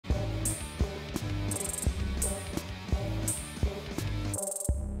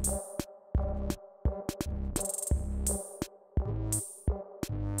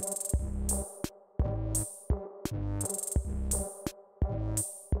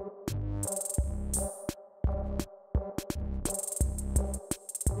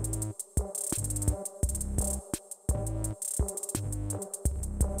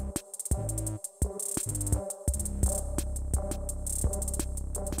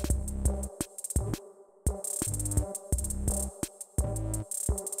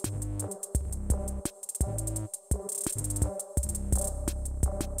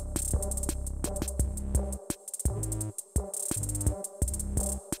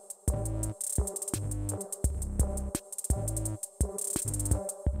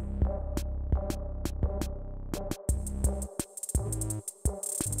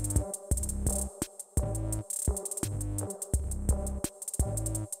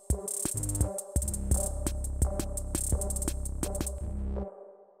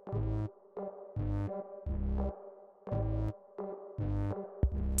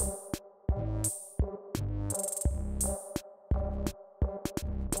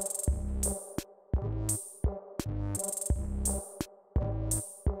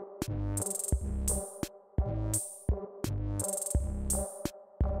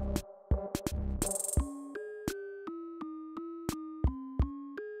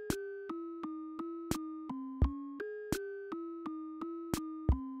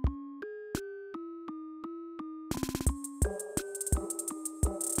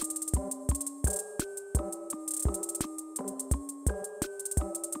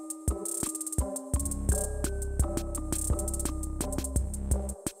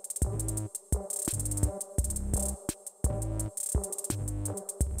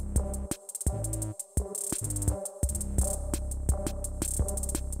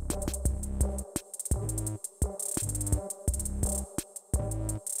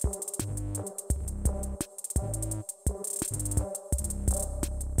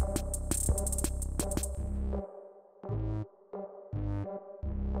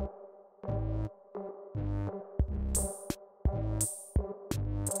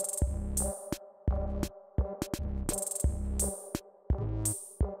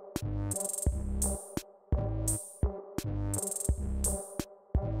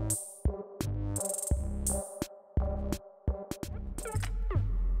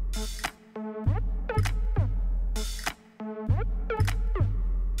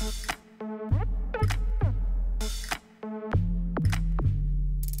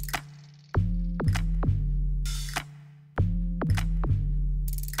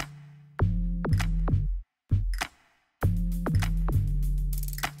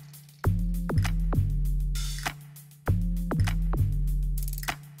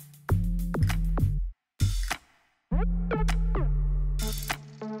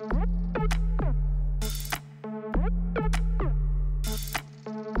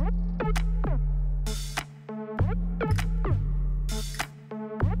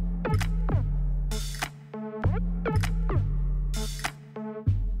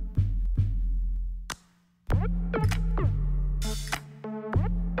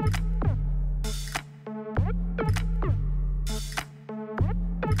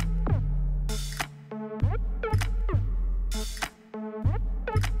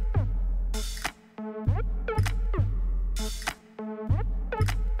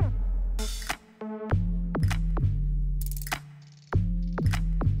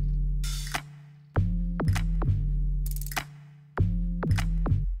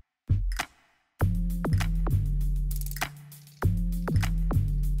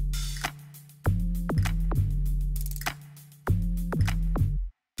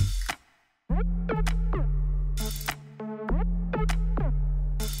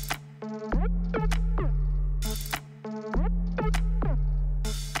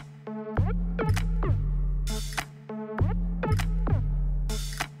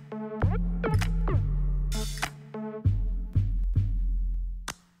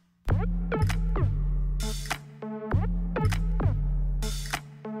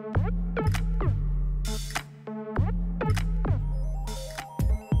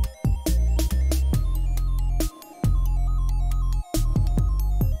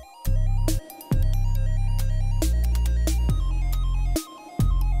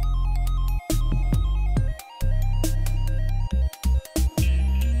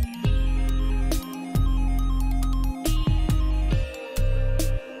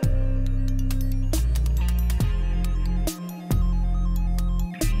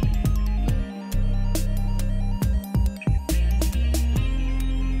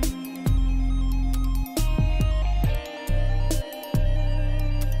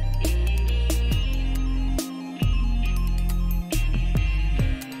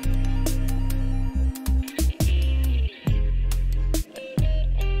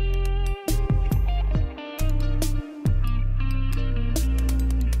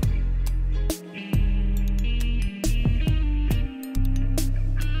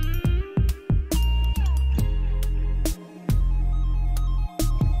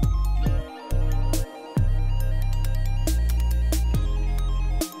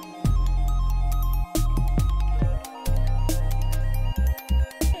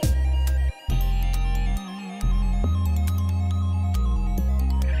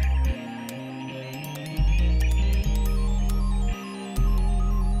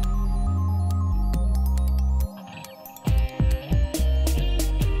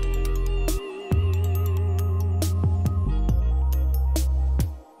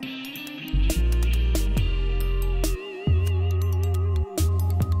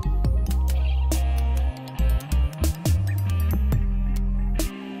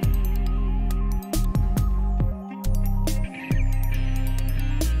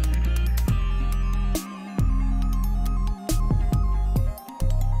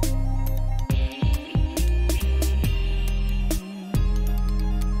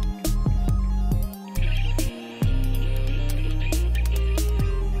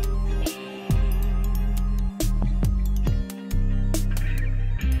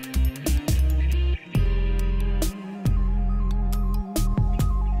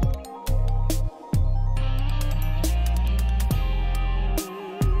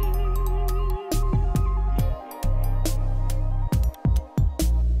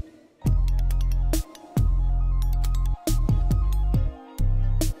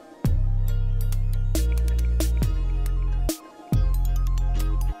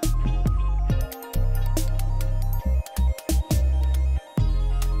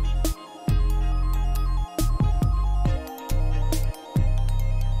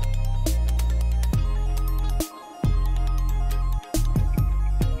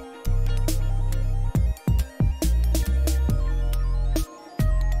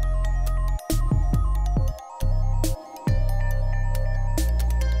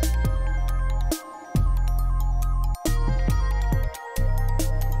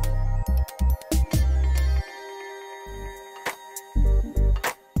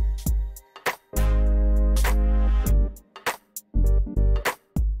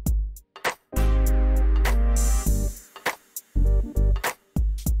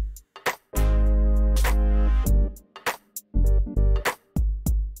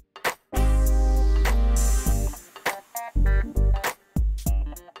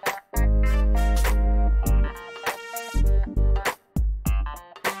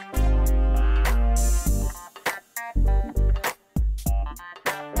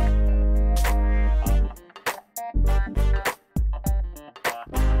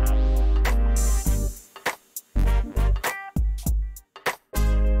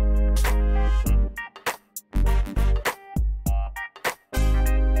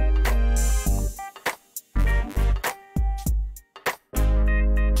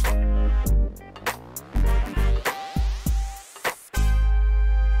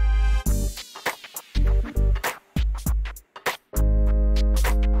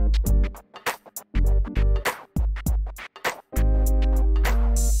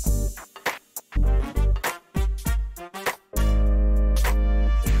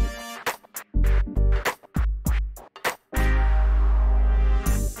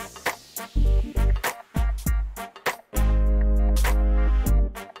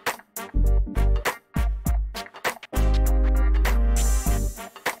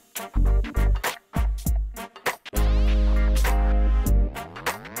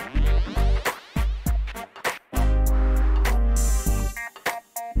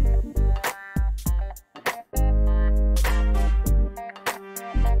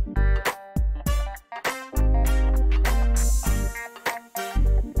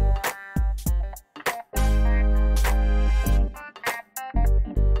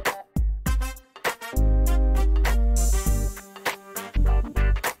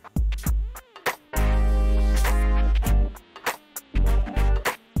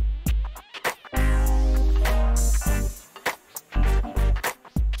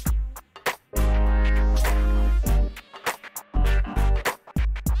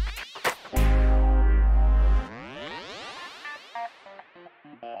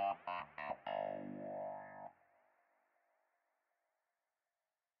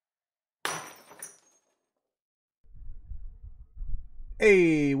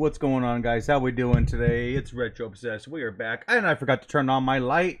Hey, what's going on, guys? How we doing today? It's Retro Obsessed. We are back, and I forgot to turn on my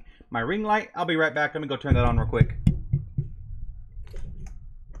light, my ring light. I'll be right back. Let me go turn that on real quick.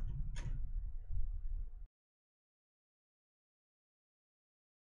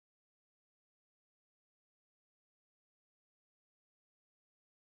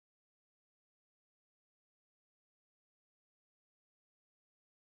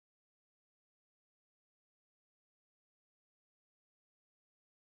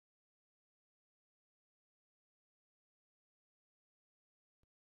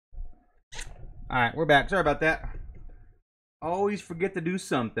 All right, we're back. Sorry about that. Always forget to do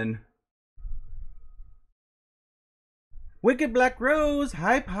something. Wicked Black Rose,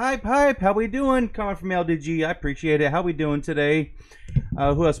 hype. How we doing? Coming from LDG, I appreciate it. How we doing today?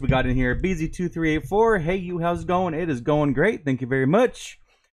 Who else we got in here? BZ2384. Hey, you, how's it going? It is going great. Thank you very much.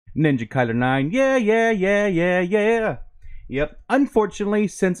 Ninja Kyler 9. Yeah. Yep. Unfortunately,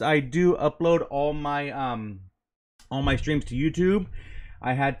 since I do upload all my streams to YouTube,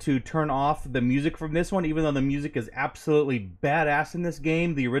 I had to turn off the music from this one, even though the music is absolutely badass in this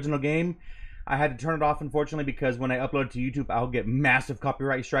game, the original game. I had to turn it off, unfortunately, because when I upload it to YouTube, I'll get massive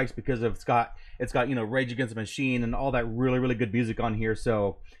copyright strikes because of it's got you know, Rage Against the Machine and all that really good music on here.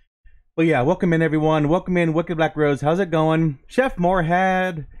 So, but yeah, welcome in everyone. Welcome in Wicked Black Rose. How's it going? Chef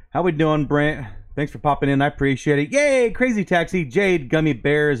Moorhead, how we doing, Brent? Thanks for popping in. I appreciate it. Yay, Crazy Taxi, Jade, Gummy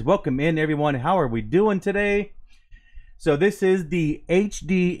Bears. Welcome in everyone. How are we doing today? So this is the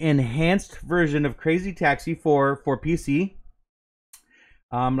HD enhanced version of Crazy Taxi for PC.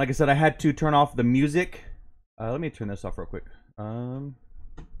 Like I said, I had to turn off the music. Let me turn this off real quick.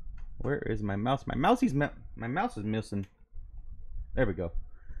 Where is my mouse? My mouse is missing. There we go.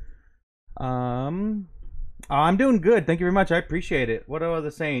 I'm doing good. Thank you very much. I appreciate it. What was I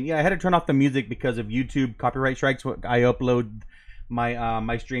saying? Yeah, I had to turn off the music because of YouTube copyright strikes. I upload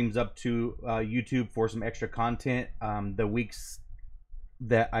my streams up to YouTube for some extra content. The weeks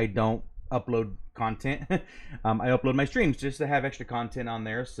that I don't upload content, I upload my streams just to have extra content on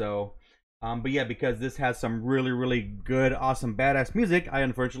there. So, but yeah, because this has some really good, awesome, badass music, I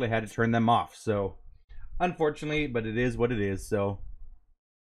unfortunately had to turn them off. So, unfortunately, but it is what it is. So,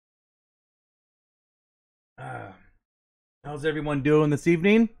 how's everyone doing this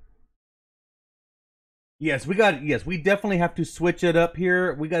evening? Yes, we definitely have to switch it up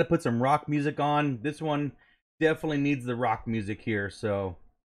here. We got to put some rock music on. This one definitely needs the rock music here. So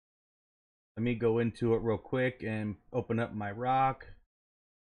let me go into it real quick and open up my rock.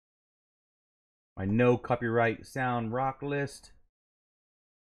 My no copyright sound rock list.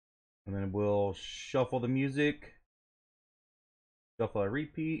 And then we'll shuffle the music. Shuffle a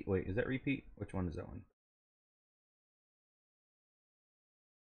repeat. Wait, is that repeat? Which one is that one?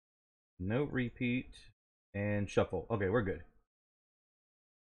 No repeat. And shuffle. Okay, we're good.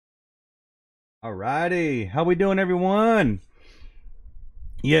 Alrighty, how we doing, everyone?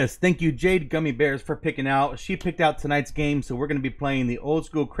 Yes, thank you, Jade Gummy Bears, for picking out. She picked out tonight's game, so we're going to be playing the old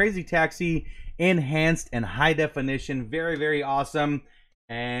school Crazy Taxi enhanced and high definition. Very awesome.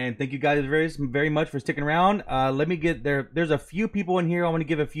 And thank you guys very much for sticking around. Let me get there. There's a few people in here. I want to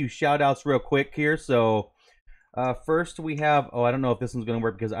give a few shout outs real quick here. So first we have, I don't know if this one's going to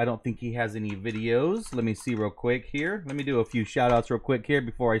work because I don't think he has any videos. Let me see real quick here. Let me do a few shout outs real quick here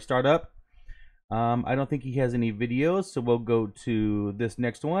before I start up. I don't think he has any videos, so we'll go to this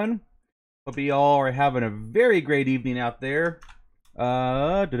next one. Hope you all are having a very great evening out there.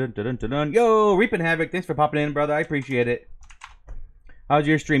 Yo, Reaping Havoc, thanks for popping in, brother. I appreciate it. How's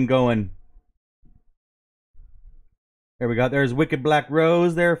your stream going? There we go. There's Wicked Black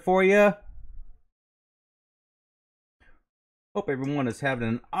Rose there for you. Hope everyone is having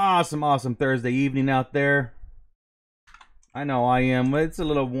an awesome Thursday evening out there. I know I am. It's a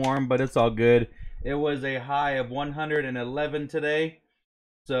little warm, but it's all good. It was a high of 111 today.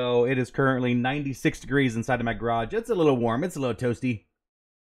 So it is currently 96 degrees inside of my garage. It's a little warm. It's a little toasty.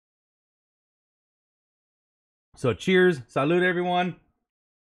 So cheers. Salute, everyone.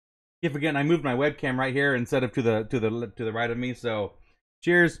 Keep forgetting I moved my webcam right here instead of to the right of me. So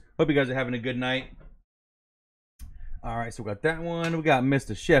cheers. Hope you guys are having a good night. All right, so we got that one. We got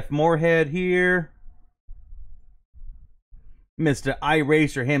Mr. Chef Moorhead here. Mr.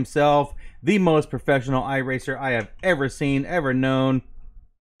 iRacer himself, the most professional iRacer I have ever seen, ever known.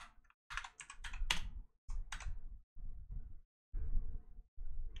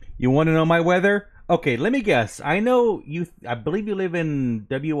 You want to know my weather? Okay, let me guess. I believe you live in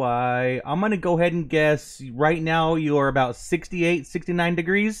WI. I'm going to go ahead and guess right now you are about 68, 69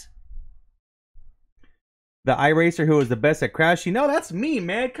 degrees. The iRacer who was the best at crashing. No, that's me,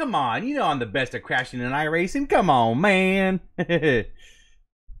 man. Come on. You know I'm the best at crashing in iRacing. Come on, man.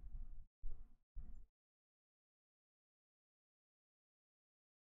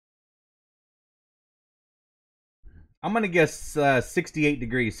 I'm going to guess 68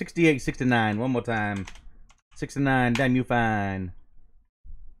 degrees. 68, 69. One more time. 69. Damn you fine.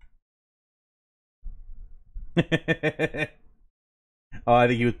 Oh, I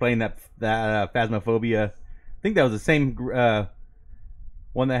think he was playing that Phasmophobia. I think that was the same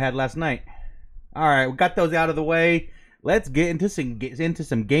one that I had last night. All right, we got those out of the way. Let's get into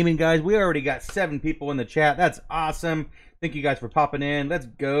some gaming, guys. We already got 7 people in the chat. That's awesome. Thank you guys for popping in. Let's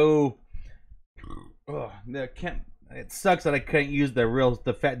go. Oh, it sucks that I couldn't use the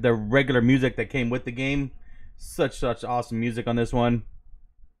regular music that came with the game. Such awesome music on this one.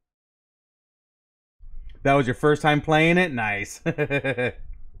 That was your first time playing it? Nice.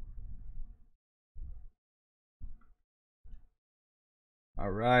 All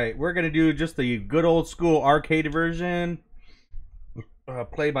right, we're gonna do just the good old school arcade version.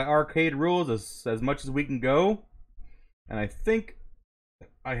 Play by arcade rules as much as we can go. And I think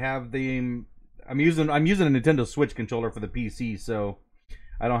I have the I'm using a Nintendo Switch controller for the PC, so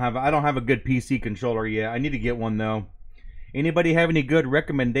I don't have a good PC controller yet. I need to get one though. Anybody have any good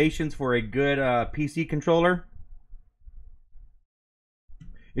recommendations for a good PC controller?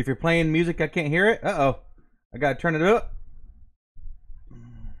 If you're playing music, I can't hear it. Uh-oh. I gotta turn it up.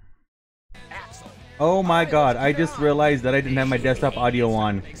 Oh my god, I just realized that I didn't have my desktop audio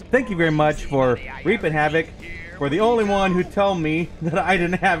on. Thank you very much for reaping havoc. For the only one who told me that I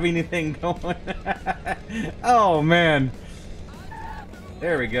didn't have anything going. Oh man.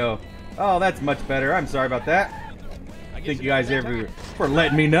 There we go. Oh, that's much better. I'm sorry about that. Thank you guys for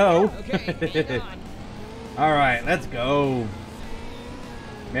letting me know. Alright, let's go.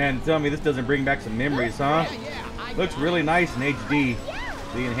 Man, tell me this doesn't bring back some memories, huh? Looks really nice in HD.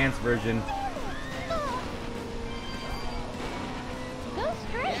 The enhanced version.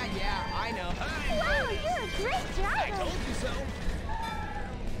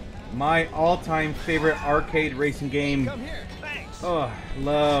 My all-time favorite arcade racing game. Oh,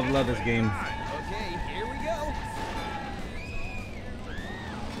 love this game. Okay, here we go.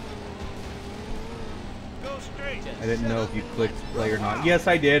 Go straight. I didn't know if you clicked play or not. Yes,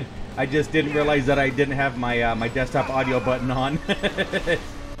 I did. I just didn't realize that I didn't have my my desktop audio button on.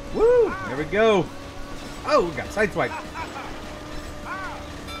 Woo! There we go. Oh, we got sideswipe.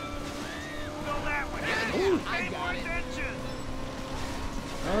 I got it.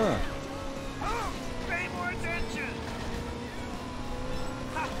 Pay more attention.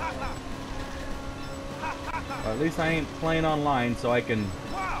 Well, at least I ain't playing online, so I can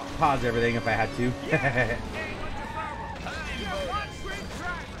pause everything if I had to.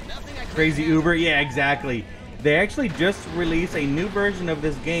 Crazy Uber, yeah, exactly. They actually just released a new version of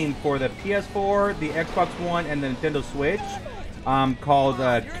this game for the PS4, the Xbox One, and the Nintendo Switch. Called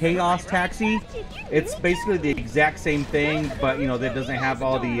Chaos Taxi. It's basically the exact same thing, but you know that doesn't have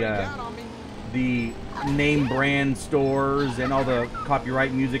all the name brand stores and all the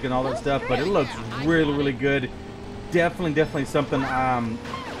copyright music and all that stuff. But it looks really good. Definitely something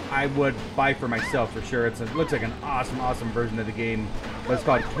I would buy for myself for sure. It looks like an awesome version of the game. But it's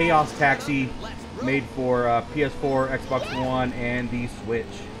called Chaos Taxi, made for PS4, Xbox One, and the Switch.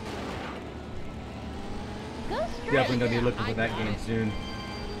 Definitely gonna be looking for that game soon.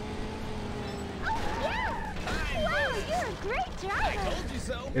 Wow, you're a great driver.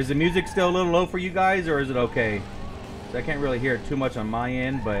 Is the music still a little low for you guys, or is it okay? So I can't really hear it too much on my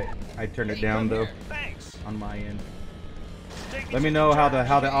end, but I turned it down though on my end. Let me know how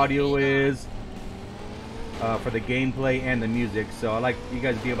the audio is for the gameplay and the music. So I like you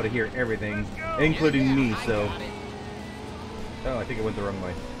guys to be able to hear everything, including me. So oh, I think it went the wrong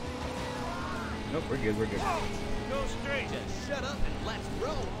way. Nope, we're good. Go straight. Just shut up and let's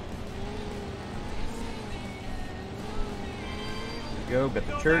roll. There we go, got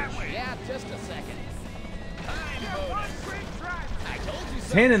the church. Yeah, just a second. I told you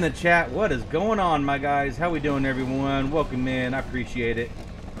so. 10 in the chat. What is going on, my guys? How we doing, everyone? Welcome in. I appreciate it.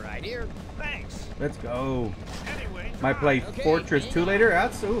 Right here. Thanks. Let's go. Anyway, Might play Okay, Fortress hang 2 on. later.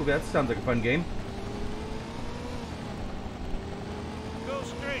 That sounds like a fun game. go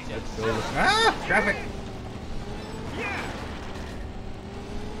straight. Just Go. Ah! Traffic! Yeah.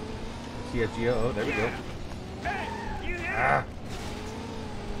 CSGO. Oh, there we go. Hey, you hear Ah!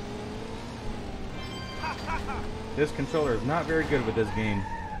 This controller is not very good with this game.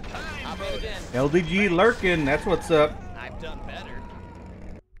 I'll bet again. LDG lurking. That's what's up. I've done better.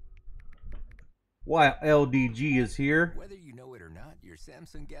 While LDG is here. Whether you know it or not, Your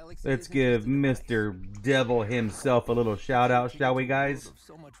Samsung Galaxy Let's isn't give just a device. Mr. Devil himself a little shout out, shall we, guys?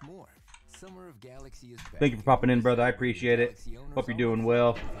 So much more. Summer of Galaxy is back. Thank you for popping in, brother. I appreciate it. Hope you're doing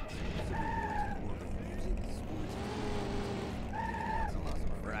well.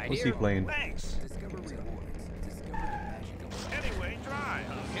 Right What's he here. playing? Thanks. Discover rewards. Discover the magic of Anyway, drive.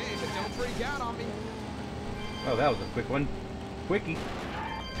 Okay, but don't freak out on me. Oh, that was a quick one. Quickie.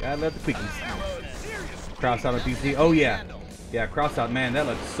 Gotta love the quickies. That was serious. Cross out on PC. Oh yeah, yeah. Cross out, man. That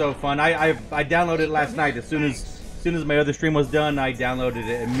looks so fun. I downloaded it last night. As soon as my other stream was done, I downloaded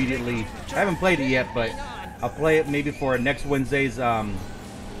it immediately. I haven't played it yet, but I'll play it maybe for next Wednesday's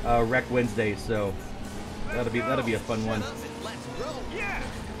Rec Wednesday. So that'll be a fun one. Let's roll. Yeah.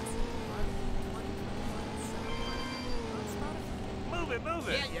 Move it, move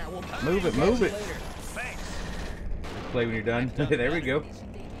it. Yeah, we'll Move it, move it. Thanks. Play when you're done. There we go.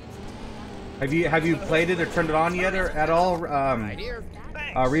 Have you played it or turned it on yet or at all? Right here.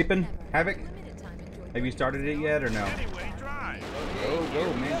 Thanks. Reaping Havoc. Have you started it yet or no? Anyway, drive.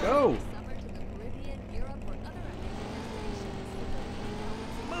 Go, man, go!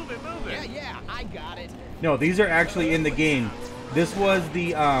 Move it, move it. Yeah, I got it. No, these are actually in the game. This was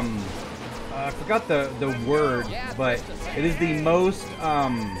the I forgot the word, but it is the most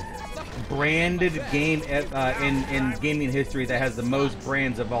branded game in gaming history that has the most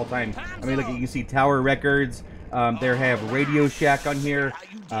brands of all time. I mean, look, you can see Tower Records. They have Radio Shack on here,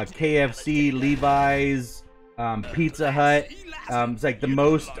 KFC, Levi's, Pizza Hut. It's like the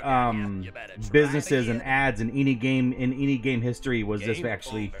most businesses and ads in any game history was this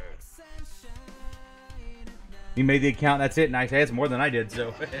actually. You made the account. That's it. Nice. That's more than I did.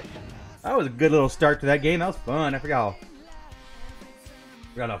 So that was a good little start to that game. That was fun. I forgot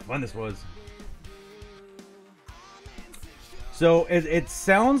how fun this was. So it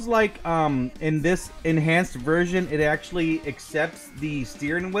sounds like in this enhanced version, it actually accepts the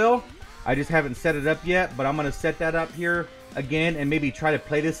steering wheel. I just haven't set it up yet, but I'm gonna set that up here again and maybe try to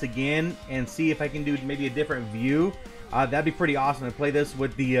play this again and see if I can do maybe a different view. That'd be pretty awesome to play this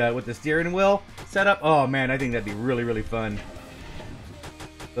with the steering wheel set up. Oh man, I think that'd be really fun.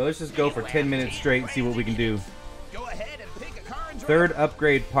 So let's just go for 10 minutes straight and see what we can do. Go ahead and pick a car and drive. Third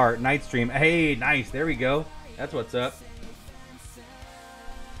upgrade part, night stream. Hey, nice. There we go. That's what's up.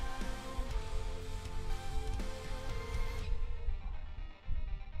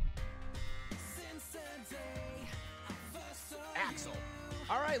 Axel.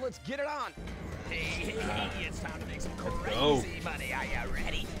 All right, let's get it on. Hey, it's time to make some go. crazy money. Are you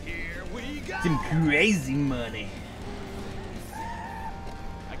ready? Here we go. Some crazy money.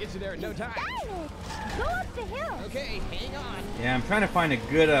 I'll get you there in no time. Go up the hill. Okay, hang on. Yeah, I'm trying to find a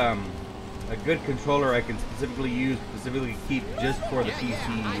good controller I can specifically keep just for the PC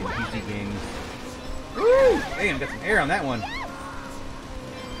and PC games. Woo! Damn, got some air on that one.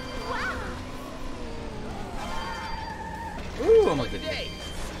 Wow. Ooh, almost did.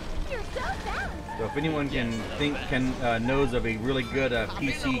 You're so fast. So if anyone knows of a really good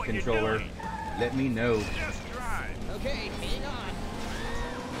PC controller, let me know. Just drive. Okay, hang on.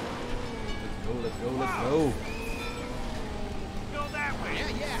 Let's go. Go that way.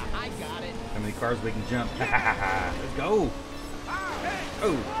 Yeah, I got it. How many cars we can jump? Let's go. Hey,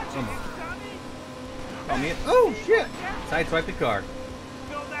 Oh, someone. dummy. Oh man. Oh shit. Sideswiped the car.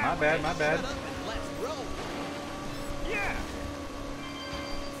 Go that way. My bad. Shut up and let's roll. Yeah.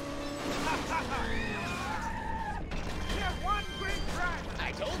 You're one great driver.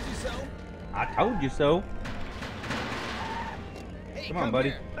 I told you so. I told you so. Hey, Come on, buddy.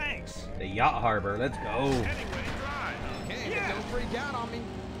 here. Thanks. The yacht harbor. Let's go. Anyway, drive. Okay, Yeah. but don't freak out on me.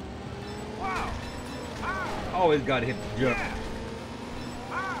 Wow. Ah. Always got to hit the jump. Yeah.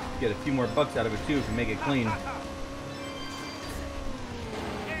 Ah. Get a few more bucks out of it too if you make it clean. Hey,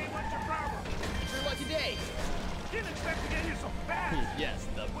 what's your problem? It's your lucky day. Didn't expect to get here so fast. Yes,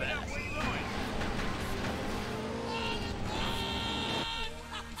 the Wait up, best. where you going?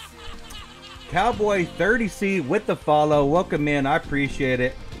 Cowboy 30C with the follow. Welcome in. I appreciate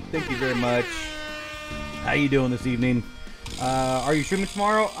it. Thank you very much. How you doing this evening? Are you streaming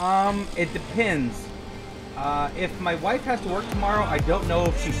tomorrow? It depends. If my wife has to work tomorrow, I don't know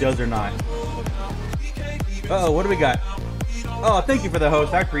if she does or not. Uh-oh, what do we got? Oh, thank you for the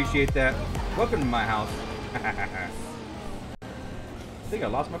host. I appreciate that. Welcome to my house. I think I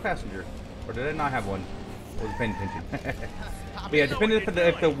lost my passenger. Or did I not have one? I wasn't paying attention. But yeah, depending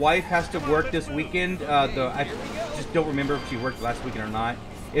if the wife has to work this weekend, I just don't remember if she worked last weekend or not.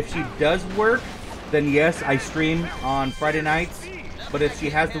 If she does work, then yes, I stream on Friday nights. But if she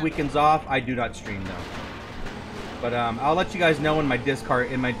has the weekends off, I do not stream though. But I'll let you guys know in my Discord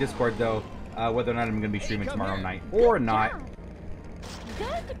though, whether or not I'm going to be streaming tomorrow night or not. Go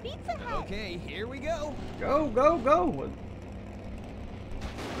to Pizza Hut. Okay, here we go. Go, go, go.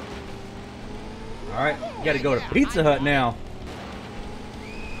 Alright, you gotta go to Pizza Hut now.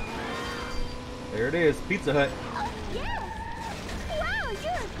 There it is, Pizza Hut. Oh, yes. Wow,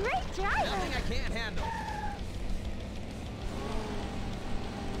 you're a great driver. Nothing I can't handle.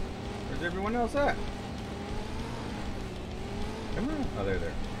 Where's everyone else at? Come on. Oh, there.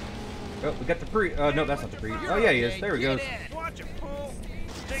 Oh, we got the pre. No, that's not the pre. Oh, yeah, he is. There he goes. Watch it, fool.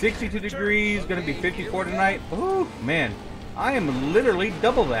 62 degrees, gonna be 54 tonight. Oh, man. I am literally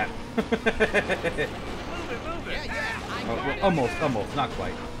double that. Move it. Yeah, I Oh, got well, it. almost, not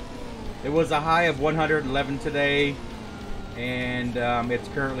quite. It was a high of 111 today, and it's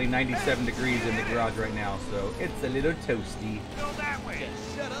currently 97 degrees in the garage right now, so it's a little toasty. Go that way.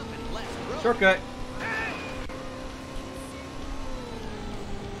 Just shut up and let's roll. Shortcut.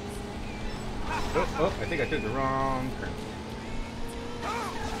 Oh, I think I took the wrong turn.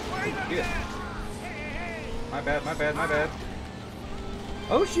 Oh, wait a Yeah. minute. Hey. My bad.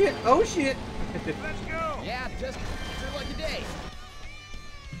 Oh shit! Let's go. Yeah, just your lucky day.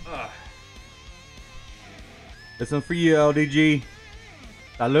 This one's for you, LDG.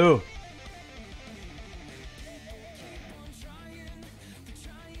 Hello.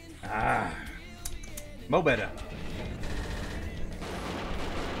 Mo better.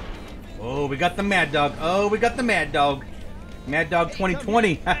 Oh, we got the Mad Dog. Mad Dog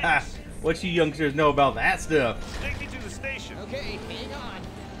 2020. What you youngsters know about that stuff? Take me to the station. Okay, hang on.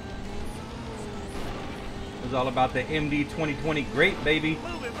 It was all about the MD 2020 great, baby.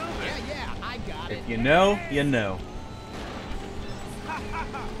 Move it. Yeah, I got it. If you know, you know.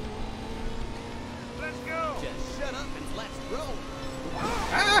 Let's go. Just shut up and let's roll.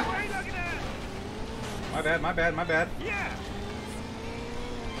 Ah! Why are you looking at it? My bad. Yeah.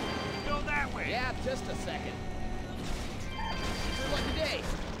 Go that way. Yeah, just a second. Your lucky day.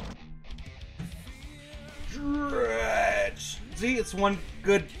 Stretch. See, it's one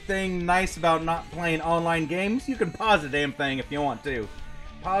good thing nice about not playing online games. You can pause the damn thing if you want to.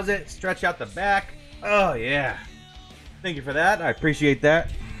 Pause it, stretch out the back. Oh, yeah. Thank you for that. I appreciate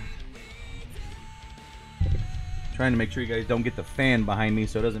that. Trying to make sure you guys don't get the fan behind me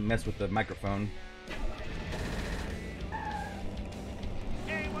so it doesn't mess with the microphone.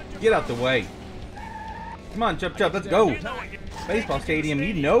 Hey, what's your Get out the way. Come on, Chup Chup, let's go. Baseball stadium,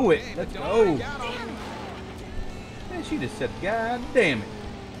 you know it. Let's go. Man, she just said, God damn it.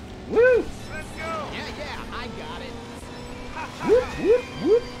 Woo! Let's go. Yeah, I got it. Whoop, whoop,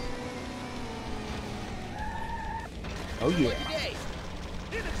 whoop. Oh, yeah. Lucky day.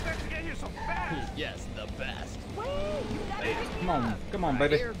 Didn't expect to get here so fast. Yes, the best. Wait, you gotta pick me Come up. on,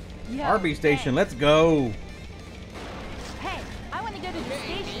 baby. Here. Yeah, RB station, thanks. let's go. Hey, I want to go to the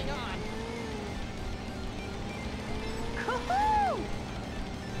Okay, station. hang on. Woohoo!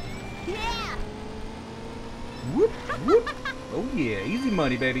 Yeah! Whoop, whoop. Oh, yeah. Easy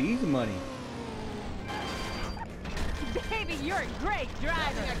money, baby. Easy money. Baby, you're a great driver.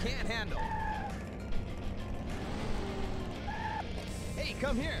 Nothing I can't handle. Hey,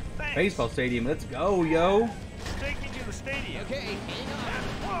 come here. Thanks. Baseball stadium, let's go, yo. Take me to the stadium. Okay, hang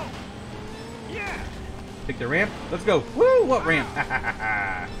on. Whoa. Yeah. Pick the ramp. Let's go. Woo, what ramp?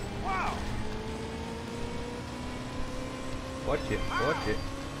 Wow. Watch it.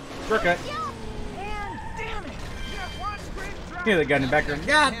 Shortcut. And damn it. Yeah, one great drive. Hear that guy in the background.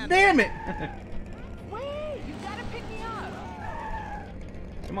 God damn it. Wait, you gotta pick me up.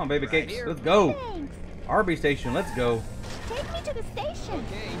 Come on, baby cakes. here. Let's go. Thanks. RB station, let's go. Take me to the station.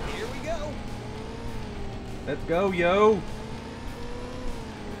 Okay, here we go. Let's go, yo. Go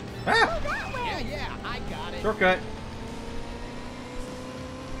Ah! that way. Yeah, I got it. Shortcut.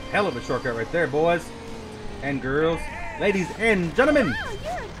 Hell of a shortcut right there, boys and girls, ladies and gentlemen, Wow,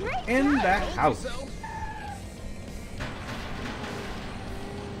 you're a great in the driver. house. So.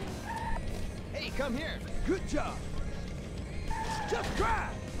 Hey, come here. Good job. Just drive.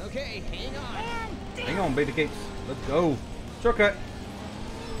 Okay, hang on. And Hang on, baby cakes. Let's go. Shortcut.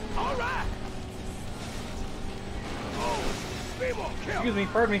 All right. Oh, people, kill. Excuse me,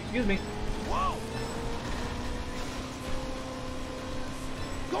 pardon me, excuse me. Whoa.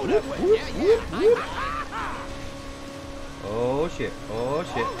 Go that way. Whoop, whoop. Oh shit, oh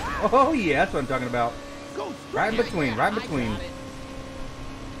shit. Oh yeah, that's what I'm talking about. Go Right in between, right in I between. got it.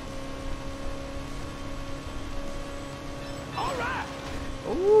 All right.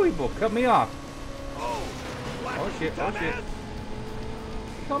 Oh, he will cut me off. Oh. What, Oh shit, oh shit. dumbass?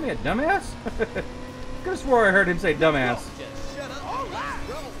 You call me a dumbass? Could've swore I heard him say dumbass. Just shut up. All right.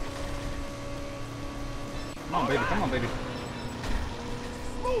 Go. Come on, baby, come on, baby.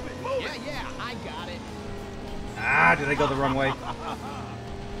 Move it. Yeah, I got it. Ah, did I go the wrong way?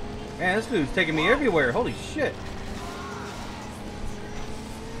 Man, this dude's taking me everywhere. Holy shit.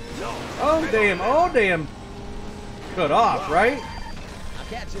 Oh, damn. Oh, damn. Cut off, right? I'll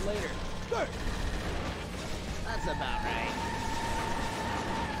catch you later. That's about right.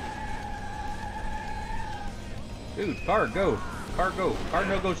 Dude, car, go. Car, go. Car,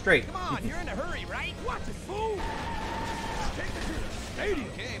 no, go straight. Come on, you're in a hurry, right? Watch it, fool! Take me to the stadium!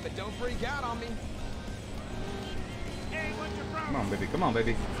 Okay, but don't freak out on me. Hey, what's your problem? Come on, baby. Come on,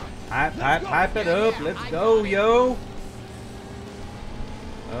 baby. Hype it up. Let's go, yo.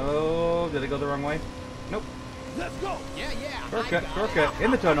 Oh, did I go the wrong way? Nope. Let's go! Yeah, yeah. Shortcut, shortcut.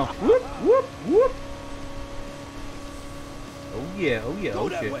 In the tunnel. Whoop, whoop, whoop. Oh, yeah. Oh, yeah. Go Oh,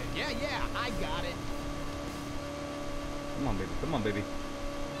 that shit. way. Yeah, yeah, I got it. Come on, baby. Come on, baby.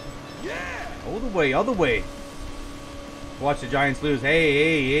 Yeah! All the way. All the way. Watch the Giants lose. Hey,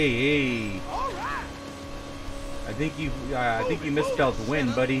 hey, hey, hey. All right! I think you misspelled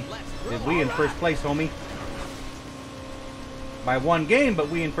win, buddy. Did we in first place, homie? By one game, but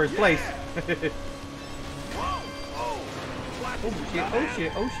we in first place. Whoa! Oh! Watch Oh it. shit! Oh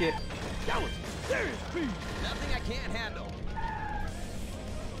shit! Oh shit! That was serious speed! Nothing I can't handle.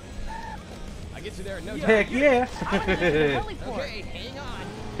 I'll get you there in no time. Heck yeah! Okay, hang on.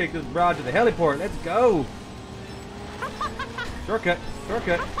 Take this broad to the heliport. Let's go. Shortcut.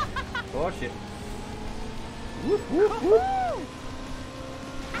 Shortcut. Oh shit! Whoop whoop whoop!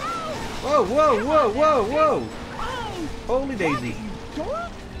 Whoa! Whoa! Whoa! Whoa! Whoa! Holy daisy!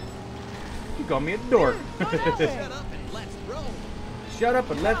 You call me a dork. Shut up and let's roll. Shut up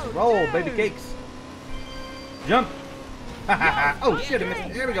and let's roll, baby cakes. Jump. Oh shit, I missed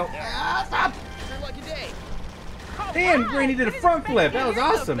it. There we go. Ah, stop. It's your lucky day. Damn, Granny did a front flip. That was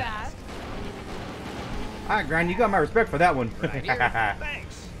awesome. Alright, Granny, you got my respect for that one.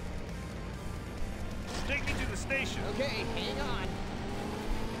 Thanks! Take me to the station. Okay, hang on.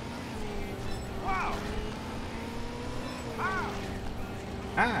 Wow! Ah!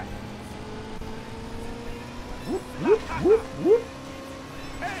 Ah. Whoop, whoop, whoop, whoop.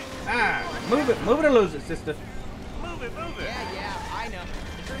 Hey! Ah, move it or lose it, sister. Move it, move it! Yeah, yeah, I know.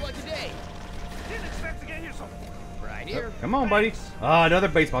 It's your lucky day. Didn't expect to get here so... Right here. Come on, buddy. Oh, another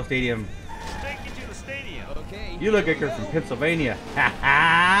baseball stadium. Take me to the stadium. Okay. You look like you're from Pennsylvania. Ha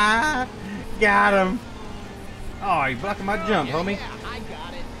ha! Got him. Oh, you blocking my jump, Yeah, homie. yeah, I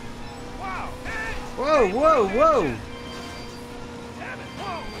got it. Wow! Hey! Whoa, whoa, whoa! Damn it!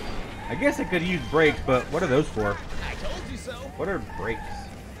 Whoa! I guess I could use brakes, but what are those for? I told you so. What are brakes?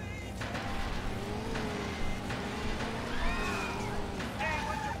 Hey,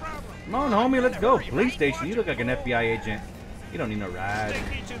 what's your problem? Come on, homie, let's go. Police station. You look like an FBI agent. You don't need no ride. Take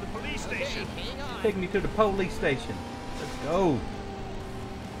me to the police Okay, station. hang on. Take me to the police station. Let's go.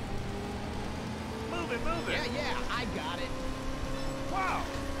 Move it, move it! Yeah, yeah, I got it. Wow!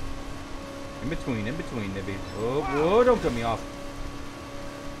 In between, Nibby. Oh, whoa, don't cut me off.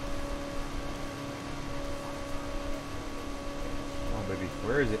 Come on, baby.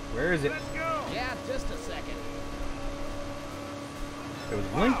 Where is it? Where is it? Let's go! Yeah, just a second. It was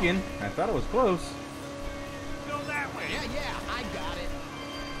blinking. I thought it was close. Go that way! Yeah, yeah, I got it.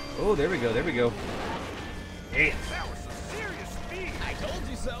 Oh, there we go. There we go. Yes. That was some serious speed! I told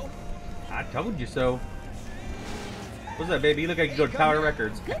you so. I told you so. What's that, baby? You look like you go to Tower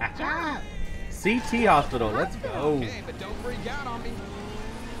Records. Good job. CT Hospital. Let's go. Okay, but don't freak out on me.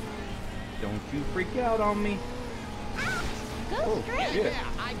 Don't you freak out on me. Go Oh, straight. Yeah, shit. yeah,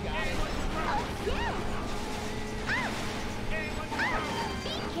 I got it. Oh, yeah.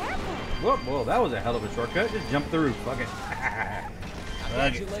 Be careful. Whoop, well, that was a hell of a shortcut. Just jump through. Fuck it. I'll Fuck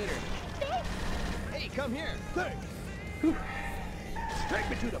catch you it. later. Hey, come here. Thanks! Take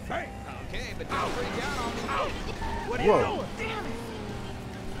me to the bank! Okay, but don't freak out on me. Ow! What are you Whoa. doing? Damn it!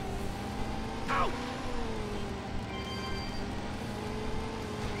 Ow!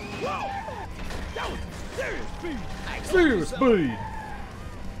 Whoa! That was serious speed! I told you Serious so. speed.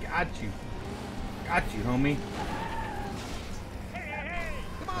 Got you. Got you, homie. Hey, hey, hey!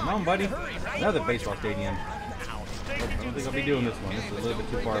 Come on, buddy. Another baseball stadium. I don't think I'll be doing this one. This is a little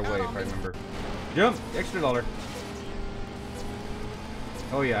bit too far away, if I remember. Jump! Extra $1.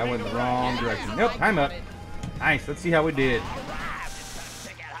 Oh yeah, I went the wrong direction. Nope, time up. Nice. Let's see how we did.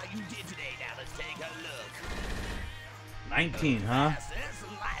 Check out how you did today. Now let's take a look. 19, huh? License,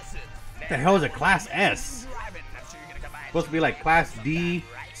 license. What the hell is a Class S? Driving. I'm sure you're gonna come by. Supposed to be like Class D,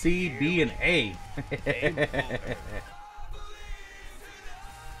 C, B, and A.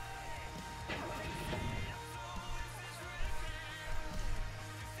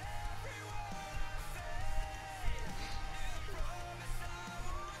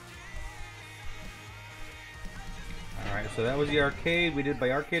 So that was the arcade. We did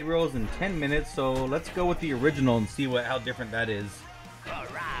by arcade rules in 10 minutes. So let's go with the original and see how different that is. All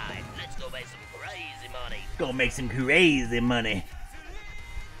right, let's go make some crazy money. Go make some crazy money.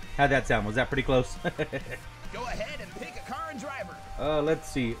 How'd that sound? Was that pretty close? Go ahead and pick a car and driver. Let's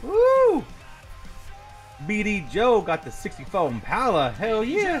see. Woo! BD Joe got the 64 Impala. Hell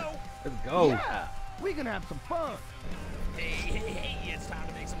yeah! Joe. Let's go. Yeah, we can have some fun. Hey, it's time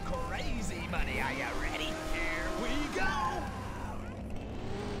to make some crazy money. Are you ready? Here we go.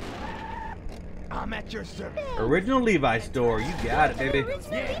 I'm at your service. Original Levi store. You got it, baby. Original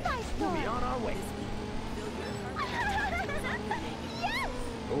Levi's We'll be store. on our way. Yes!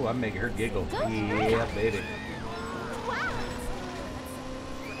 Oh, I'm making her giggle. Yeah, baby. Wow!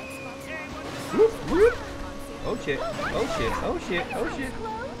 Whoop, whoop. Oh shit. Oh shit. Oh shit. Oh shit.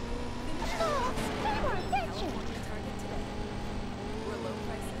 Clothes? Oh, pay more attention.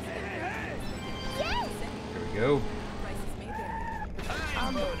 Yes! There we go.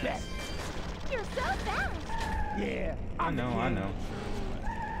 I'm the best. You're so fast. Yeah, I I'm the know, I king. know.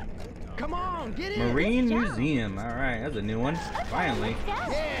 Come on, get in. Marine Good job. Museum. Alright, that's a new one. Finally. Let's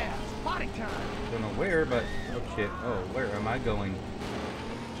go. Yeah, party time. Don't know where, but oh shit. Oh, where am I going?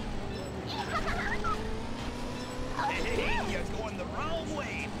 Hey, you're going the wrong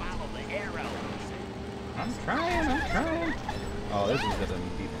way. Follow the arrow. I'm trying. Oh, this is gonna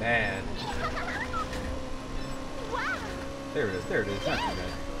be bad. Wow! There it is. Not too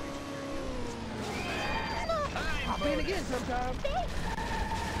bad. Hop in again sometime.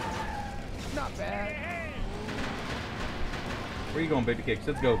 Not bad. Where you going, baby cakes?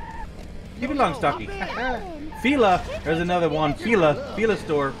 Let's go. You belong, Stocky. in. Fila. There's another one. Fila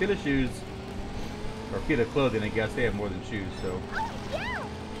store. Fila shoes. Or Fila clothing, I guess. They have more than shoes, so. Oh, yeah!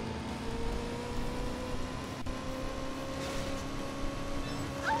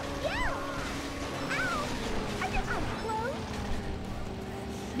 Oh, yeah! Ow! I just want clothes.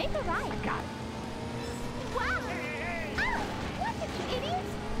 Make a ride. Got it. Wow! Ow! What's it, you idiot?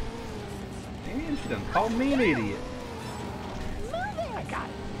 Man, she done called me an idiot. Move it! I got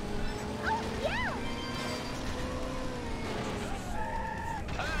it. Oh, yeah!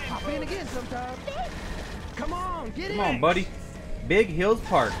 Hop in again sometime. Come on, get in. Come on, buddy. Big Hills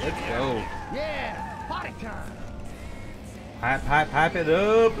Park. Let's go. Yeah, party time. Hype it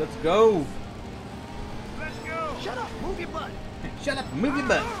up. Let's go. Let's go. Shut up, move your butt. Shut up, move your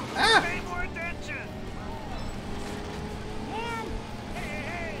butt. Ah! Pay more attention.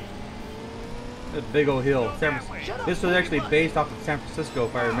 This big old hill. Shut up, This was actually based off of San Francisco,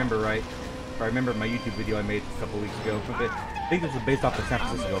 if I remember right. If I remember my YouTube video I made a couple weeks ago. I think this was based off of San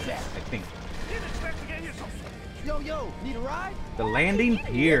Francisco. I think. Yo, need a ride? The landing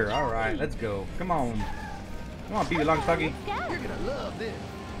pier. Alright, let's go. Come on. Come on, BB Long Stocky. Let's go. You're gonna love this.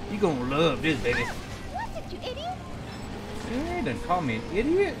 You gonna love this, baby. What's it, you idiot? Hey, done call me an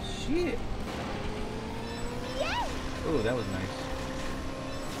idiot. Shit. Yay! Oh, that was nice.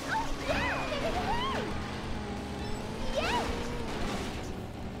 Oh, yeah!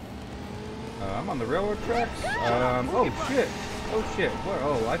 Yay! I'm on the railroad tracks. Oh shit. Oh shit. Where?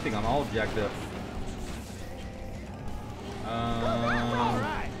 Oh, I think I'm all jacked up.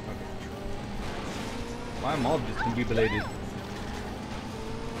 Okay. Why am I all discombobulated?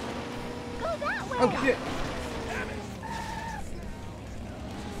 Go that way! Oh shit.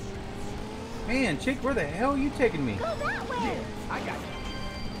 Man, chick, where the hell are you taking me? Go that way! I got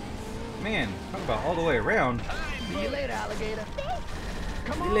you. Man, talk about all the way around. See you later, alligator.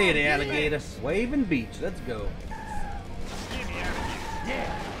 Come See on. you later, get in. alligator. Waving beach. Let's go.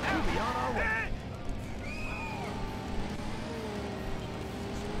 Yeah, we'll be on our way.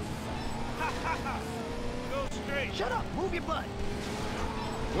 Go straight. Shut up, move your butt.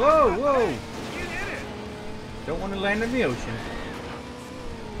 Whoa, whoa. You did it. Don't want to land in the ocean.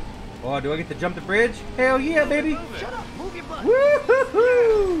 Oh, do I get to jump the bridge? Hell yeah, baby. Shut up, move your butt.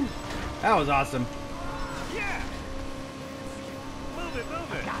 Woo-hoo-hoo. That was awesome. Yeah. Move it,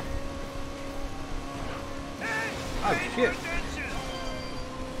 move it. Got it. Hey, Oh, pay shit. more attention.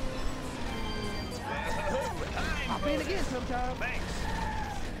 Hop in again sometime. Thanks.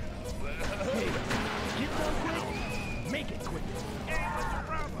 Hey, get done quick. Make it quick. Hey, what's the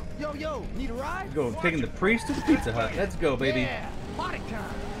problem? Yo, need a ride? Go taking the priest to the Pizza Hut. Let's go, baby. Yeah, party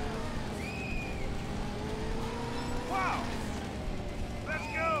time. Wow. Let's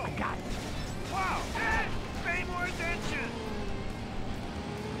go. I got it. Wow. Hey, pay more attention.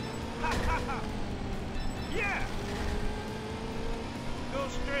 Ha ha ha. Yeah. Go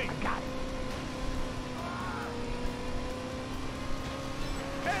straight. I got it.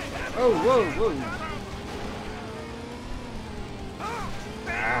 Hey, Oh, whoa, whoa. oh,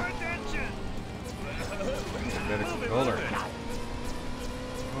 pay Ah. more attention. Better controller.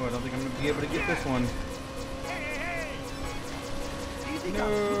 Oh, I don't think I'm gonna be able to get this one. Easy No.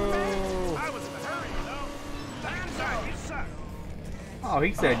 go. I was in a hurry, you know. Time's up. You suck. Oh,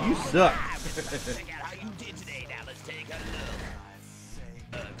 he said you suck. Check out how you did today. Now let's take a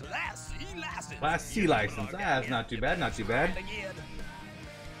look. Class C license. Class C license. Ah, that's not too bad. Not too bad. Again.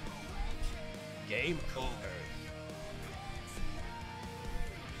 Game over.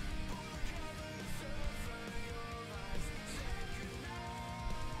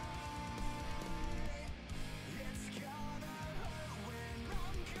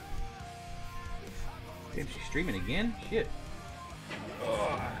 Damn, she's streaming again? Shit.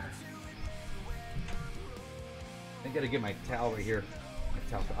 Ugh. I gotta get my towel right here. My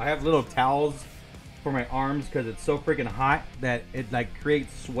towel. I have little towels for my arms because it's so freaking hot that it like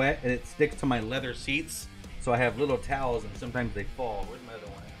creates sweat and it sticks to my leather seats. So I have little towels and sometimes they fall. Where's my other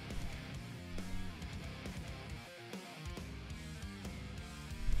one?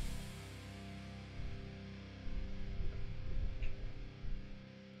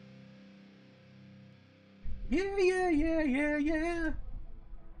 Yeah.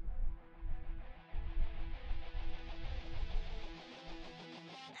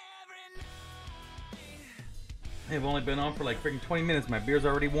 I've only been on for like freaking 20 minutes. My beer's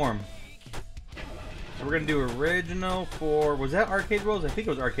already warm. So we're gonna do original for, was that Arcade Rules? I think it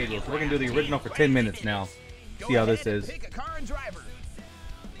was Arcade Rules. So we're gonna do the original for 10 minutes now. See how this is. Pick a car and driver.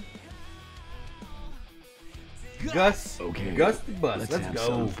 Gus, Okay, Gus the Bus. Let's have go.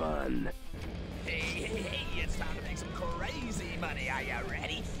 some fun. Hey, it's time to make some crazy money. Are you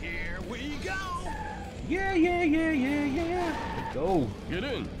ready? Here we go. Yeah. Let's go. Get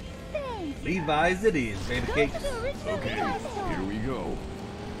in. Thanks. Levi's it is, baby Go cakes. to the original Okay, castle. here we go.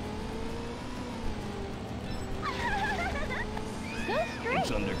 Go straight.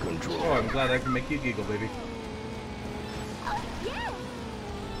 It's under control. Oh, I'm glad I can make you giggle, baby. Oh, yes.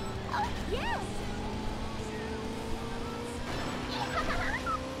 Oh, yes.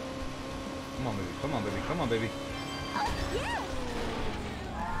 Come on, baby. Come on, baby. Come on, baby. Oh, yes.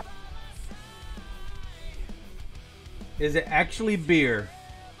 Is it actually beer?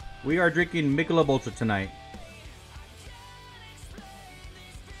 We are drinking Michelob Ultra tonight.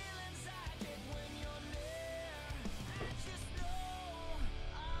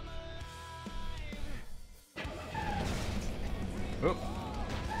 Oh.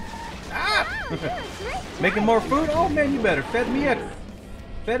 Ah! Wow, you're a great Making more food? Oh man, you better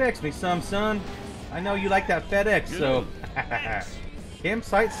FedEx me some, son. I know you like that FedEx, so.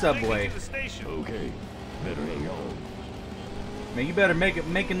 Campsite Subway. To the station. Okay, better hang on. Man, you better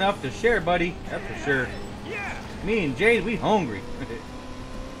make enough to share, buddy. That's for sure. Yeah. Me and Jade, we hungry.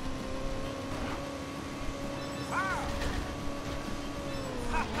 Wow.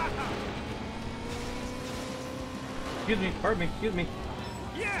 Excuse me, pardon me, excuse me.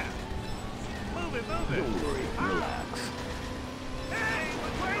 Yeah. Move it. Don't worry, relax. Hey,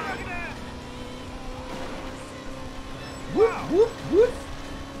 what are you looking at? Whoop, whoop, whoop.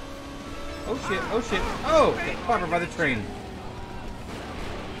 Oh shit. Oh, got caught her by the train.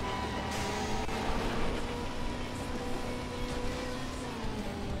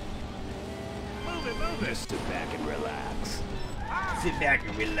 Move it. Just sit back and relax. Sit back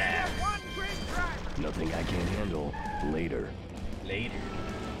and relax. One great driver. Nothing I can't handle. Later. Later.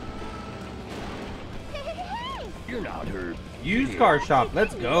 Hey. You're not hurt. Used car shop,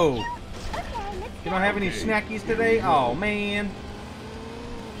 let's go. Okay, let's You don't have any snackies today? Oh man.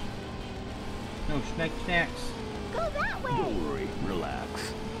 No snacks. go that way. Don't worry,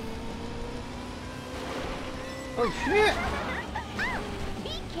 relax. Oh shit. Ah,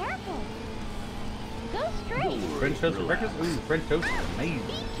 be careful. Go straight. French toast for breakfast? Ooh, French toast is amazing.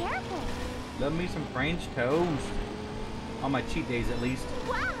 Be careful. Love me some French toast. On my cheat days at least.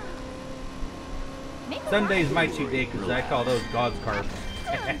 Wow. Make a Sunday's lot my of cheat day because I call those God's carbs.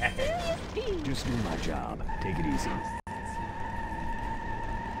 serious speed. Just do my job. Take it easy.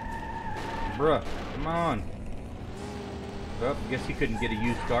 Bruh, come on. Well, guess he couldn't get a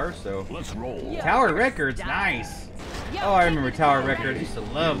used car, so. Let's roll. Tower Records, nice. Oh, I remember Tower Records. I used to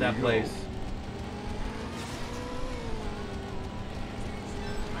love that place.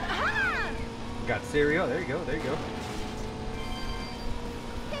 Aha! Got cereal. There you go.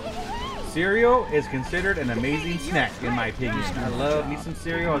 Cereal is considered an amazing snack, in my opinion. I love me some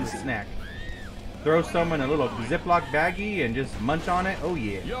cereal as a snack. Throw some in a little Ziploc baggie and just munch on it. Oh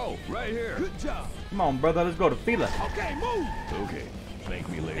yeah. Yo, right here. Good job. Come on, brother. Let's go to Fila. Okay, move. Okay, thank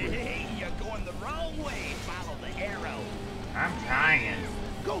me later. Hey, you're going the wrong way. Follow the arrow. I'm trying.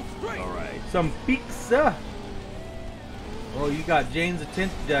 Go straight. All right. Some pizza. Oh, you got Jade's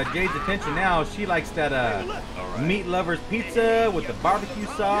attention now. She likes that meat lovers pizza with the barbecue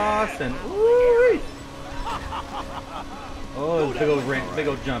sauce and ooh. Oh, big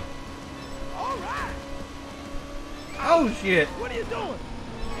old jump. All right. Oh shit. What are you doing?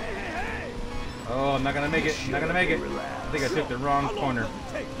 Hey, hey, hey. Oh, I'm not gonna make it. I'm not gonna make it. I think I took the wrong How long corner. does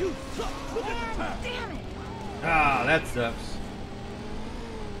it take? You suck. Look at the time. Damn it. Ah, that sucks.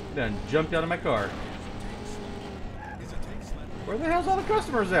 Done jumped out of my car. Where the hell's all the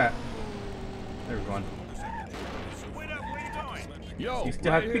customers at? There's one. Wait up, what are you doing? Yo, You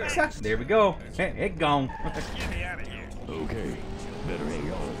still have pizza? There we go. Hey, it gone. Get me out of here. Okay, better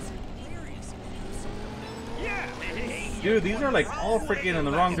hang on. Yeah. Dude, these are like all freaking in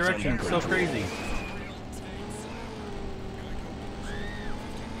the wrong direction. It's so crazy.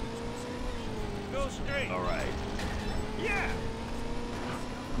 Go straight. All right. Yeah.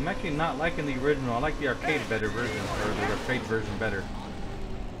 I'm actually not liking the original. I like the arcade better version, or the arcade version better.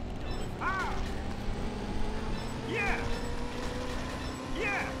 Ah. Yeah.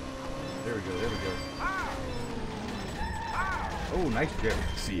 Yeah. There we go. There we go. Ah. Ah. Oh, nice grip.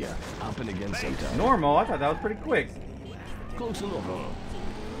 See ya. Hopping again sometime. Normal. I thought that was pretty quick. Close enough, huh?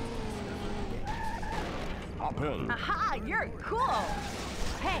 Hop in. Aha, you're cool.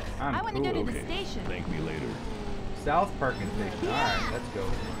 Hey, I'm I want to go cool. to the Okay, station. thank me later. South Parking Station. All right, let's go.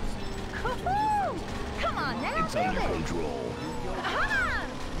 Woohoo! Come on now, It's move under it. control. Come on.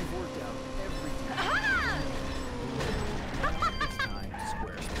 You've worked out everything. Come on. Time to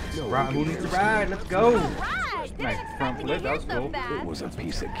square space. No Right, one who needs to compares ride? Let's go. All right. Didn't Nice expect front to flip, get that here was so cool. It fast. was a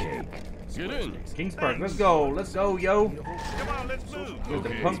piece of cake. Get in. Kings Park. Let's go. Let's go, yo. Come on, let's move. Here's the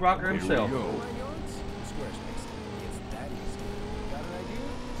punk rocker here himself. we go. Squarespace. It's that easy. Got an idea?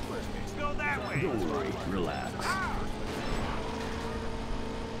 Squarespace. Go that way. Don't worry, relax. Ah.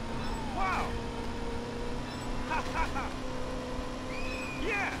 Wow. Ha ha ha.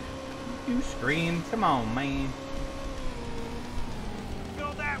 Yeah. You scream. Come on, man.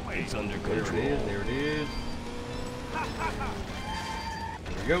 Go that way. It's under There it control. is. There it is. Ha ha ha.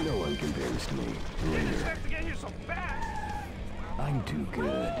 There we go. No one compares to me. Didn't Later. expect to get here so fast. I'm too good.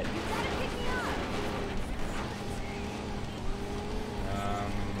 You gotta pick me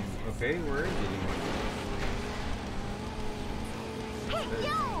Okay, where is it? up. Hey,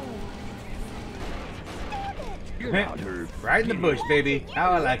 yo. Stand it. You're out here. Right in the bush, baby.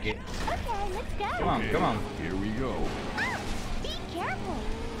 How I like it. Okay, let's go. Come on, come on. Here we go. Ah, be careful.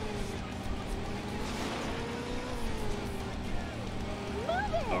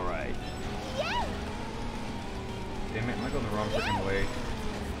 Move it. All right. Yay. Damn it, am I going the wrong freaking way?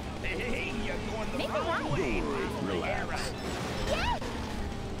 Hey, you're going the Make a wrong right. way. Relax. Yay.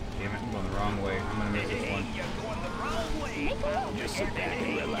 Damn it, I'm going the wrong way. I'm gonna miss this one. You're going the wrong way. Make a right. Just sit back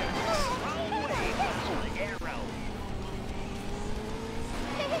and relax. Wrong way. Follow the arrow.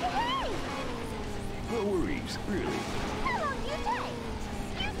 Hey, hey, hey. No worries, really. How long do you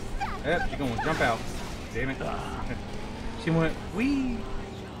take? You suck. Yep, she's gonna jump out. Damn it. She went, wee.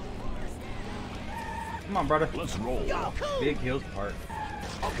 Come on, brother. Let's roll. Yo, cool. Big Hills Park.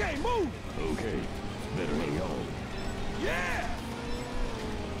 Okay, move. Okay, better hang on. Yeah.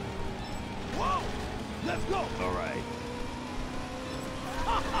 Whoa. Let's go. All right.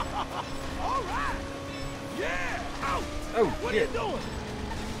 All right. Yeah. Out. Oh, What shit. are you doing?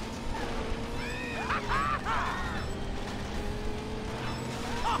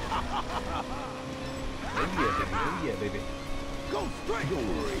 Oh yeah, baby. Oh yeah, baby. Go straight. Don't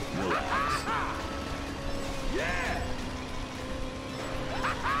worry, relax. Yeah.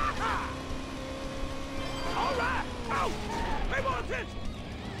 All right. Out. Pay more attention.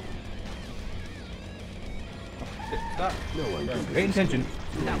 Shit, stop. No one Pay compares. attention.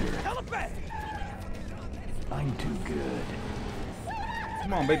 That was hella fast. I'm too good.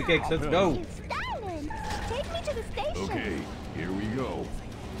 Come on, baby cakes. Let's go. You styling. Take me to the station. Okay, here we go.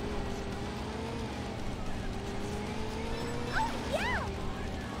 Oh, yeah.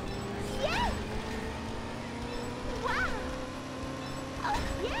 Yay. Wow. Oh,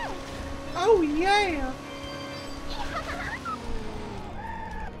 yeah. Oh yeah.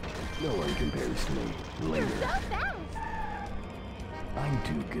 No one compares to me. You're Later. so fast. I'm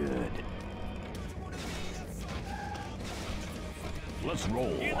too good. Let's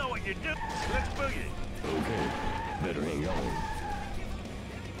roll. You know what you do. Let's boogie. Okay, better hang on.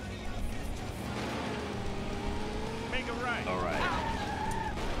 Make a right. All right.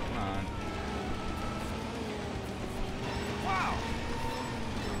 Come on. Wow.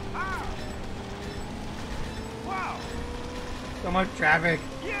 Ah. Wow. So much traffic.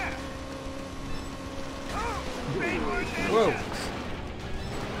 Yeah. Oh, pay more attention. Whoa.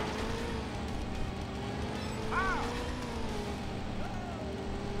 Ah.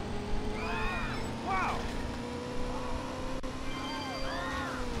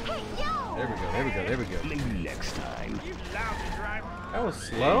 There we go. There we go. There we go. Maybe next time. You lousy driver. That was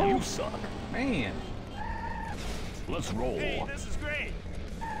slow. You suck. Man. Let's roll. Hey, this is great.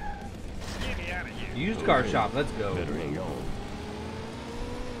 Get me out of here. Used car shop. Let's go. Better hang on.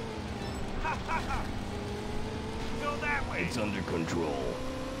 Go that way. It's under control.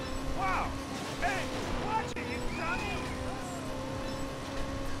 Wow. Hey, watch it, you dummy.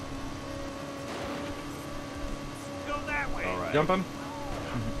 Go that way. All right. Jump him.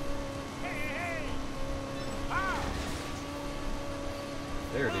 Hey, hey. Ah.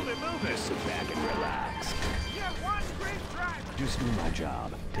 There it Move is. it, move it. Just sit back and relax. You're one great driver. Just do my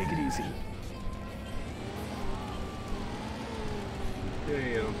job. Take it easy.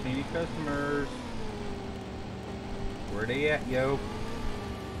 Okay, I don't see any customers. Where they at, yo?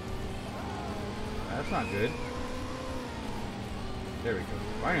 That's not good. There we go.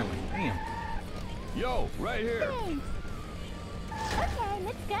 Finally. Damn. Yo, right here. Thanks. Okay,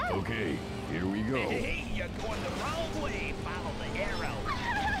 let's go. Okay, here we go. Hey, you're going the wrong way. Follow the arrow.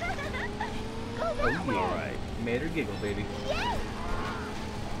 Go Oh, that yeah. way. All right. Made her giggle, baby. Yes.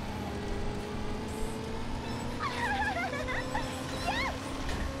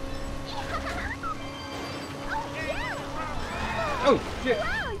 Oh, shit.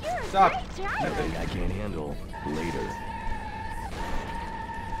 Wow, you're a Stop. great driver. Nothing I can't handle. Later.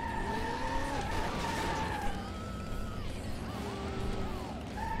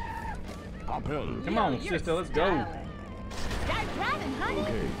 Hop in. Come on, sister, let's go. Start driving, honey.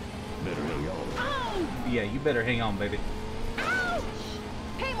 Okay, better hang on. Oh, Yeah, you better hang on, baby. ouch.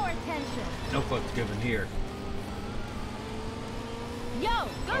 Pay more attention. No fucks given here. Yo,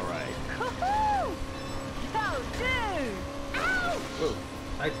 go. All right. Woohoo. Go, dude. Ouch. Whoa.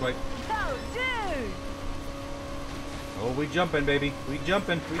 Nice swipe. Go, dude. Oh, we jumping, baby. We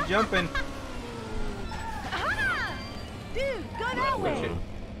jumping. We jumping. Ah! Dude, go that Oh, way. shit.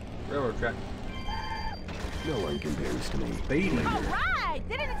 Railroad track. No one compares to me. Baby. All right.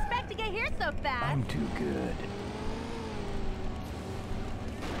 Didn't expect to get here so fast. I'm too good.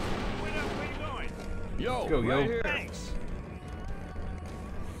 Wait up, where you going? Yo, Let's go, yo. right here. Thanks.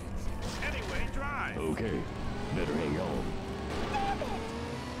 Anyway, drive. Okay, better hang on.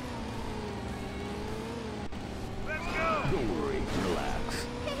 Let's go. Don't worry, relax.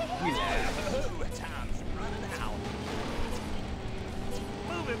 Ooh, time's running out.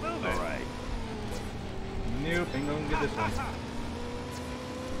 Move it, move it. All right. Nope, ain't gonna get this one.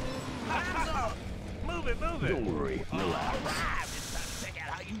 Time's up. Move it, move it. Don't worry, relax. Alright, it's time to check out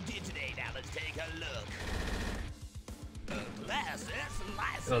how you did today. Now let's take a look.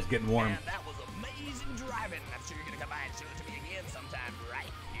 License. Oh, it's getting warm. Man, that was amazing driving. I'm sure you're gonna come by and show it to me again sometime,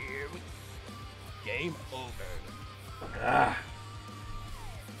 right? Here we Game over. Ah.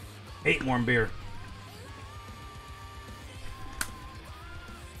 8 warm beer.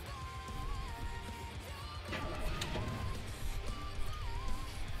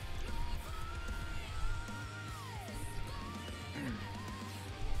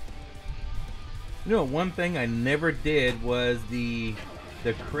 You know, one thing I never did was the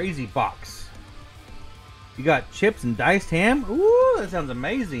crazy box. You got chips and diced ham? Ooh, that sounds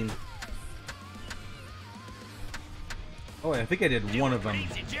amazing. Oh, I think I did one of them.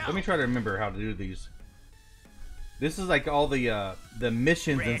 Let me try to remember how to do these. This is like all the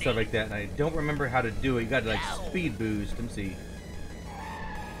missions and stuff like that, and I don't remember how to do it. You got to like speed boost. Let me see.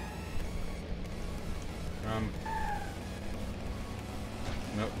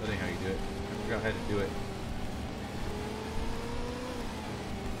 Nope, that ain't how you do it. I forgot how to do it.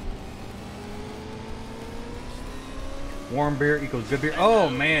 Warm beer equals good beer. Oh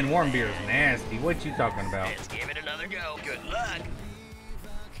man, warm beer is nasty. What you talking about? Let's give it another go. Good luck.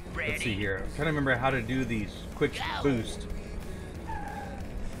 Ready. Let's see here. I'm trying to remember how to do these quick boost.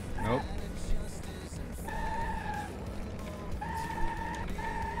 Nope.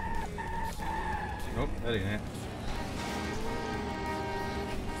 Nope, that ain't it.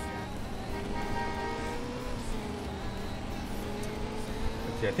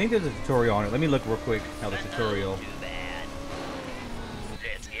 Let's see, I think there's a tutorial on it. Let me look real quick how the tutorial. Too bad.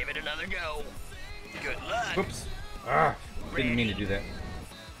 Let's give it another go. Good luck. Whoops. Ah, didn't mean to do that.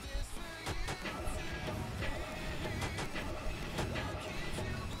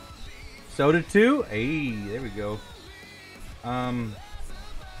 Soda 2? Hey, there we go. Calling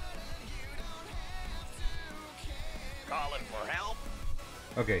for help.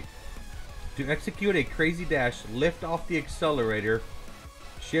 Okay. To execute a crazy dash, lift off the accelerator,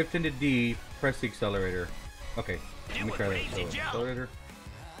 shift into D, press the accelerator. Okay, let me try that. So, accelerator.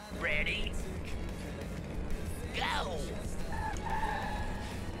 Ready. Go.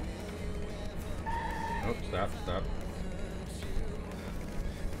 Oh, stop.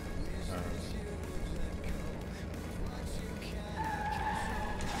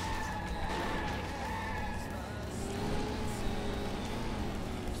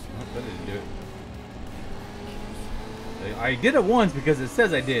 Nope, that didn't do it. I did it once because it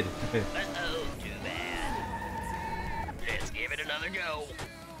says I did. Uh-oh, too bad. Let's give it another go.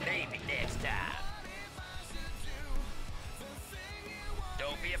 Maybe next time.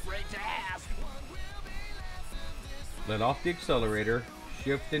 Don't be afraid to ask. Let off the accelerator.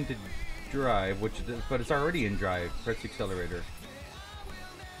 Shift into drive, but it's already in drive. Press the accelerator.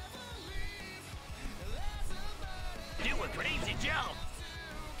 Do a crazy jump.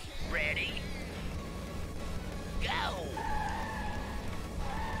 Ready? Go.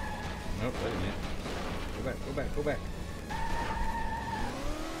 Nope, that didn't it. Go back, go back, go back.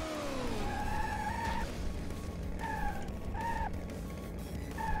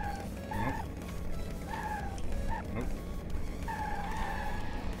 Nope.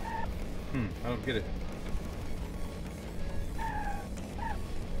 I don't get it.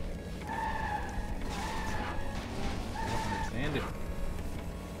 I don't understand it.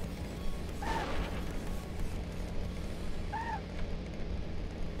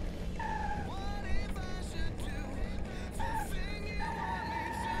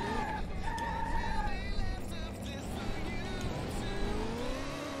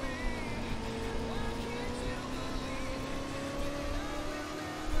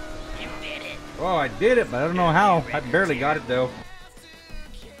 Oh, I did it, but I don't know how. I barely got it though.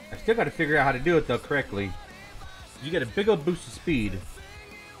 I still got to figure out how to do it though correctly. You get a big old boost of speed.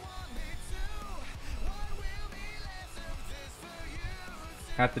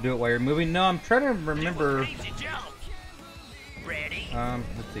 Have to do it while you're moving. No, I'm trying to remember. Ready?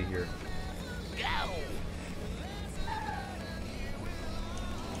 Let's see here. Go.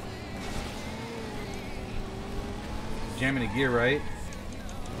 Jamming a gear, right?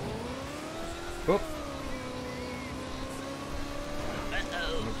 Oop.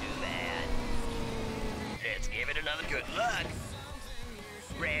 Uh-oh, too bad. Let's give it another good look.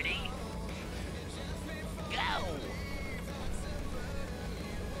 Ready? Go.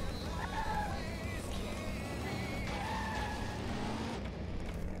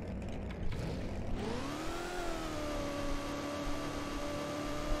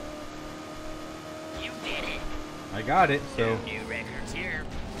 You did it. I got it, so. New records here.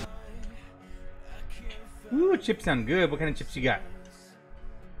 Ooh, chips sound good. What kind of chips you got?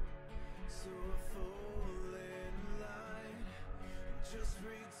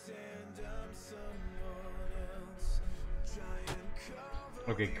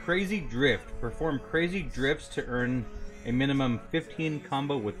 Okay, crazy drift. Perform crazy drifts to earn a minimum 15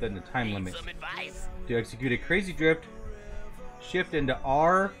 combo within the time limit. Some advice? To execute a crazy drift, shift into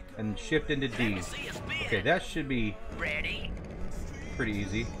R and shift into D. Okay, that should be Ready? pretty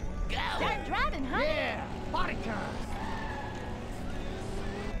easy. Go. Start driving, huh? Yeah, party time.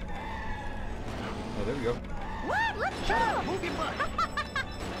 Oh, there we go. What? Let's go! Move your butt.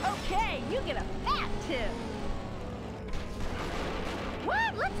 Okay, you get a fat tip.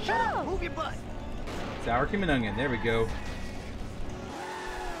 What? Let's go! Move your butt. Sour cream and onion. There we go.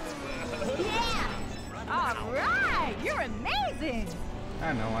 Yeah! All right! You're amazing!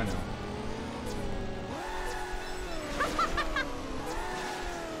 I know, I know.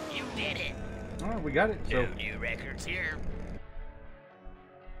 You did it. Oh, we got it. So, Two new records here.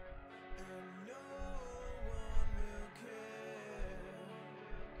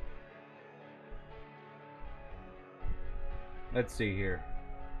 let's see here.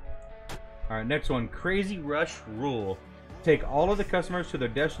 All right, next one. Crazy Rush Rule. Take all of the customers to their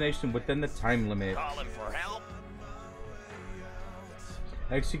destination within the time limit. Calling for help.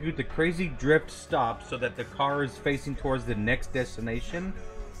 Execute the crazy drift stop so that the car is facing towards the next destination.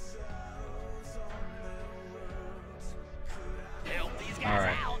 Help these guys All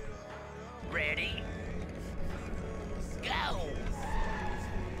right. out. Ready? Go.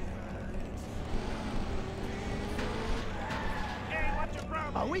 Hey, what's your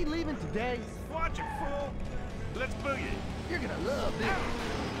problem? Are we leaving today? Watch it, fool. Let's boogie. You're gonna love this.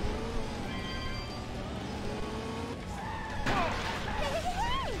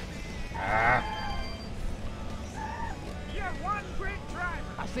 Ah. You're one great driver.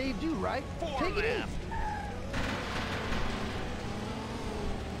 I saved you, right? Four Take it left. easy.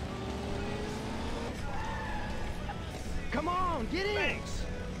 Come on, get in. Thanks.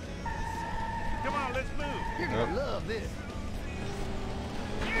 Come on, let's move. You're gonna Yep. love this.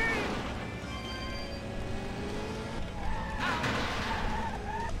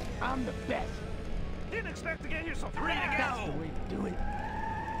 I'm the best. Didn't expect to get here so free to That's the go. way to do it.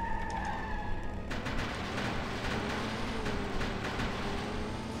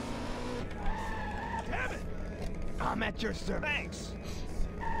 Damn it. I'm at your service. Thanks.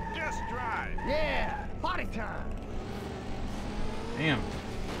 Just drive. Yeah, party time. Damn.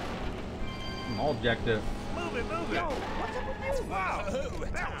 all jacked up. Move it, move it. Yo, what's up with you? Wow,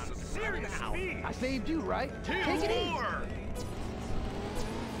 that was some serious speed. I saved you, right? Two Take it easy. more.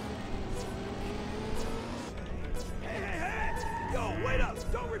 Hey. Yo, wait up.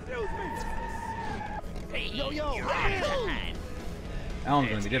 Don't refuse me. Hey, Yo, you're hey. out of time. That one's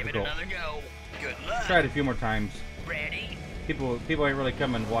gonna Let's be give it difficult. another go. Good luck. Try it a few more times. Ready? People ain't really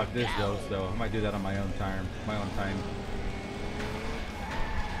coming to watch this though, so I might do that on my own time.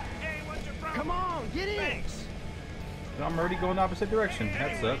 Hey, what's your problem? Come on, get in. Thanks. I'm already going the opposite direction.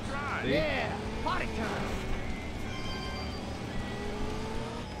 That sucks. See? Yeah, party time.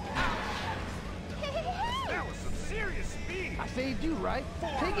 That was some serious speed. I saved you, right?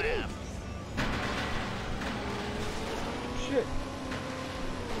 Take it easy. Shit.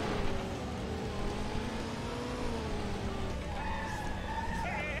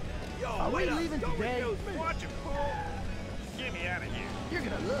 Yo, Are we wait up. leaving Don't today? refuse me. Watch it, fool. Get me out of here. You're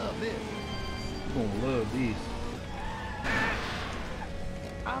gonna love this. I'm gonna love these.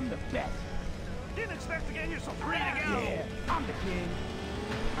 I'm the best. Didn't expect to get you so free to go. Yeah, I'm the king.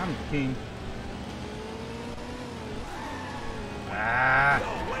 I'm the king. Ah.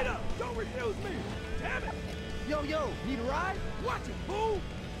 Yo, wait up. Don't refuse me. Damn it. Yo, need a ride? Watch it, fool.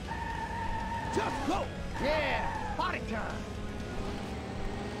 Just go. Yeah, party time.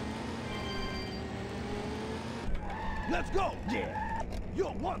 Let's go. Yeah, You're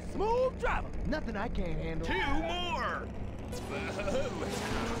one smooth driver. nothing I can't handle. 2 more. Woohoo!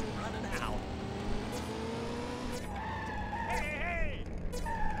 Running out. Hey.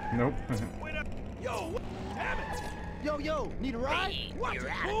 Nope. Wait up. Yo, damn it. Yo, need a ride? Hey, Watch you're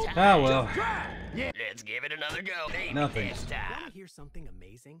it, out fool. of time. Ah well. Yeah. Let's give it another go. Maybe Nothing. this Want time. to hear something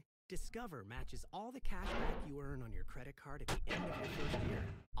amazing? Discover matches all the cash back you earn on your credit card at the end of your first year,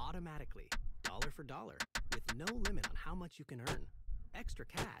 automatically, dollar for dollar, with no limit on how much you can earn. Extra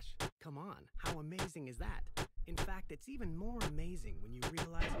cash? Come on, how amazing is that? In fact, it's even more amazing when you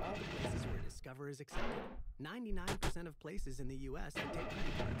realize all the places where Discover is accepted. 99% of places in the US that take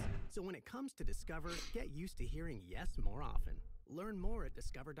credit cards. So when it comes to Discover, get used to hearing yes more often. Learn more at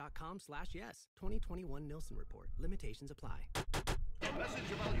discover.com/yes. 2021 Nielsen Report. Limitations apply.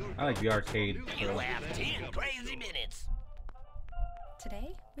 I like the arcade. You have 10 crazy minutes.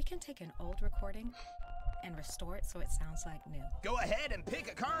 Today, we can take an old recording and restore it so it sounds like new. Go ahead and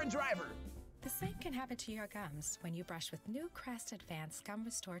pick a car and driver. The same can happen to your gums when you brush with new Crest Advanced Gum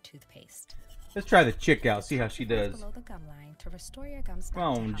Restore toothpaste. Let's try the chick out, see how she does. Below the gum line to restore your gums back Come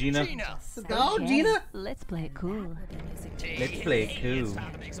on, to how Gina. they Gina. just sound. Go, Gina. Let's play it cool. That will be music to Let's you. play Hey, it's cool.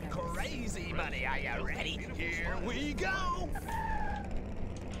 time to make some crazy money. Are you ready? Here we go.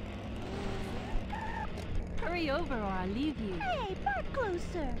 Hurry over or I'll leave you. Hey, park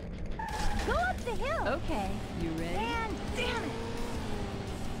closer. Go up the hill. Okay, you ready? And damn it.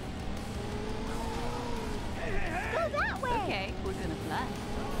 Go that way. Okay, we're gonna fly.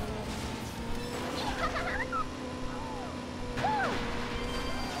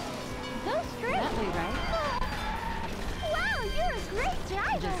 Go straight. That way, right? Wow, you're a great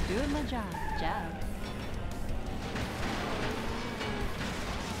driver. Just doing my job.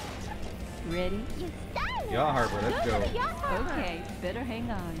 Ready? You stylish. Yacht Harbor, let's Go to go. the yacht harbor. Okay, better hang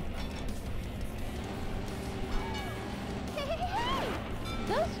on. Hey.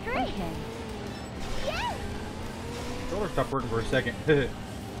 Go straight. Okay. Yes. Controller stopped working for a second. Let's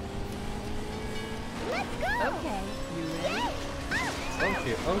go. Okay, you ready? Yes. Oh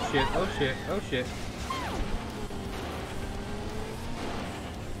shit, oh shit, oh shit, oh shit.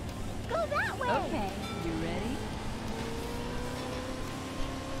 Go that way. Okay, you ready?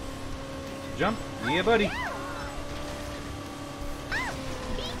 Jump. Yeah, buddy. Be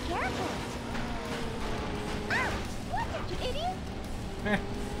careful. Watch it, you idiot.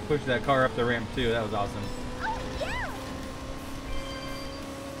 Push that car up the ramp too. That was awesome. Oh, yeah.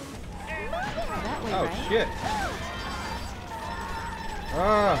 Move it. That way, Oh right? shit.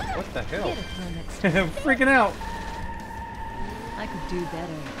 Ah, what the hell? Get it for next time. I'm freaking out. I could do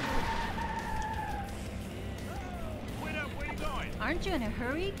better. Wait up, where you going? Aren't you in a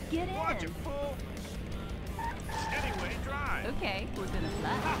hurry? Get in. Watch it, fool. Anyway, drive. Okay, we're gonna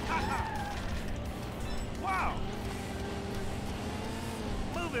fly. Wow.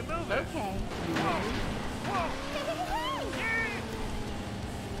 Move it, move it. Okay, you ready? Whoa.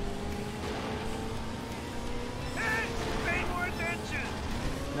 Hey, pay more attention.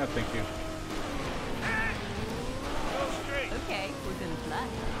 No, thank you. Hey. Go straight. Okay, we're gonna fly.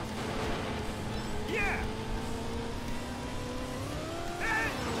 Yeah. Hey,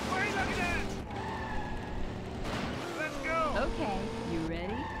 what are you looking at? Let's go. Okay, you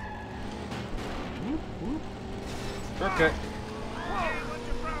ready? Okay. Hey, what's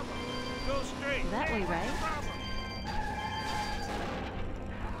your problem? Go straight. That way, right?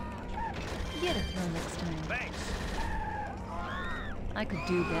 Get a throw next time. Thanks. I could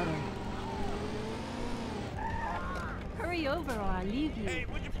do better. Hurry over or I'll leave you. Hey,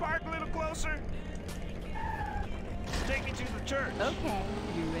 would you park a little closer? Take me to the church. Okay,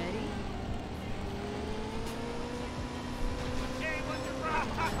 you ready? Hey, would you rock?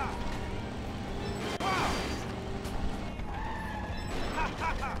 Wow!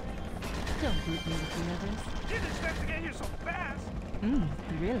 Don't group me with the others. Didn't expect to get here so fast.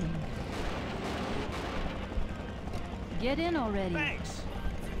 Really? Get in already. Thanks.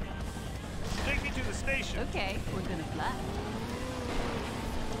 Take me to the station. Okay, we're gonna fly.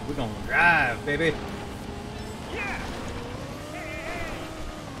 We're gonna drive, baby. Yeah! Hey!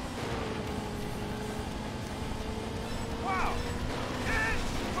 Wow! Hey!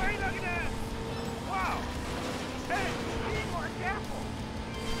 What are you looking at? Wow! Hey! Be more careful!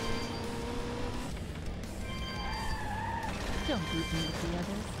 Don't group me with the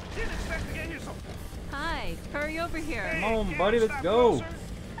others. Didn't expect to get here so Hi, hurry over here. Hey, Come on, can't buddy, you let's stop go. closer?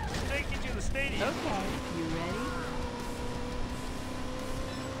 Take me to the stadium. Okay, you ready?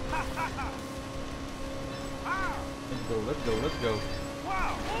 Ha ha ha! Wow! Let's go, let's go, let's go.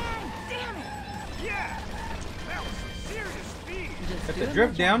 Wow! Man, damn it! Yeah! That was some serious speed! Just Got do the it,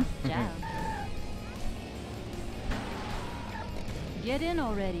 drift my down. job. Get in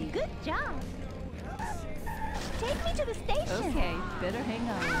already. Good job. Take me to the station. Okay, better hang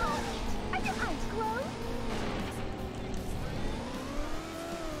on. Ouch! Are your eyes closed?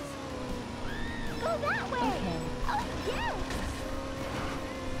 Go that way. Okay. Oh, yes.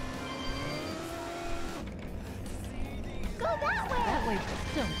 Go that way. That way,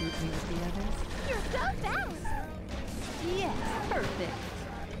 don't group me with the others. You're so fast. Yes, perfect.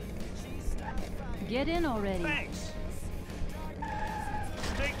 Get in already. Thanks!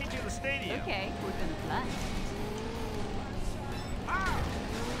 Take me to the stadium. Okay, we're gonna fly. Ah!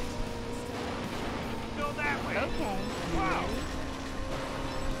 Go that way! Okay, you Wow! ready?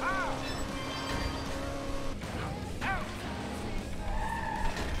 Ah! Ow!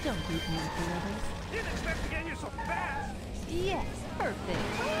 Don't group me with the others. Didn't expect to get here so fast! Yes, perfect.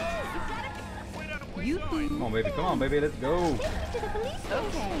 Wait on the You going. Come on, baby, come on, baby, let's go. Take me to the police station.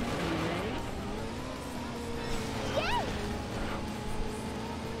 Okay, you ready? Yay!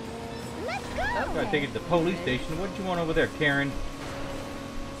 Let's go. Gotta take it to the police station. What you want over there, Karen?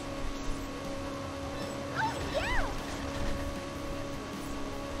 Oh, yeah.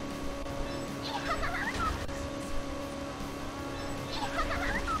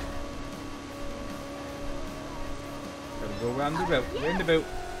 Gotta go around the boat. We're in the boat.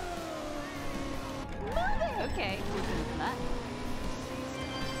 Move it. Okay, we're gonna fly.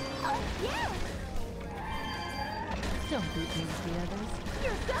 Oh, yeah. Don't group me with the others.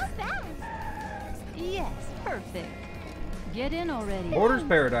 You're so fast. Yes, perfect. Get in already. Borders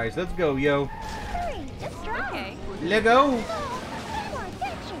paradise. Let's go, yo. Hurry, just drive. Okay, we're gonna Let go. No, more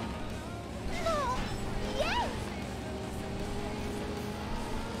attention. No. Yes.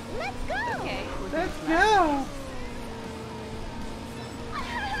 Let's go. Okay, we're Let's gonna fly. go.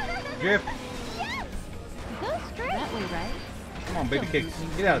 Drift. Yes. Go straight. That way, right? Come on, baby Don't cakes. group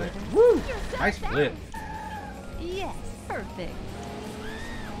me Get out of with there. the Woo! You're so Nice fast. flip. Yes, perfect.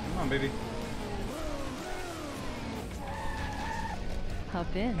 Come on, baby.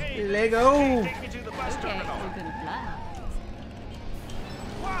 Hop in. Hey, Let go. take me to the bus Okay, terminal. we're gonna fly.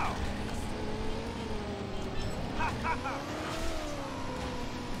 Wow! Ha ha ha!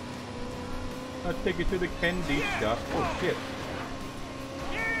 I'll take you to the candy shop. Oh, shit.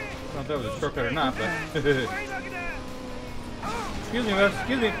 Yay! I don't know if that was a shortcut or not, but... What are you looking at? Oh! Excuse me, Wes.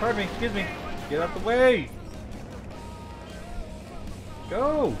 Excuse me. Pardon me. Excuse me. Get out the way.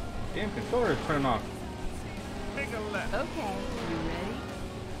 Go. Damn controller's turning off. Take a left. Okay, you ready?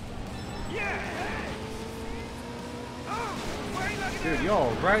 Yeah! Oh! What are you looking Dude, at?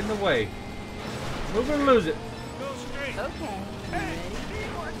 y'all right in the way. Move or lose it. Go straight. Okay, you Hey! ready?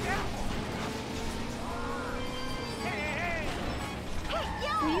 Be more careful! Hey! Hey,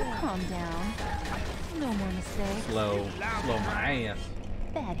 yo. Will you calm down? No more mistakes. Slow. Slow my ass.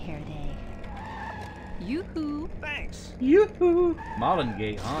 Bad hair day. Yoo-hoo. Thanks! Yoo-hoo.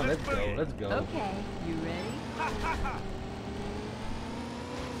 Mollingate, huh? Let's go. Let's go. Okay, you ready? Ha ha ha!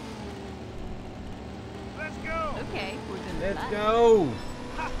 Let's go! Okay, we're gonna Let's fly. go.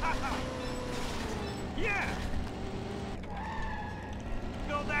 Ha ha ha! Yeah!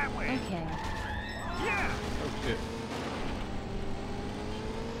 Go that way! Okay, Yeah! Oh, shit.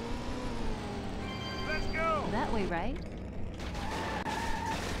 Let's go! that way, right?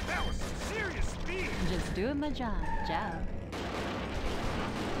 That was some serious speed! Just doing my job.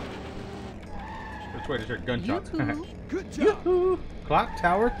 I swear I just heard gunshots. Yoo-hoo. Good job. Yoo-hoo. Clock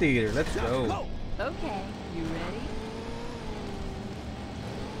Tower Theater. Let's go. Okay, you ready?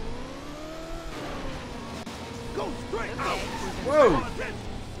 Go straight Okay, out. Whoa!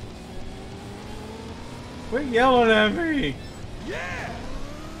 Quit yelling at me! Yeah.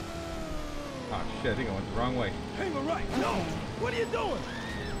 Oh shit, I think I went the wrong way. Hang on right. No. Okay. What are you doing?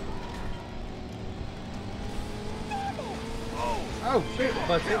 Oh. Oh shit, the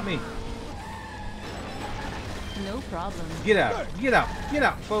bus hit me. No problem. Get out, get out, get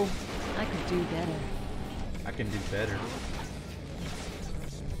out, fool. I could do better. I can do better.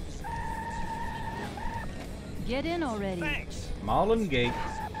 Get in already. Thanks. Mullen Gate.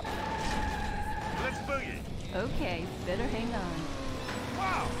 Let's boogie. Okay, better hang on.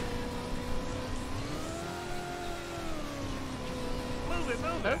 Wow. Move it,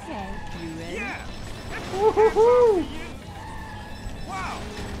 move it. Okay, you ready? Yeah. Woohoo! Wow.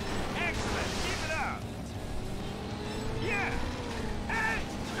 Excellent. Keep it up. Yeah. Hey,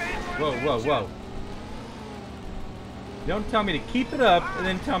 pay more Whoa, whoa, attention. whoa. Don't tell me to keep it up and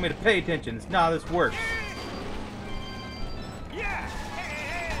then tell me to pay attention. It's not how this works. Yeah.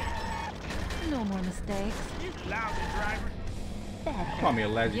 Hey, No more mistakes. hey. You lousy driver. Bad. Call me a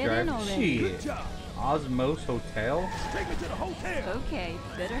lazy Get in driver. already. Good Shit. job. Osmos Hotel? Take me to the hotel. Okay,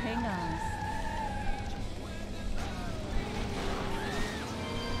 better hang on.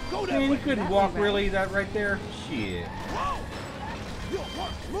 Go that Man, you way. couldn't That walk way, right? really that right there? Shit. Whoa. You're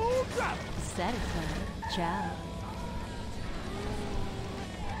one smooth driver. Satisfied. Ciao.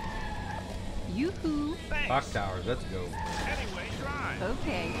 Yoo-hoo. Thanks. Clock towers, let's go. Anyway, drive.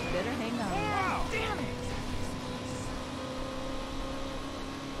 Okay, better hang on. Wow. Damn it.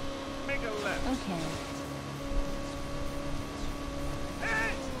 Make a left. Okay.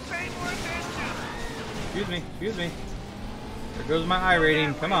 Hey, pay more attention. Excuse me, excuse me. There goes my I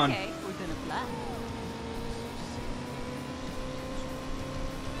rating. Come on. Okay, we're gonna fly.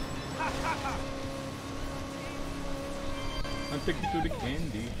 I'll take you to the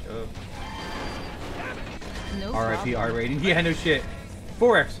candy shop. No R.I.P. R problem. rating. Yeah, no shit.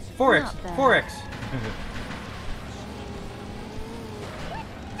 4x, 4x, Not bad. 4x.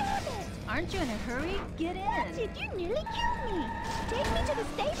 Aren't you in a hurry? Get That's in. it, you nearly killed me. Take me to the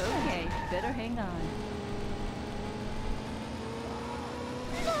station. Okay, better hang on.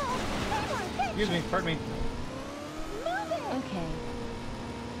 No, pay more attention. Excuse me, pardon me. Move it. Okay.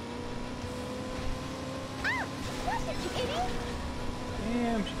 Ah, watch it, you idiot.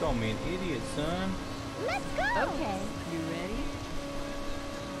 Damn, she called me an idiot, son. Let's go. Okay, you ready?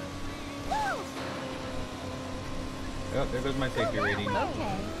 Woo. Oh, there goes my safety rating.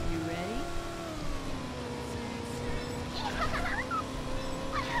 Okay, you ready?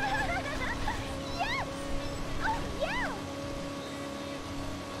 Yes. Oh, yeah.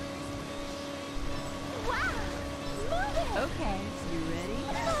 Wow. Move it. Okay, you ready?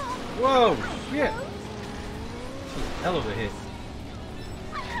 Whoa, shit. Hell of a hit.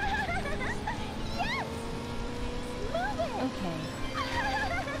 Yes. Move it. Okay,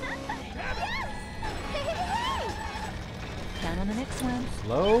 Yes. Hey. count on the next one.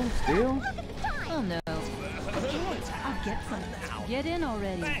 Slow, still? Look at the time. Oh no. Okay, I'll get some. Get in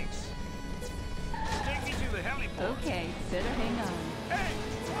already. Thanks. Take me to the heliport. Okay, better hang on. Hey,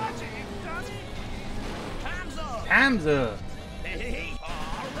 watch it, you dummy. Time's up. Time's up. Hey, all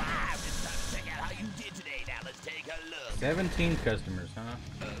right. It's time to check out how you did today. Now let's take a look. 17 customers, huh?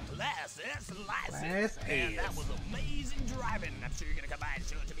 Class S license. Class And that S. was amazing driving. I'm sure you're gonna come by and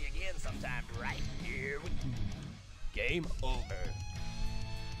show it to me again sometime, right? Here we Game over.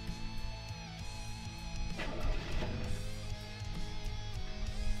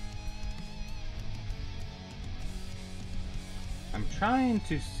 I'm trying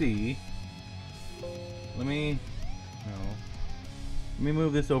to see. Let me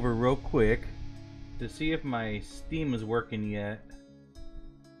move this over real quick to see if my Steam is working yet.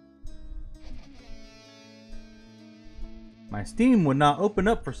 My Steam would not open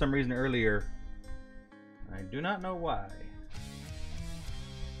up for some reason earlier. I do not know why.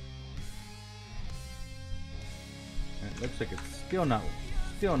 And it looks like it's still not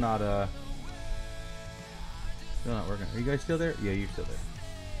working. Are you guys still there? Yeah, you're still there.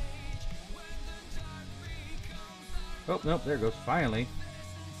 Oh, nope, there it goes. Finally.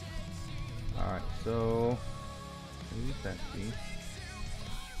 Alright, so use that key.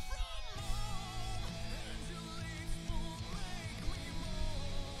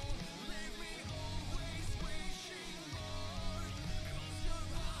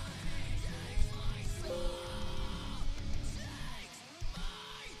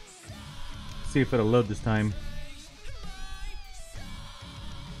 See if it'll load this time.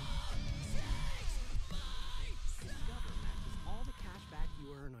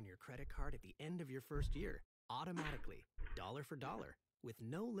 credit card at the end of your first year, automatically, dollar for dollar, with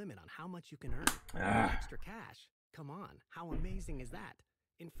no limit on how much you can earn. Extra cash? Come on, how amazing is that?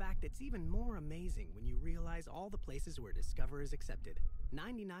 In fact, it's even more amazing when you realize all the places where Discover is accepted.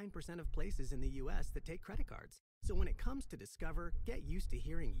 99% of places in the US that take credit cards. So when it comes to Discover, get used to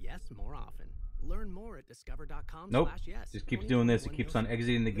hearing yes more often. Learn more at discover.com/yes. Just keeps doing this. It keeps on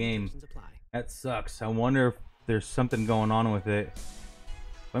exiting the game. That sucks. I wonder if there's something going on with it.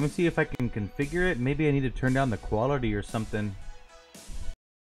 Let me see if I can configure it. Maybe I need to turn down the quality or something.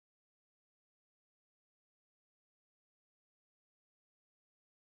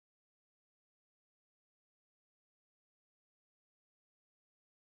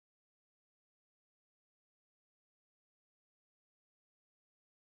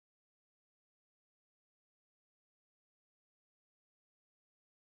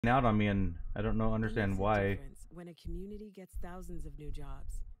 Out on me, and I don't understand why. When a community gets thousands of new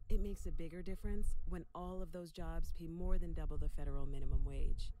jobs, it makes a bigger difference when all of those jobs pay more than double the federal minimum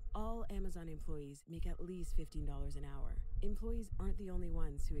wage. All Amazon employees make at least $15 an hour. Employees aren't the only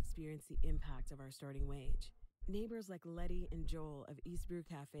ones who experience the impact of our starting wage. Neighbors like Letty and Joel of East Brew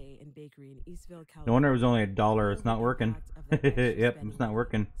Cafe and Bakery in Eastville, California. No wonder it was only $1. It's not working. Yep, it's not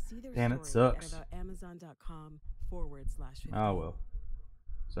working. Damn, it sucks. Amazon.com/15. Oh well.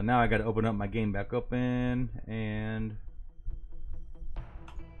 So now I got to open up my game back open and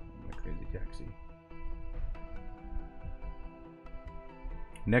my crazy taxi.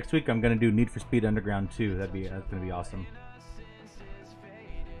 Next week I'm gonna do Need for Speed Underground 2. That's gonna be awesome.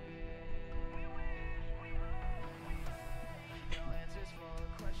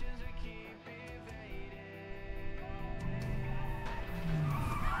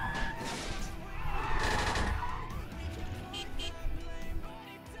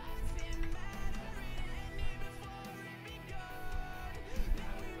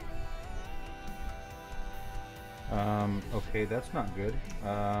 Okay, that's not good.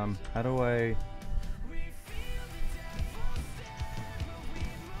 How do I...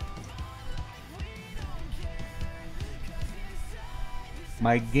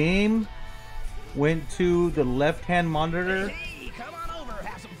 My game went to the left-hand monitor. Hey, come on over,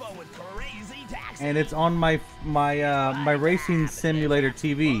 have some fun with Crazy Taxi. And it's on my racing simulator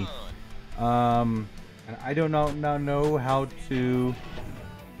TV. And I don't know how to...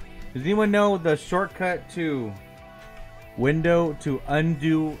 Does anyone know the shortcut to window to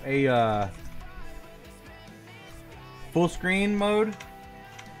undo a full screen mode?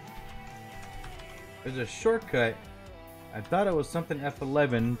 There's a shortcut. I thought it was something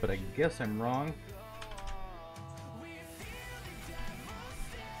F11, but I guess I'm wrong.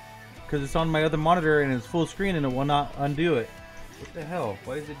 Because it's on my other monitor and it's full screen and it will not undo it. What the hell?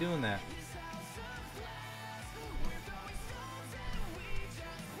 Why is it doing that?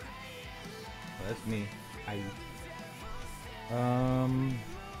 Oh, that's me. Let me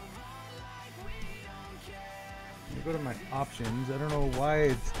go to my options. I don't know why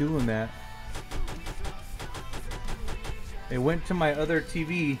it's doing that. It went to my other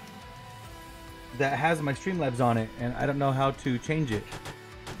TV that has my Streamlabs on it, and I don't know how to change it.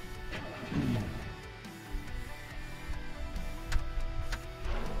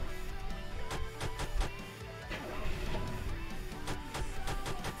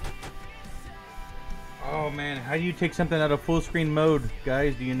 Oh man, how do you take something out of full screen mode,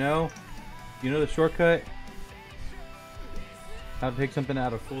 guys? Do you know? Do you know the shortcut? How to take something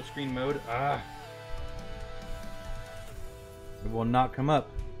out of full screen mode? Ah. It will not come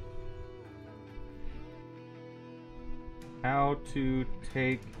up. How to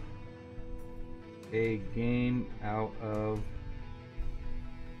take a game out of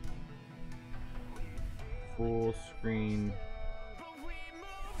full screen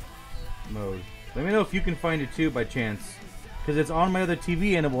mode. Let me know if you can find it too by chance, because it's on my other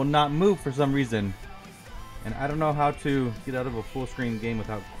TV and it will not move for some reason, and I don't know how to get out of a full screen game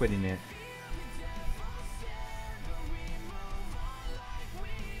without quitting it.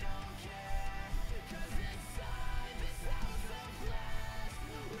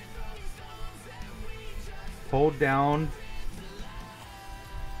 Hold down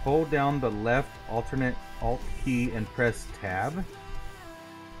the left alternate alt key and press tab.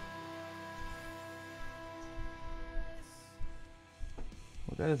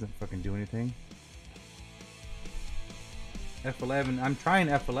 Well, that doesn't fucking do anything. F11. I'm trying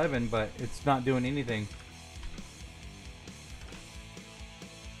F11, but it's not doing anything.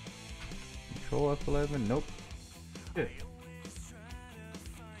 Control F11. Nope. Good.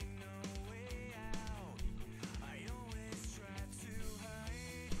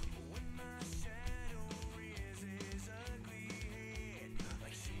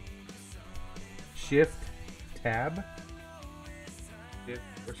 shift tab. Wait,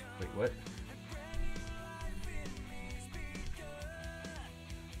 what?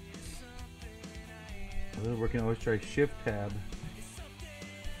 We can always try shift tab.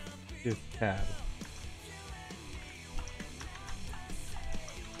 Shift tab.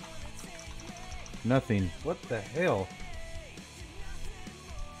 Nothing. What the hell?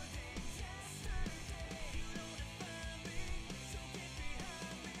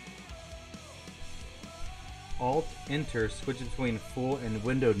 Alt Enter switches between full and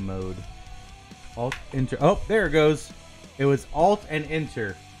windowed mode. Alt Enter. Oh, there it goes. It was Alt and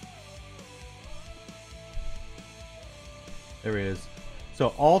Enter. There it is.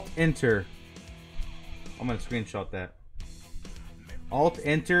 So Alt Enter. I'm gonna screenshot that. Alt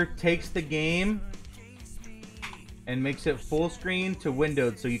Enter takes the game and makes it full screen to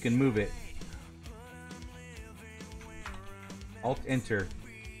windowed so you can move it. Alt Enter.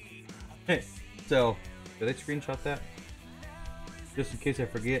 So, did I screenshot that? Just in case I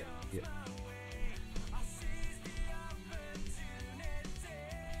forget. Yeah.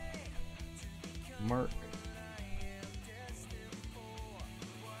 Mark.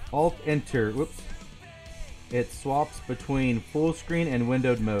 Alt Enter. Whoops. It swaps between full screen and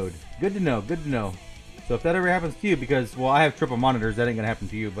windowed mode. Good to know. Good to know. So if that ever happens to you, because well, I have triple monitors, that ain't gonna happen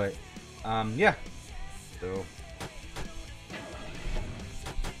to you. But yeah. So.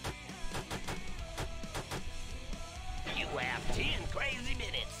 You have 10 crazy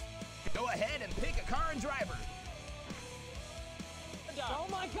minutes. Go ahead and pick a car and driver. Oh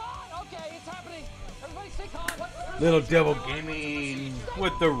my god! Okay, it's happening. Everybody stay calm. Little Devil Gaming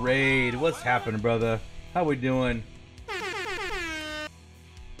with the raid. What's happening, brother? How we doing?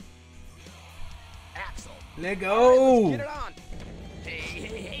 Axel. Let go. Let's get it on.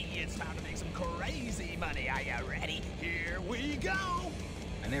 Hey, it's time to make some crazy money. Are you ready? Here we go.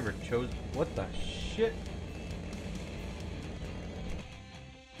 I never chose. What the shit?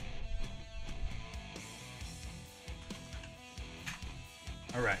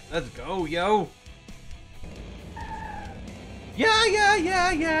 All right, let's go, yo.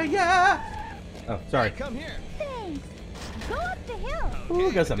 Yeah. Oh, sorry. Hey, come here. Thanks. Go up the hill. Ooh,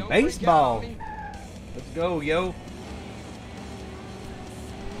 we got some Don't freak baseball. out on me. Let's go, yo.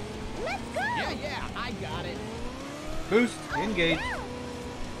 Let's go. Yeah, I got it. Boost, engage.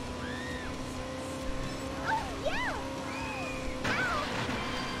 Oh, yeah.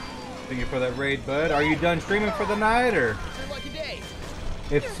 Thank you for that raid, bud. Are you done streaming for the night, or? It's your lucky day.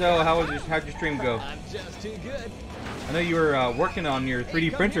 If so, how'd your stream go? I'm just too good. I know you were working on your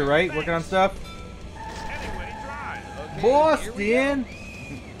 3D printer, right? Working on stuff. Anyway, drive. Okay, Boston.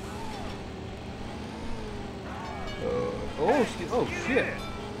 Oh shit.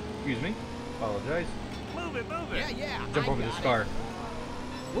 Excuse me. Apologize. Move it. Yeah. Jump I over got this it. car.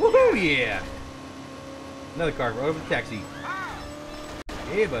 Woohoo! Yeah. Another car. Over the taxi.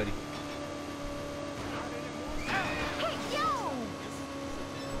 Hey, buddy. Hey, yo.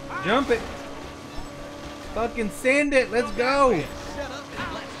 Jump it. Fucking send it. Let's go. Shut up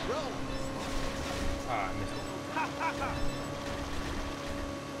and let's roll. Ah, I missed it.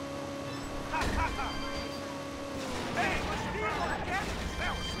 Hey, speed like that?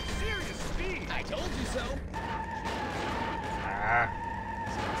 That was some serious speed. I told you so. Ah.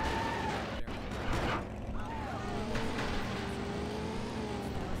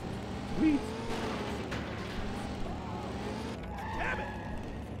 Sweet. Damn it.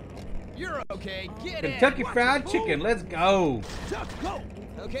 You're okay. Get in. Kentucky Watch Fried it, Chicken. fool. Let's go. Just go.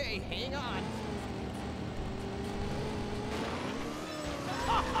 Okay, hang on.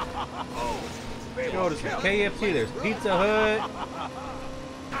 Go to some KFC. There's Pizza Hut.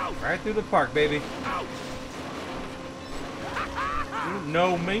 Right through the park, baby. You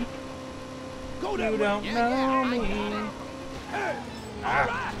know me. Go You that way. don't know me. Hey,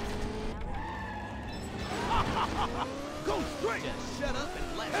 Ah. go straight. Just shut up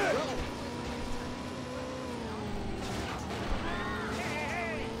and let's roll.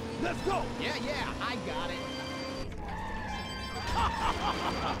 Let's go. Yeah, I got it.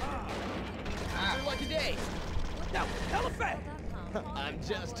 It's your lucky day. That was hella fast. I'm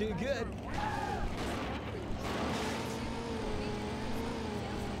just too good.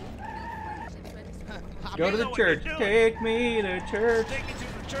 Hop Go in. to the what church. you're doing. Take me to church. Take me to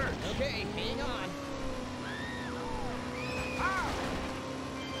the church. Okay, hang on.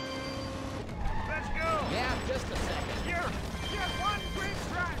 Let's go. Yeah, just a second. You're one great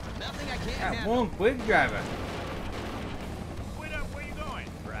driver. Nothing I can't Got handle. one quick driver. Wait up, where you going?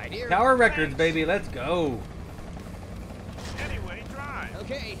 Right here. Tower Records, baby. Let's go. Anyway, drive.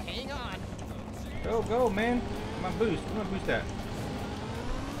 Okay, hang on. Go, man. Come on, boost. Come on, boost that.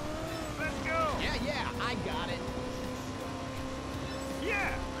 Let's go. Yeah, Yeah, I got it.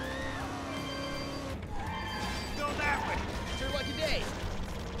 Yeah. Go that way. It's your lucky day.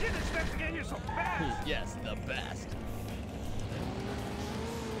 Didn't expect to get here so fast. Yes, the best.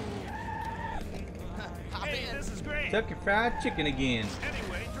 Hop Hey, in. this is great. Kentucky Fried Chicken again.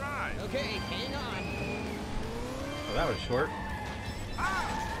 Anyway, drive. Okay, hang on. Oh, that was short. Ah!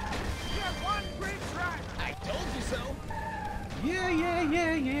 You have one great driver. I told you so.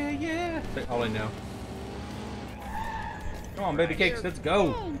 Yeah. That's all I know. Come on, baby cakes, let's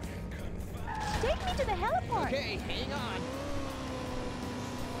go. Thanks. Take me to the heliport. Okay, hang on.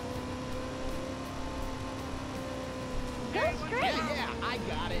 Go straight. Yeah, I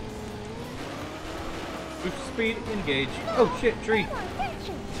got it. Boost speed, engage. Oh shit, tree. Come on, catch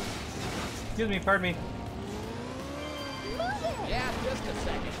it. Excuse me, pardon me. Move it. Yeah, just a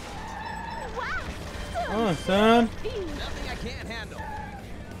second. Wow. Come on, son. Nothing I can't handle.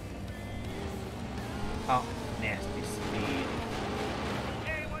 Oh, nasty speed.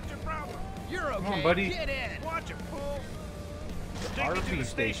 Hey, what's your problem? You're okay. Come on, buddy. Get in. Watch it, fool. Take me to RV the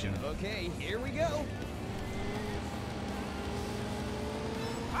station. Okay, here we go.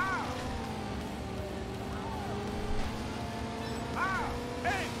 Ow! Ow!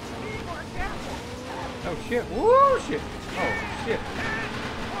 Hey, be more careful. Oh shit. Woo shit. Oh shit.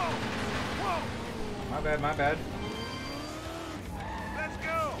 Whoa! My bad. Let's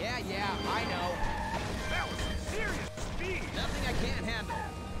go. Yeah, I know. That was some serious speed. Nothing I can't handle.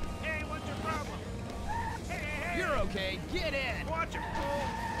 Hey, what's your problem? Hey. You're okay. Get in. Watch it, fool.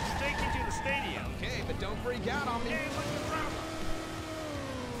 Take me to the stadium. Okay, but don't freak out on me. Hey, what's your problem?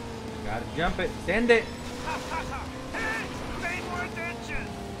 Gotta jump it. Send it. Ha ha ha! Hey, pay more attention.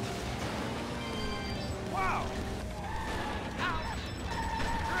 Wow. Ouch.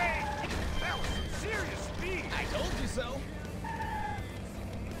 Great. That was some serious speed. I told you so.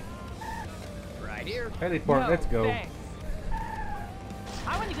 Right here. Heliport, let's go. Thanks.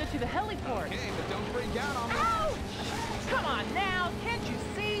 I want to go to the heliport. Okay, but don't freak out on me. Ouch! Come on now, can't you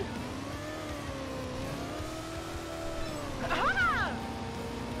see? Ah!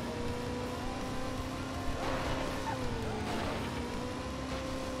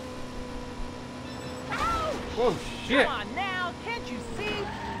 Ouch! Whoa, shit. Come on now, can't you see?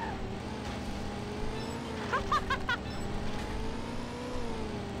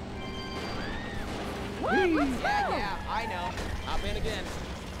 Woo, let's go! Yeah, I know. Hop in again.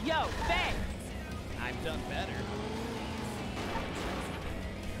 Yo, thanks. I've done better.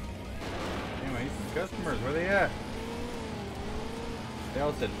 Anyway, customers, where they at? They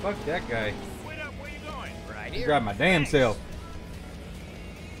all said, fuck that guy. Wait up, where you going? Right I here. drive my damn self.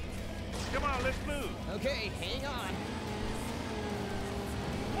 Come on, let's move. Okay, hang on.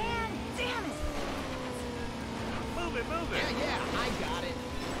 Man, damn it. Move it, move it. Yeah, I got it.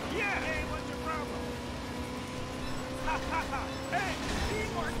 Yeah, hey, what's your problem? Ha ha ha! Hey,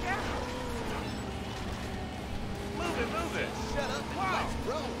 be more careful. Move it. Shut up and Wow. let's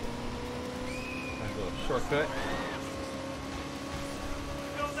roll. Nice little shortcut.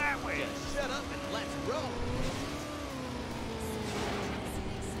 Go that way. Just shut up and let's roll.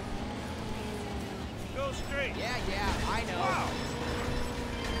 Go straight. Yeah, I know. Wow.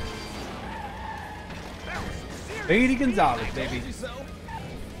 That was some serious Speedy speed. Gonzalez, I baby. told you so.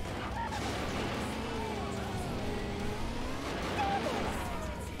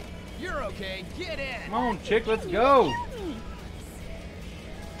 You're okay. Get in. Come on, chick, let's go. Get me.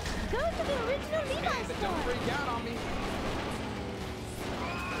 Go to the original Okay, Levi's but don't store. freak out on me.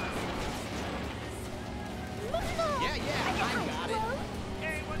 Move on. Yeah, I got it.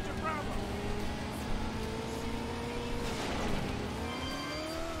 Hey, what's your problem?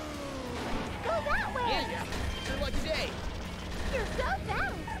 Go that way. Yeah. It's your lucky day. You're so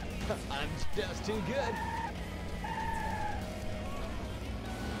fast. I'm just too good.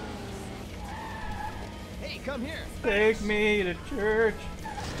 Hey, come here. Take me to church.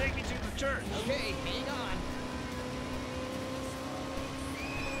 Take me to the church. Okay, hang on.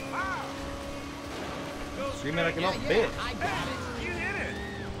 Wow. Go Screaming like a straight. little Yeah, bitch. I got it. You hit it.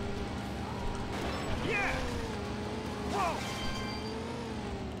 Yeah. Whoa.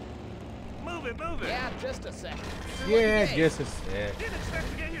 Move it. Yeah, just a second. It's your Yeah, lucky day. just a sec. Didn't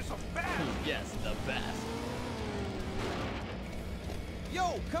expect to get here so fast. Yes, the best.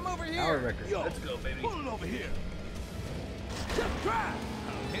 Yo, come over here. Hour record. Yo, Let's go, baby. Pull it over here. Just drive.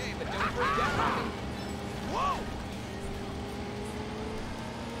 Okay, but don't freak out on me. Whoa.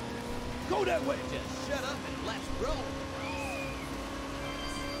 Go that way. Just shut up and let's roll.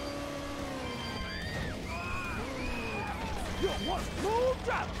 You're one smooth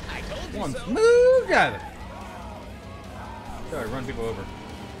driver. I told you One so. smooth driver. Sorry, run people over.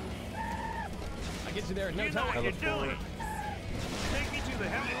 gonna get you there in no You know time. what you're doing. Take me to the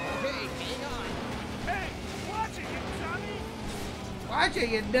heliport. Okay, hang on. Hey, watch it, you dummy! Watch it,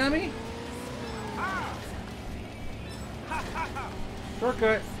 you dummy! Ah! Ha ha ha!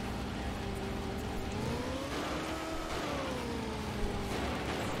 Shortcut.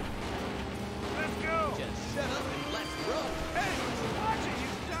 Let's go! Just shut up and let's roll. Hey, watch it, you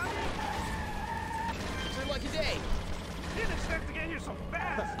dummy! It's your lucky day. Didn't expect to get here so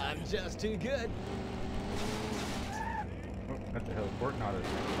fast! I'm just too good. Oh, that's a heliport, not a...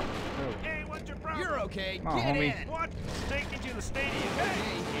 Oh. Hey, what's your problem? You're okay. Come on, Get homie. in. What? Take me to the stadium. Okay,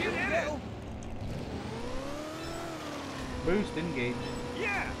 Hey, here get we in go. Boost, engage.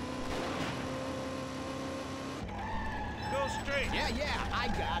 Yeah! Go straight. Yeah, I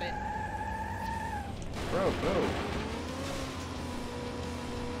got it. Bro, go.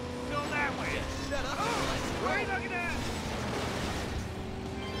 Go that way. Just shut up and Oh, let's where are you roll. looking at?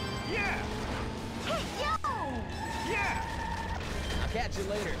 Yeah! Hey, yo! Yeah! I'll catch you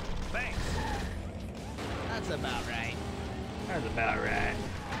later. Thanks. That's about right. That's about right.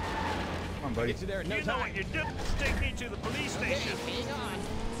 Come on, buddy. Get you there in no You know time. what you're doing. Take me to the police Okay, station. hang on.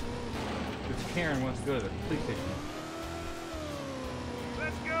 Because Karen wants to go to the police station.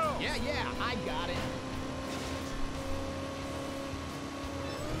 Let's go. Yeah, I got it.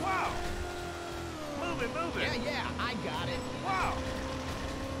 Wow. Move it. Yeah, I got it. Wow.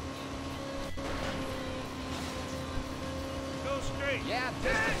 Go straight. Yeah,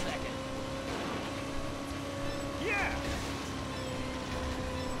 just a second. Yeah.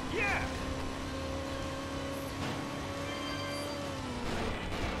 Yeah.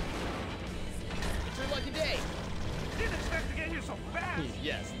 It's your lucky day. Didn't expect to get here so fast.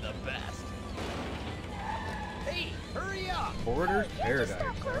 Yes, the best. Hey, hurry up. Borders Hey, Paradise. just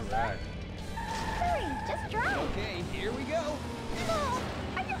stop close. Alright. Hurry, just drive. Okay, here we go. No,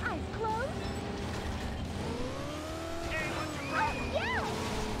 are your eyes closed? Hey, what's your problem? Yeah.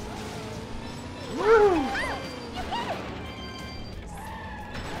 Woo! Oh, you hit it.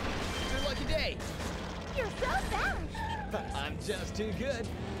 It's your lucky day. You're so fast. I'm just too good.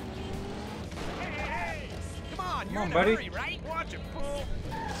 Hey. Come on, Come you're on, in a buddy. hurry, right? Watch it, fool.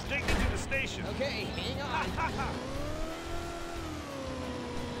 Take me to the station. Okay, hang Ha on. ha ha.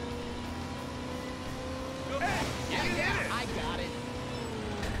 Go. Hey, Yeah, you did it. I got it.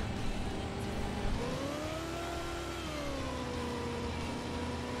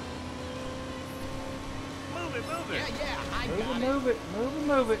 Move it. Yeah, I Move got it, it. move it, move it,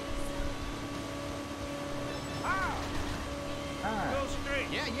 move it. Ah. Ah. Go straight.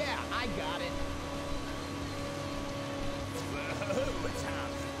 Yeah, I got it. Whoa,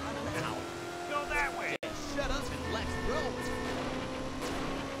 time's running out. Go that way. Just shut up and let's roll.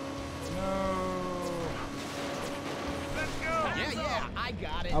 No. Let's go. Yeah, I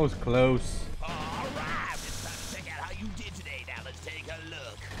got it. I was close. All right, it's time to check out how you did today. Now let's take a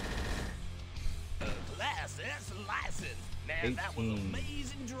look. Class S license. Man, that was 18.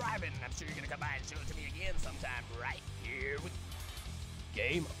 amazing driving. I'm sure you're gonna come by and show it to me again sometime, right? Here we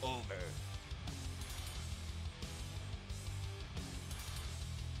Game over.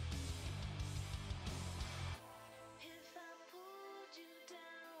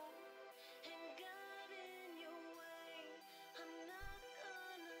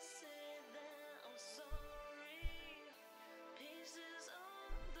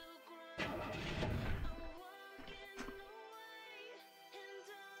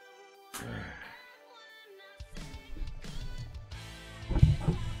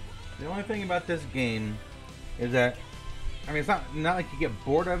 The only thing about this game is that, I mean, it's not like you get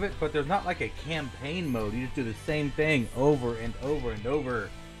bored of it, but there's not like a campaign mode. You just do the same thing over and over and over.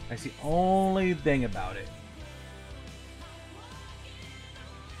 That's the only thing about it.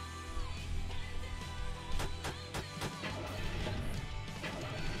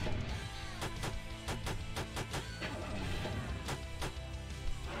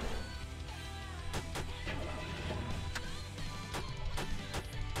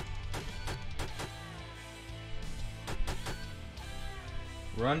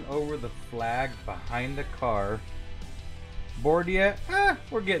 Run over the flag behind the car. Bored yet?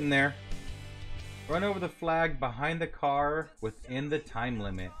 We're getting there. Run over the flag behind the car within the time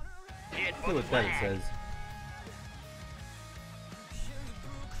limit. See what that says.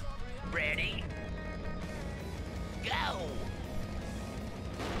 Ready? Go!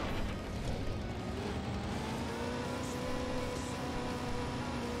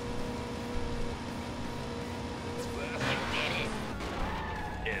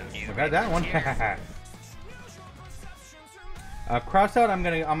 I got that one. Cross out. I'm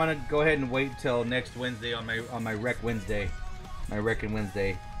gonna go ahead and wait till next Wednesday on my Rec Wednesday, my Reckin'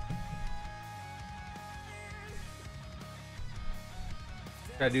 Wednesday.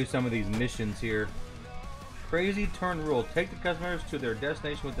 Gotta do some of these missions here. Crazy turn rule. Take the customers to their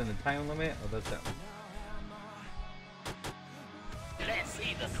destination within the time limit. Oh, that's that one. Let's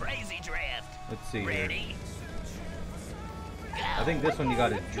see the crazy drift. Let's see here. Ready? I think this one you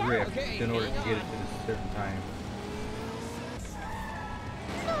gotta drift in order to get it to this certain time.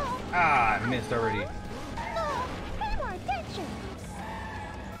 Ah, I missed already. No, pay more attention.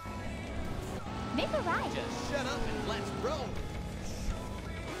 Make a right. Just shut up and let's roll.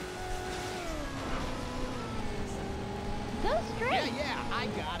 Go straight. Yeah, I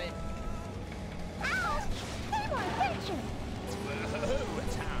got it. Ouch! Pay more attention. Whoa,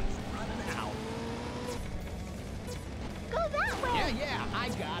 time's running out. Go that way. Yeah, I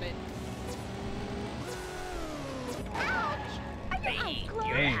got it. Ouch! Are your eyes closed?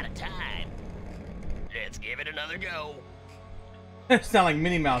 You're out of time. Let's give it another go. Sound like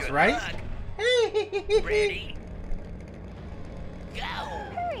Minnie Mouse, Good right? luck. Ready? Go.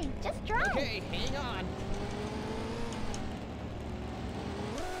 Hurry, just drive. Okay, hang on.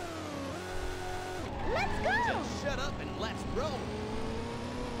 Let's go. Just shut up and let's roll.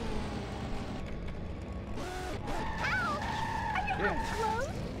 Ouch! Are your eyes closed?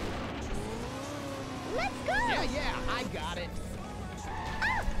 Let's go. Yeah, I got it.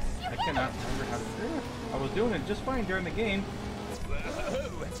 Ah, you I hit cannot it. remember how to drift. I was doing it just fine during the game.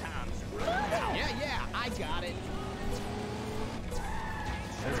 Whoa, time's running out. Yeah, I got it.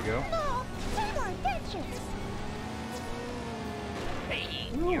 There we go. No, pay more attention. Hey,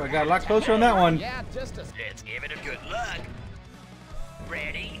 Ooh, you're I got a out lot of closer on time. that one. Yeah, just a... Let's give it a good look.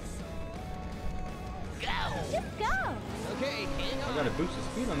 Ready? Go. Just go. Okay, hang I on. got to boost the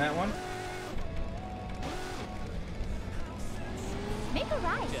speed on that one. Make a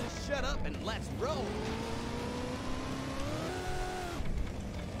right. Just shut up and let's roll.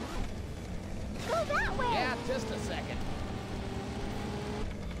 Go that way. Yeah, just a second.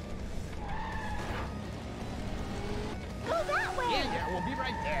 Go that way. Yeah, we'll be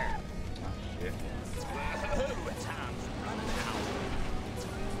right there. Oh, shit. Whoa, time's running out.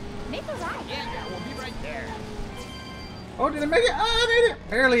 Make a right. Yeah, we'll be right there. Oh, did I make it? Oh, I made it.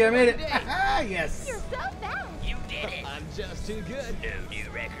 Barely, I made it. Ah, yes. You're so fast. You did it. I'm just too good. No new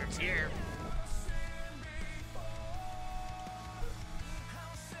records here.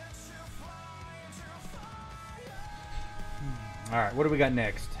 All right, what do we got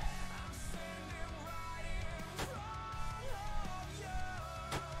next?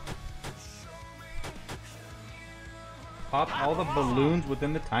 Pop all the balloons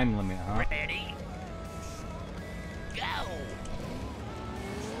within the time limit, huh? Ready? Go.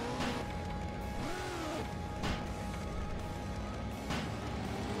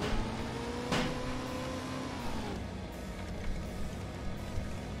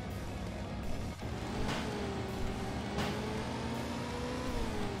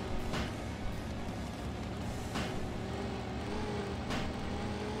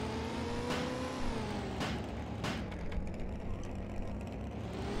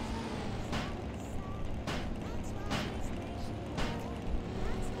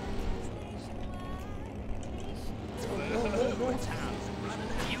 Time's running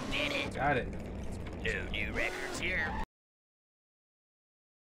out. You did it. Got it. No new records here.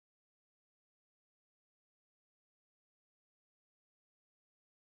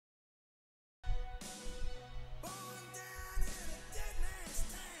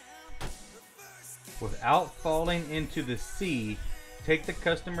 Without falling into the sea, take the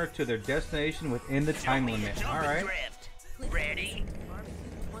customer to their destination within the time limit. Jump All and right. drift. Ready?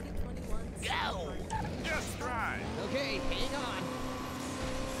 Go. Just drive. Okay, hang on.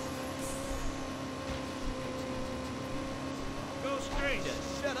 Go straight.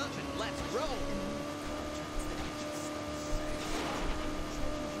 Just shut up and let's roll.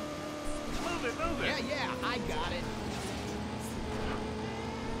 Move it. Yeah, I got it.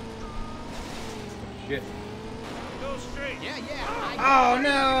 Shit. Go straight. Yeah, I got Oh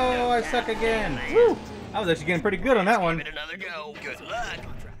no! I suck again. Woo! I was actually getting pretty good on that one. Give it another go. Good luck.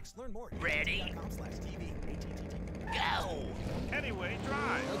 Ready? Go. Anyway,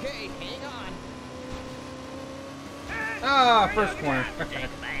 drive. Okay, hang on. Ah, first corner. Take that.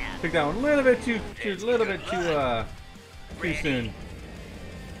 Took that one a little bit too soon.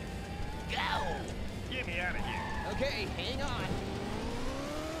 Go. Get me out of here. Okay, hang on.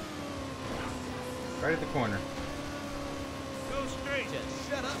 Right at the corner. Go straight. Just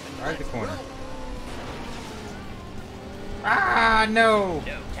shut up and Right at the let's corner. roll. Ah, no!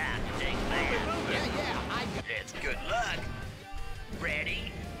 No time to take that. Yeah, I got It's good luck.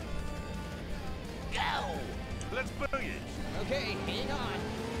 Ready? Go. Let's boogie. Okay, hang on.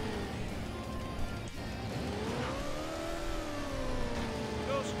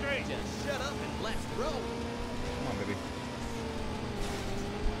 Go Just shut up and let's roll. Come on, baby.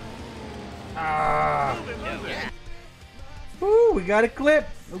 Ah. Woo, we got a clip.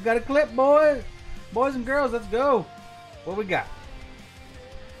 We got a clip, boys. Boys and girls, let's go. What we got?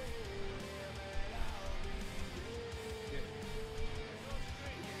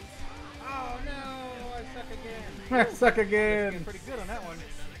 Oh no, I suck again. I suck again. Pretty good on that one.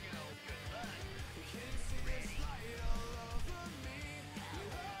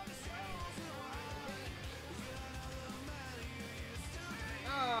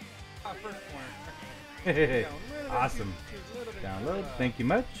 First corner. Awesome. Download. Thank you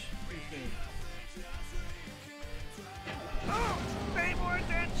much. Oh, pay more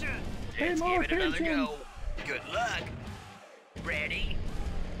attention. Pay more attention. Go. Good luck. Ready?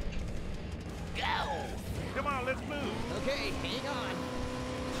 Go. Come on, let's move. Okay, hang on.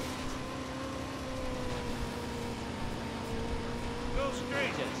 Go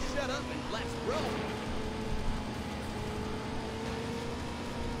straight. Just shut up and let's roll.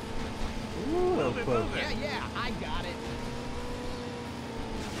 Ooh, that was close. Yeah, I got it.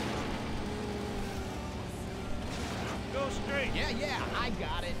 Go straight. Yeah, I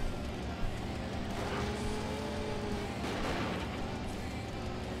got it.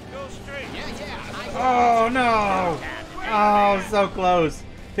 Go straight. Yeah, I got it. Oh no! Oh, so close. I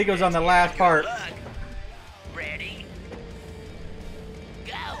think it was on the last part. Ready?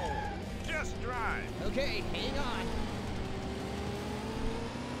 Go. Just drive. Okay, hang on.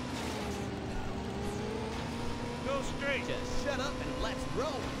 Go straight. Just shut up and let's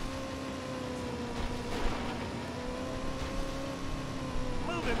roll.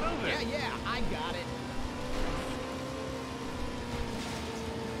 Move it. Yeah, I got it.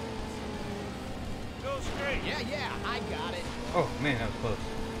 Go straight. Yeah, I got it. Oh man, that was close.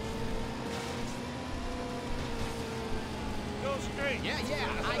 Go straight. Yeah,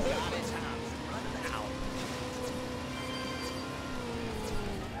 I got it.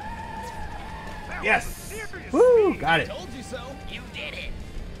 Yes! Woo! Got it. Told you so. You did it.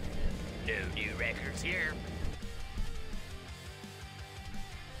 No new records here.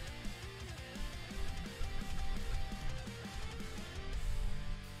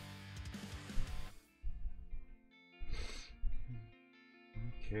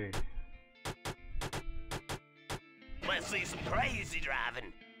 Okay. Let's see some crazy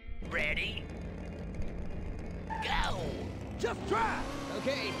driving. Ready? Go. Just drive.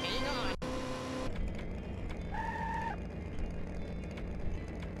 Okay, hang on.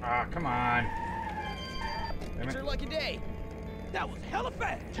 Ah, come on. Damn It's it. your lucky day. That was hella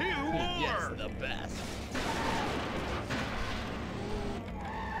fast. 2 more. Yes, the best.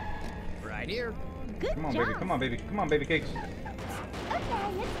 Right here. Good Come on, job. baby. Come on, baby. Come on, baby cakes. Okay,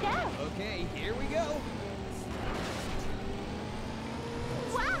 let's go. Okay, here we go.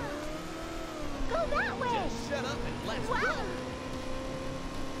 Wow. Go that way. Just shut up and let's Wow.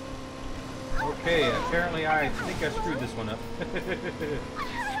 go. Okay, apparently I think I screwed this one up.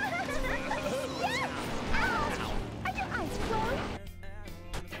 Ow. Are your eyes closed?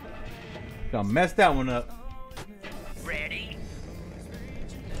 Gonna mess that one up. Ready?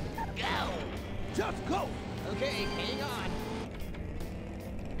 Go. Just go. Okay, hang on.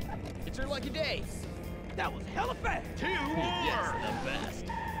 It's your lucky day. That was hella fast. 2 more. Yes, the best.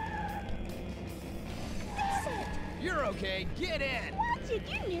 You're okay. Get in. Watch it.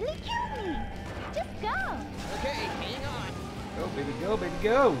 You nearly killed me. Just go. Okay, hang on. Go, baby, go, baby,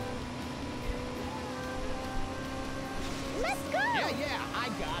 go. Let's go. Yeah, I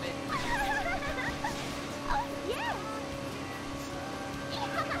got it. Oh, yeah.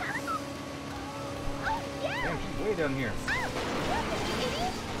 Oh, yeah. Damn, she's way down here. Oh, you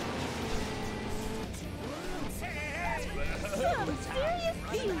idiot. Some serious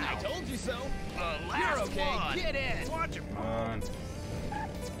beat. I told you so. The You're last okay. one. Get in. Watch it. Come on.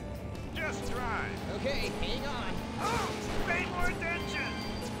 Just drive. Okay, hang on. Oh, pay more attention.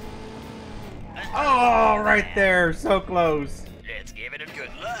 Oh, right there. So close. Let's give it a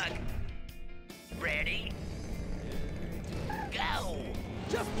good look. Ready? Go.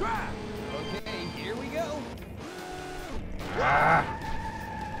 Just drive. Okay, here we go. Ah.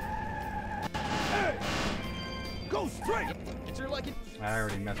 Hey, go straight. It's your lucky. I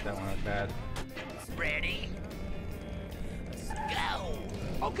already messed that one up bad. Ready? Go.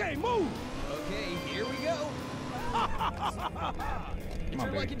 Okay, move. Okay, here we go. It's Come on,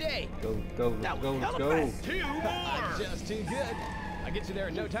 your lucky baby. day. Go, go, That go, was let's hella go. fast. 2 more. Just too good. I'll get you there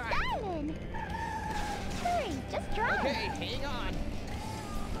in no time. Styling. Hurry, just drive. Okay, hang on.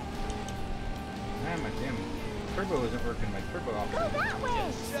 Ah, my damn turbo isn't working. My turbo off. Go that way.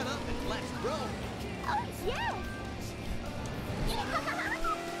 Just shut up and let's roll. Oh, yes.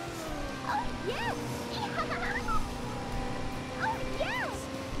 Oh, yes! Oh, yes!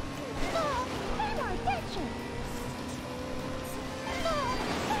 Pay more attention!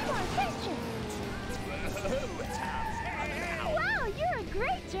 Pay more attention! Wow, you're a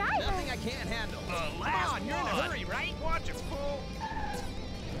great driver! Nothing I can't handle. Come on, you're in a hurry, right? Watch it, fool.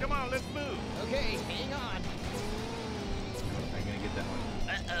 Come on, let's move. Okay, hang on. I'm gonna get that one.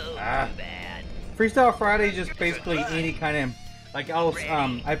 Uh-oh, too bad. Freestyle Friday is just basically any kind of like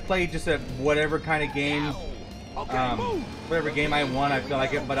I play just a whatever kind of game, whatever game I want. I feel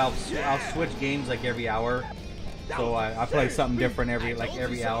like it, but I'll switch games like every hour. So I play something different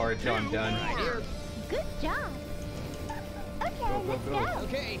every hour until I'm done. Good job. Okay, let's go.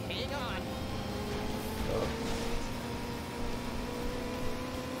 Okay, hang on.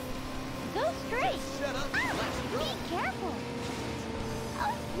 Go straight. Shut up. Be careful.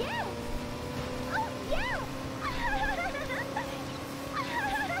 Oh, yeah. Oh, yeah.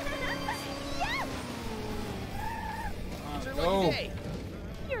 Yes. Go.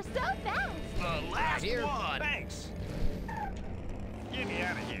 You're so fast. The last one. Thanks. Get me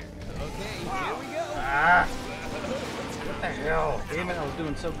out of here. Okay, here we go. What the hell? Damn it, I was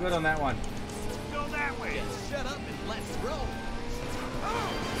doing so good on that one. Go that way. Just shut up and let's roll. Oh,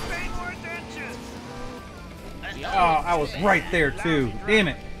 pay more attention. Oh, I was right there too. Damn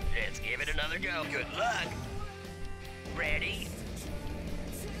it. Let's give it another go. Good luck. Ready?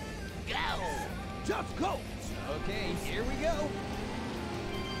 Go. Just go. Okay, here we go.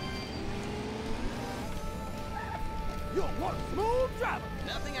 You're one smooth driver.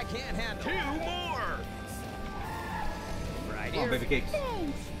 Nothing I can't handle. 2 more. Right Come on, here. baby cakes.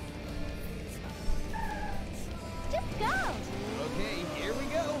 Thanks. Just go. Okay, here we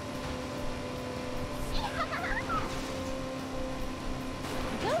go.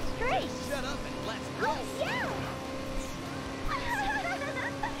 Go straight. Just shut up and let's Oh, roll. yeah.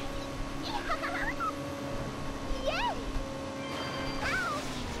 Yay. Ouch.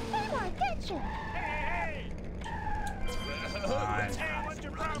 Pay more attention. Hey. What's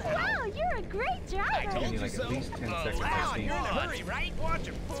your problem? Wow, you're a great driver. I need like at least 10 seconds. Come on, Christine. you're in a hurry, right? Watch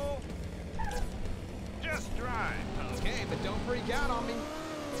it, fool. Just drive. Okay, but don't freak out on me.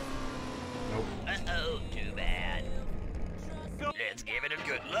 Nope. Uh-oh, too bad. Let's give it a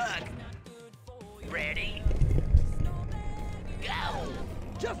good look. Ready? Go!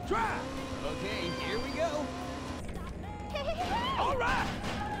 Just drive. Okay, here we go. All right.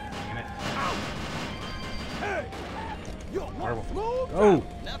 Damn it. Hey. You're one Marvel. smooth driver. Oh.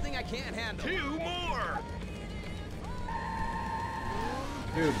 Nothing I can't handle. 2 more.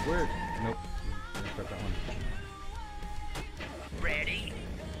 Dude, where? Nope. Let's prep that one. Ready?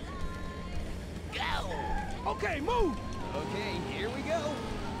 Go! Okay, move. Okay, here we go.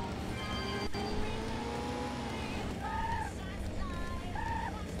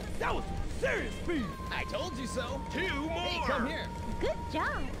 That was serious speed. I told you so. 2 more. Hey, come here. Good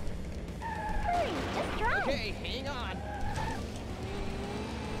job. Hurry, just drive. Okay, hang on.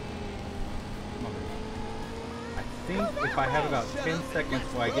 Come on, baby. I think if I have about 10 seconds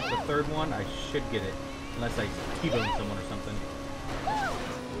before I get the third one, I should get it. Unless I T-bone someone or something. Go.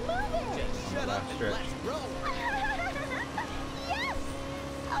 Move it. Just shut up and stretch. let's roll. Yes.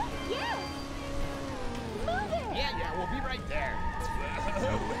 Oh, yes. Move it. Yeah, we'll be right there.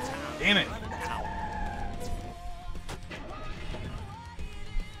 Nope. Damn it.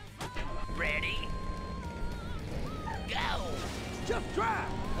 Ready? Go! Just drive.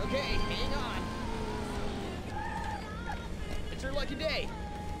 Okay, hang on. It's your lucky day.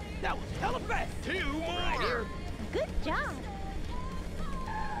 That was hella fast. 2 more. Right here. Good job.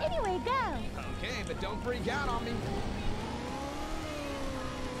 Anyway, go. Okay, but don't freak out on me.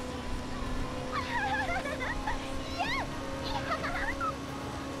 Yes.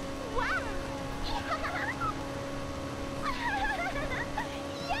 Wow. Yes.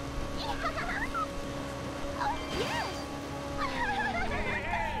 Oh, yes.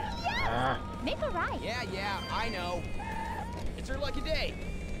 Yes. Make a right. Yeah, I know. It's your lucky day.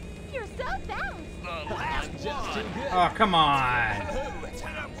 You're so fast. The last I'm just too one. good. Oh, come on.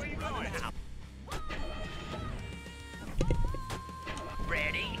 Where you going?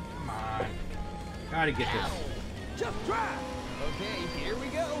 Ready? Come on. Gotta get this. Just drive. Okay, here we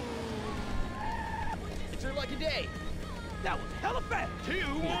go. It's your lucky day. That was hella fast. 2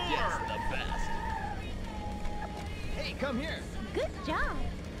 more. Yes, the best. Hey, come here. Good job.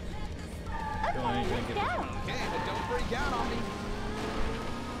 Go on, Okay, you're gonna let's get go. Okay, but don't freak out on me.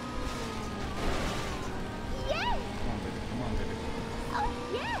 Yay. Come on, baby. Come on, baby. Oh,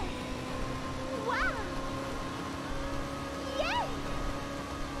 yes. Wow. Yay.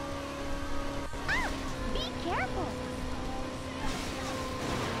 Ah, be careful.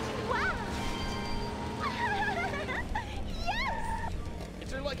 Wow.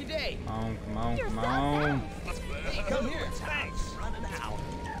 your lucky day. Come on, come on. Hey, come here. Thanks. Running out.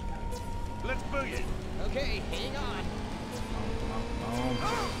 Let's boogie. Okay, hang on.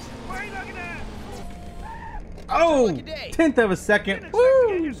 Oh, what are you looking at? Oh, 10th of a second.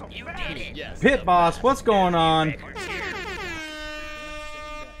 Woo! You did it. Yes. Pit boss, what's going on?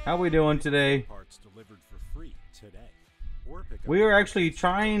 How we doing today? We are actually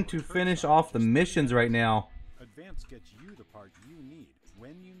trying to finish off the missions right now. Advance gets you the part you need,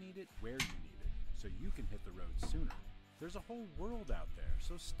 when you need it, where you need it, so you can hit the road sooner. There's a whole world out there,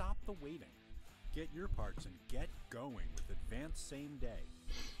 so stop the waiting. Get your parts and get going with Advance same day.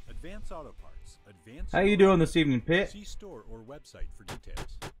 Advance Auto Parts. Advance. How you doing this evening, Pit? See store or website for details.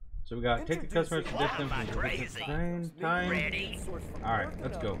 So we got take the customers to distance time. All right,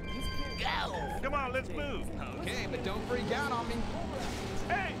 let's go. Go. Come on, let's move. Okay, but don't freak out on me.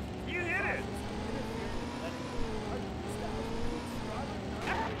 Hey, you hit it.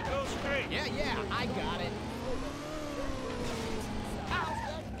 Go straight. Yeah, I got it.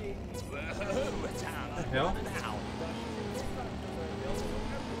 What the hell?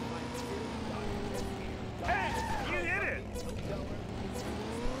 Hey, you hit it.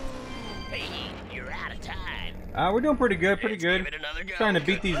 Hey, you're out of time. We're doing pretty good, pretty good. Give it another go. Trying to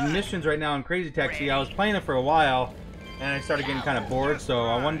beat these missions right now in Crazy Taxi. I was playing it for a while, and I started getting kind of bored, so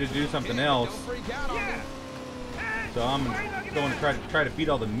I wanted to do something else. Don't freak out on me. So I'm going to try to beat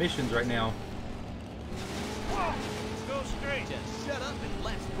all the missions right now. Whoa, go straight. Just shut up and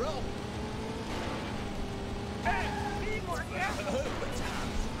let's roll. Hey, need more gas.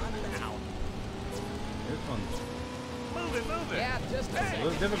 Time's running out. This one's Move it, move it. Yeah, just a a second.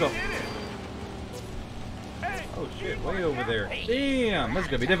 little difficult. You hit it. Hey, Oh shit, way over there. Damn, that's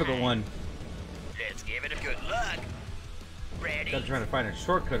gonna be a difficult one. Let's give it a good look. Ready? Gotta try to find a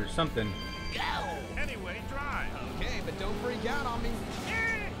shortcut or something. Go. anyway, drive. Okay, but don't freak out on me.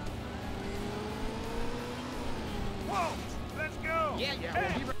 Whoa, let's go. Yeah,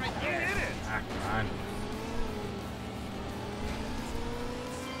 Hey, we'll be right you there. hit it. Ah, come on.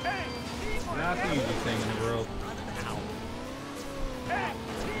 Hey, need more Not the gas. easiest thing in the world. Hey,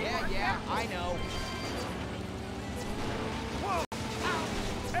 need more Yeah, gas. I know. Whoa.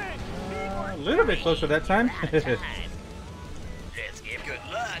 Hey, need more A little bit closer that time. Let's give good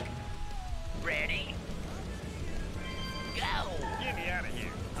luck. Ready? Go. Get me out of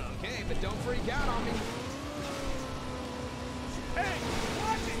here. Okay, but don't freak out on me. Hey,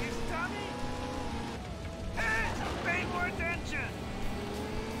 watch it, you dummy. Hey, pay more attention.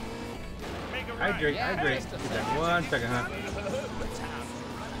 Make a right. Hydrate, hydrate. Give that 1 second, huh?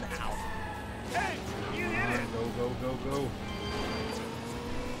 Hey, you hit it. Go, go, go, go.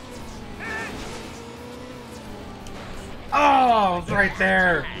 Oh, it's right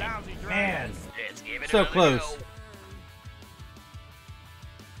there. Lousy drive. Man, Let's give it so another close. go.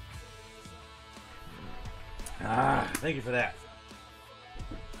 Ah, thank you for that.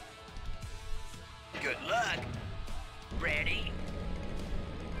 Good luck. Ready?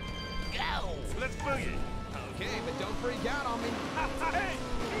 Go. Let's boogie. Okay, but don't freak out on me. Hey,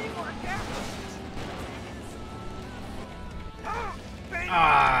 need more gas. Oh, baby.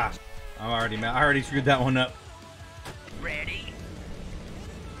 Ah, I already screwed that one up. Ready?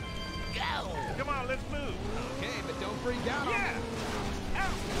 Go. Come on, let's move. Okay, but don't freak out on Yeah. me.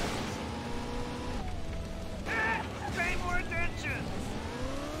 Out. Hey, pay more attention.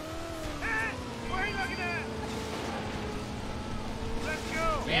 Hey, what are you looking at? Let's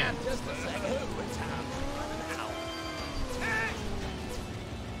go. Yeah, just a second. Time's running out.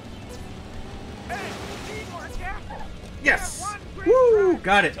 Hey, need more gas. Yes. One great Woo, drive.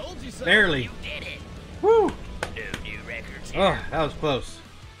 got it. Told you so. Barely. You did it. Woo. No new records Oh, here. that was close.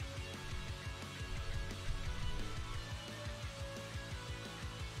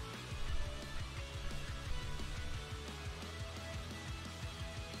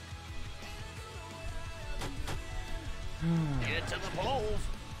 Get to the polls.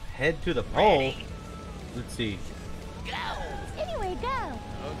 Head to the pole. Let's see. Go. Anyway, go.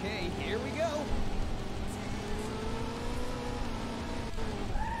 Okay, here we go.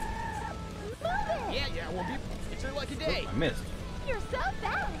 Move it. Yeah, we'll be. It's your lucky day. I missed. You're so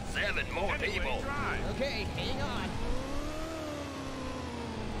fast. 7 more Anyway, people. drive. Okay, hang on.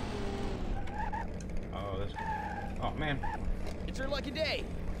 Oh, this. Oh man. It's your lucky day.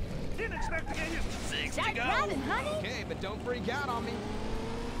 Didn't expect to get you. 6 to Start go. driving, honey. Okay, but don't freak out on me.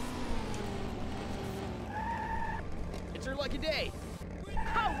 It's your lucky day.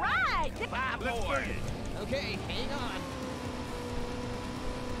 All right. 5 Let's more. boogie. Okay, hang on.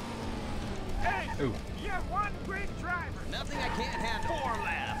 Hey, Ooh. you're one great driver. Nothing I can't handle. 4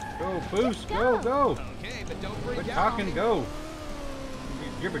 left. Go, boost. Go, go. Okay, but don't freak Quit out on talking. me. Go.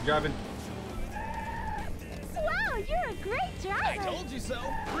 You're driving. Wow, you're a great driver. I told you so.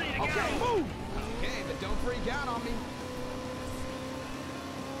 Free to Okay, go. move. Okay, but don't freak out on me.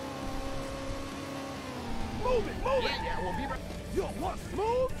 Move it, move it. Yeah, we'll be right. You're one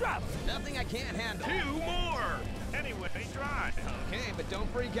smooth driver. Nothing I can't handle. 2 more. Anyway, drive. Okay, but don't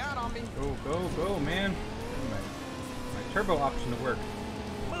freak out on me. Go, go, go, man. My turbo option to work.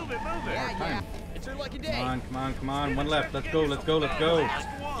 Move it, move it. Yeah, time. It's your lucky day. Come on, come on, come on. One left. Let's go, let's go, let's go. Last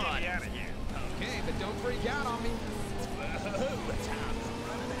one. Get me out of here. Okay, but don't freak out on me. Whoa, time's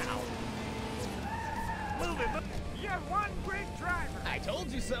running out. Move it, move it. You're one great driver. I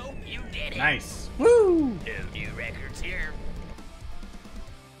told you so. You did it. Nice. Woo! No new records here.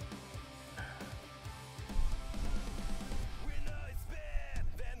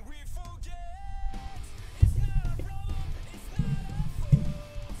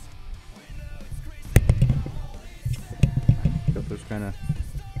 Got those kind of.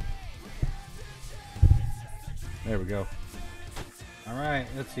 There we go. All right,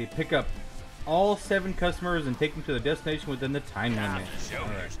 let's see. Pick up all 7 customers and take them to the destination within the time limit. Show All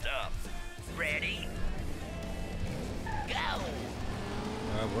your right. stuff. Ready? Go.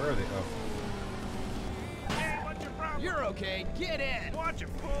 Where are they? Oh, Hey, what's your problem? You're okay. Get in. Watch it,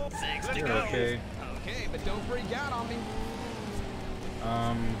 fool. 6 to you're go. okay. Okay, but don't freak out on me.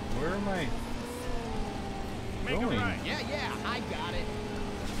 Where am I Make it going? right. Yeah, I got it.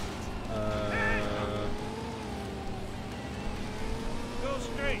 Go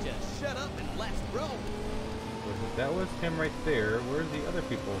straight. Just shut up and let's roll. That was him right there. Where's the other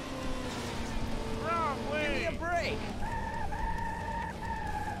people? Wrong Give me way. a break.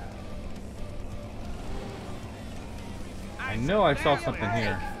 I know I saw something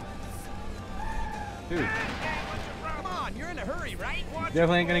here. Dude, Come on, you're in a hurry, right?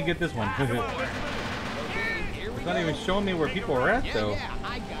 definitely ain't gonna get this one. Come on, let's move. Okay, here we It's go. not even showing me where people are at, though. Yeah,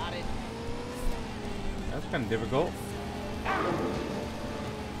 I got it. That's kind of difficult.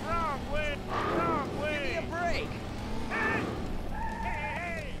 Wrong way. Wrong Give me a way. break.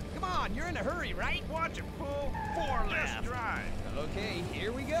 Hey. Come on, you're in a hurry, right? Watch it, fool. 4 left. Just drive. Okay,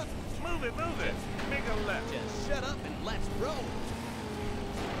 here we go. Move it, move it. Make a left. Just shut up and let's roll.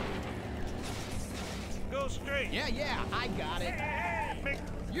 Go straight. Yeah, I got it. Make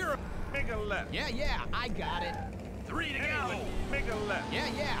You're. make a left. Yeah, I got it. 3 to go. Make a left. Yeah,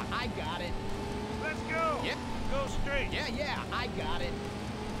 I got it. Let's go. Yep. Go straight. Yeah, I got it.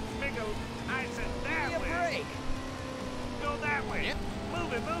 Make a. I said Give that me a way. break. Go that way. Yep.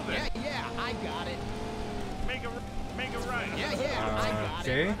 Move it, move it. Yeah, I got it. Make a right. Yeah, I got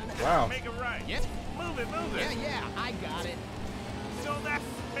Okay. it. Wow. Make a right. Yep. Move it, move it. Yeah, I got it. Go that.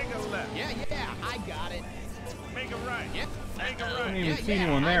 Make a left. Yeah, I got it. Make a right. Yep. Make a I right. didn't even see yeah,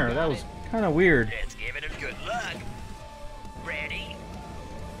 anyone I there. got That was it. kind of weird. Let's give it a good look. Ready?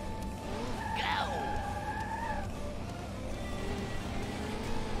 Go.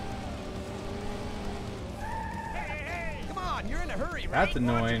 Hey. Come on, you're in a hurry, right? That's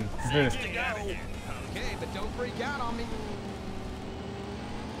annoying. Get out of here. Okay, but don't freak out on me.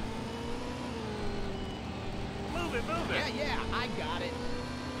 Move it, move it. Yeah, I got it.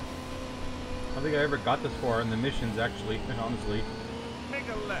 I don't think I ever got this far in the missions, actually, honestly. Make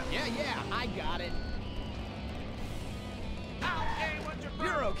a left. Yeah, I got it. Ow. Hey, what's your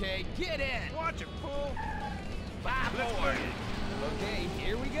You're problem? okay. Get in. Watch it, fool. 5 Let's more. move it. Okay,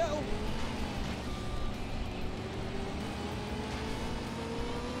 here we go.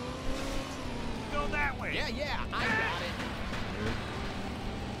 Go that way. Yeah, I got it.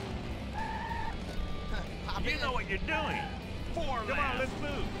 Hop You in. know what you're doing. 4 Come left. on, let's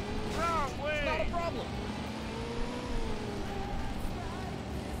move. Wrong way. Not a problem.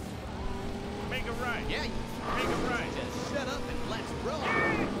 Make a right. Yeah, Make a right. just shut up and let's roll.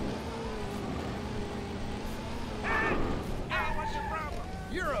 Ow, what's your problem?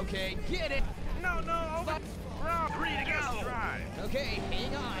 You're okay. Get it. No, over. Wrong. 3 to Just go. drive. Okay,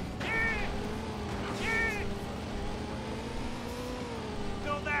 hang on.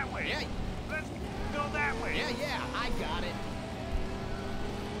 Go that way. Yeah, Let's go that way. yeah, I got it.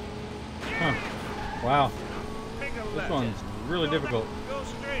 Huh. Wow. Make a This left. one's really Go difficult. Go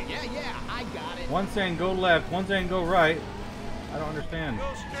straight. Yeah, I got it. One saying go left, one saying go right. I don't understand.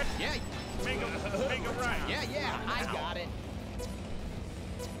 Go straight. Yeah, Make a right. yeah, I got it.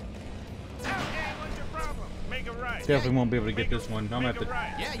 Hey, what's your problem? Make a right. Definitely won't be able to get this one. I'm gonna have to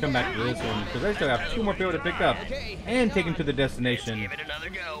Yeah, come back to this one because I still have 2 more people to pick up and take them to the destination. Give it another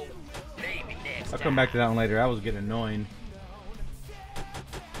go. Maybe next I'll come back to that one later. I was getting annoying.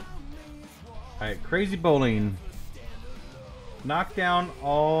 Alright, Crazy Bowling. Knock down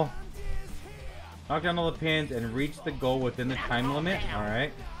all Knock down all the pins and reach the goal within the time limit. All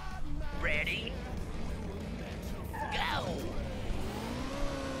right. Ready? Go!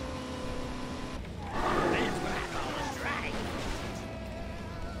 That's what I call a strike.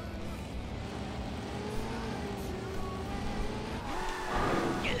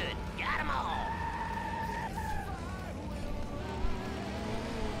 Good, got 'em all.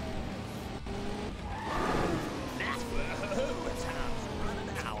 That's what time's running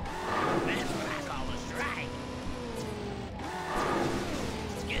out. That's what I call a strike.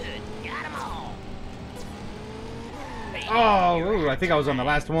 Good, got 'em all. Oh, ooh, I think I was on the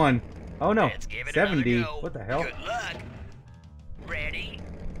last one. Oh no, 70. What the hell? Good luck. Ready?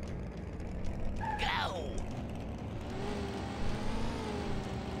 Go.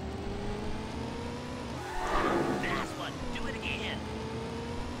 That's one. Do it again.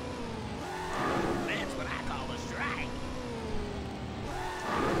 That's what I call a strike.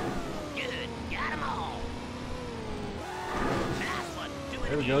 Good. Got 'em all. That's one. Do it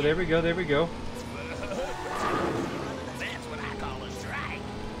There we again. go, there we go, there we go. That's what I call a strike.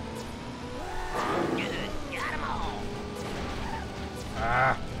 Good. Got 'em all.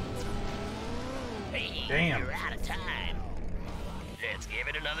 Ah, Hey, damn. you're out of time. Let's give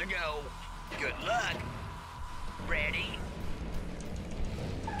it another go. Good luck. Ready?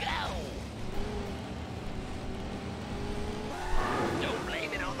 Go. Don't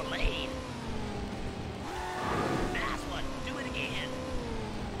blame it on the lane. Nice one. Do it again.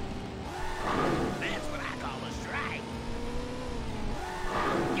 That's what I call a strike.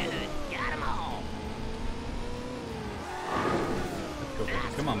 Good. Got 'em all. let's go,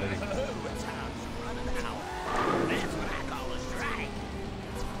 baby. Come on, baby. Time's running out. That's what I call a strike.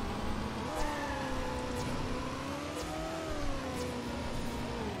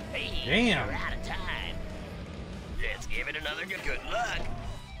 Hey, Damn. you're out of time. Let's give it another good luck.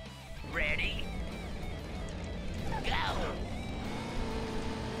 Ready? Go.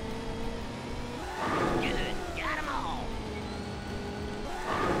 Good. Got 'em all.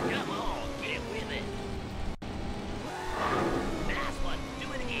 Come on, get with it. Nice one.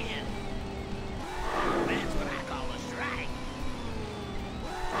 Do it again. That's what I call a strike.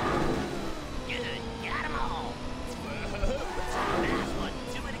 Good. Got 'em all. Nice one.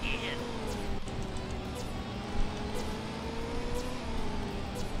 Do it again.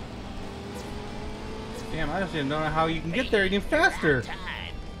 Damn, I just didn't know how you can get there any faster. Time.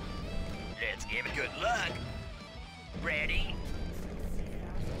 Let's give it good luck. Ready?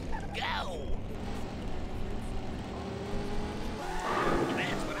 Go.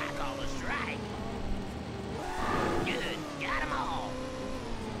 That's what I call a strike. Good. Got 'em all.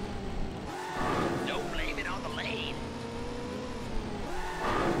 Don't blame it on the lane.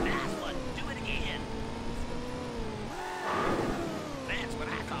 Nice one. Do it again. That's what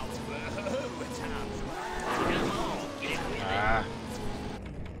I call a time's running. Come on, get with it. Ah,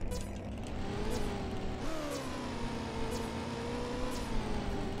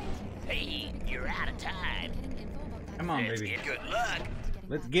 Hey, you're out of time. come on, Let's baby. get good luck.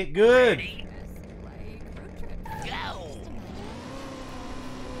 Let's get good. Ready? Go.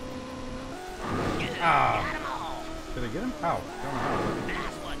 Good. Ah. Got 'em all. Did I get him? How? Don't know how.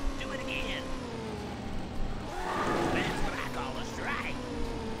 Nice one. Do it again. That's what I call a strike.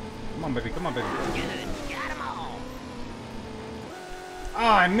 Come on, baby. Come on, baby. Good. Got 'em all. Oh,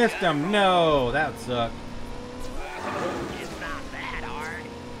 I missed him. No, that sucked. It's not that hard.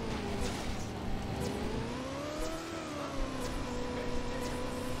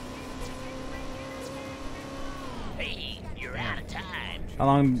 Hey, you're out of time. How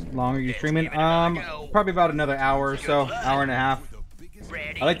long are you streaming? Probably about another hour or so, hour and a half.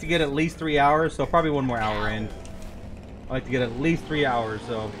 Ready? I like to get at least 3 hours, so probably one more hour in. I like to get at least 3 hours,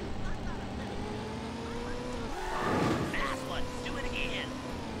 so. Nice one. Do it again.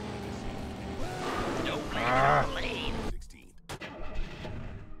 Don't blame Ah. it on the lane.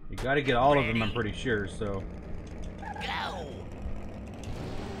 You gotta get all of them, I'm pretty sure, so. Go.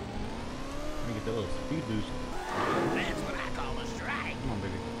 Let me get the little speed boost. That's what I call a strike. Come on,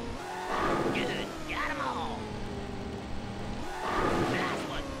 baby. Good. Got 'em all. Nice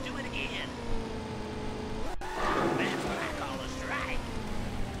one. Do it again. That's what I call a strike.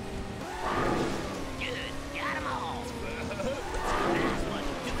 Good. Got 'em all. Nice one.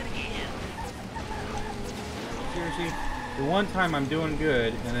 Do it again. Seriously? The one time I'm doing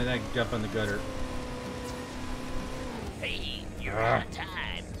good, and then I jump in the gutter. Hey, you're Ah. out of time.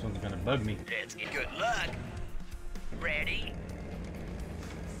 This one's gonna bug me. Let's get good luck. Ready?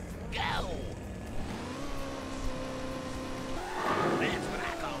 Go. That's what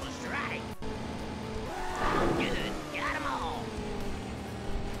I call a strike. Good. Got 'em all.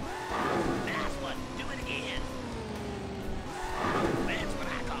 Nice one.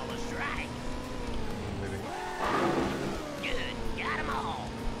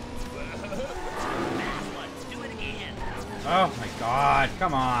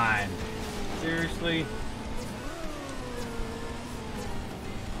 Come on. Seriously?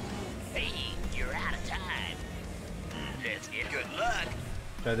 Hey, you're out of time. Let's get good luck.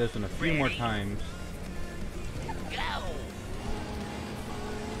 Try this one a few more times. Go.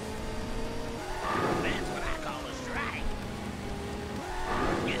 That's what I call a strike.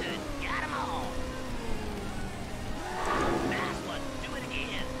 Good. Got 'em all. Nice one. Do it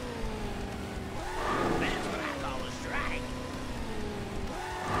again. That's what I call a strike.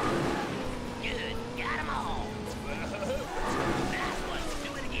 Good. Got 'em all. Nice one. Do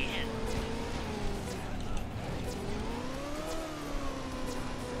it again.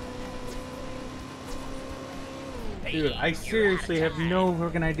 Dude, I seriously have no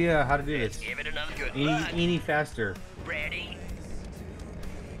freaking idea how to do this Give it another good any faster. Ready?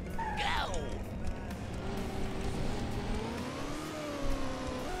 Go!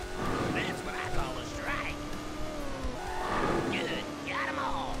 That's what I call a strike. Good. Got 'em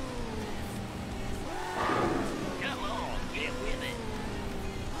all. Come on, get with it.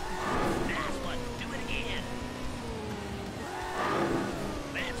 Nice one. Do it again.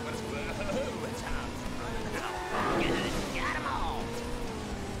 That's what it's... Whoa, it's hot. Good. Got 'em all.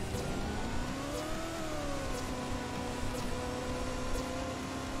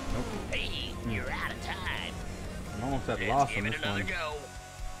 Nope. Hey, you're out of time. I'm almost at Let's loss give on it this another one. go.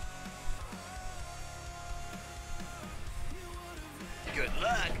 Good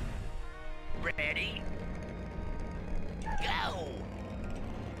luck. Ready? Go.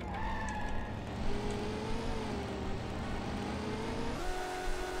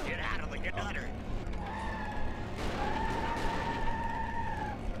 Get out of the gutter.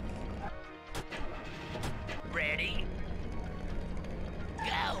 Ready?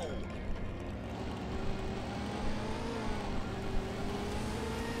 Go.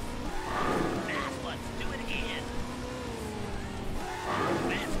 Nice one. Do it again.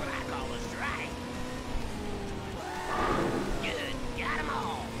 That's what I call a strike. Good. Got 'em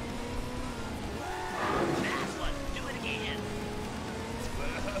all. Nice one. Do it again.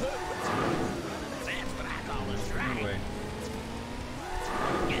 That's what I call a strike. Anyway.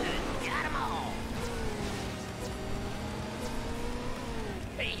 Good. Got 'em all.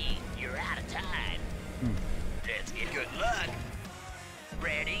 Hey, you're out of time. Let's get good luck.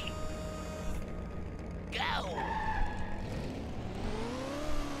 Ready? Go.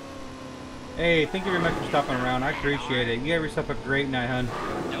 Hey, thank you very much for stopping around. I appreciate it. You have yourself a great night, hun.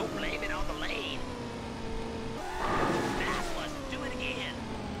 Don't blame it on the lane. Nice one. Do it again.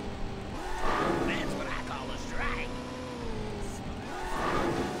 That's what I call a strike.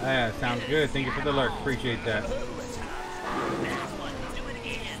 Yeah, sounds good. Thank you for the alert. Appreciate that. Nice one. Do it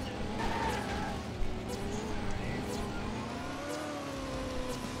again.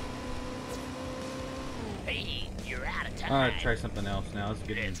 Hey, you're out of time. Alright, try something else now. It's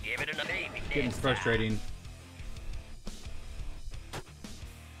Let's give it another baby. getting frustrating.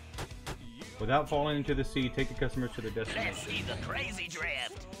 Without falling into the sea, take the customers to their Let's destination. see the crazy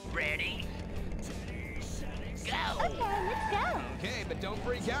drift. Ready? Go. Okay, let's go. Okay, but don't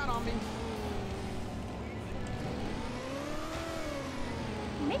freak out on me.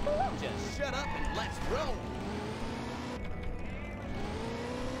 Make a look. Just shut up and let's roll.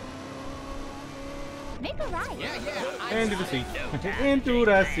 Make a right. Yeah, Into the sea. Into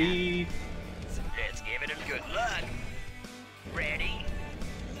the sea. Let's give it a good look. Ready?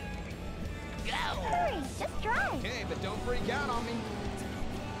 Go. Hurry, just drive. Okay, but don't freak out on me.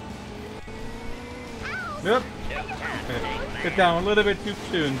 Yep. No time to think Get down a little bit too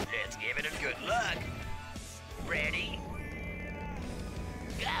soon. Let's give it a good look. Ready?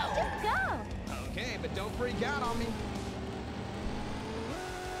 Go. Just go. Okay, but don't freak out on me.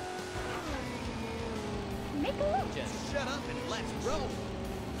 Make a look. Just shut up and let's roll.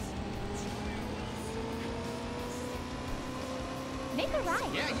 Make a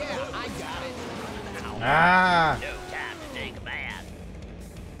right. Yeah, I got it. Ah. No time to take a bath.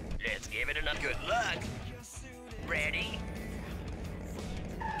 Let's give it a good look. Ready?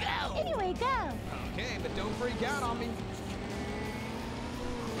 Go. Anyway, go. Okay, but don't freak out on me.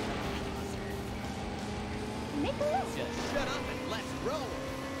 Make a look. Just shut up and let's roll.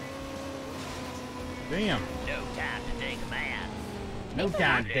 Damn. No time to take a bath. No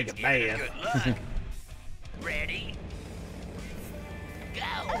time to take a Let's give it bath. good look. Ready?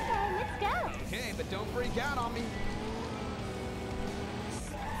 Go. Okay, let's go. Okay, but don't freak out on me.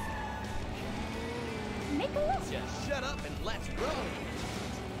 Make a look. Just shut up and let's roll.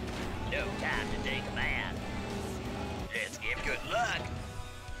 No time to take a bath. Let's give good luck.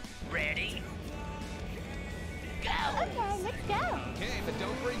 Ready? Go. Okay, let's go. Okay, but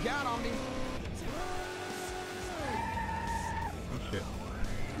don't freak out on me. Oh, shit.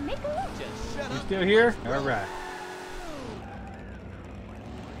 Make a look. Just shut You up. still here? Alright.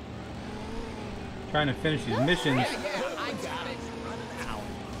 Trying to finish these missions. Yeah, I got it. Ow.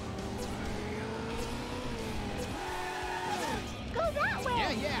 Go that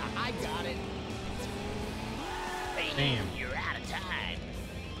way. Yeah, I got it. Hey, Damn. you're out of time.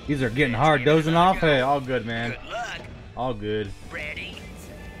 These are getting hard. Dozing off. Hey, all good, man. Good luck. All good. Ready?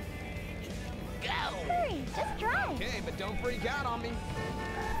 Go. Hurry, just drive. Okay, but don't freak out on me.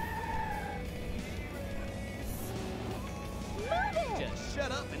 Move it. Just shut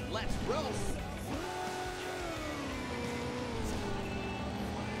up and let's roll.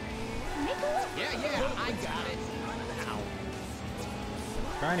 Make a look. Yeah, I got it. Ow.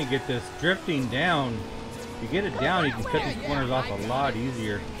 Trying to get this drifting down. If you get it down, you can cut these corners off a lot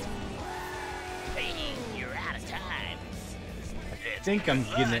easier. Hey, you're out of time. I think I'm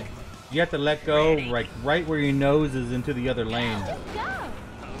getting it. You have to let go like right where your nose is into the other lane. Just go.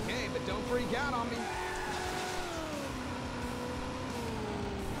 Okay, but don't freak out on me.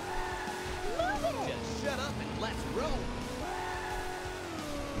 Move it. Just shut up and let's roll.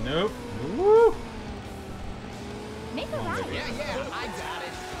 Nope. Woo! Make a right. Yeah, I got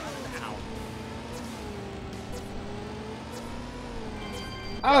it. Ow.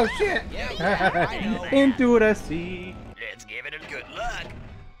 Oh shit! Yeah, I know. Into the sea. Let's give it a good look.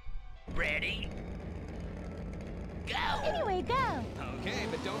 Ready? Go. Anyway, go. Okay,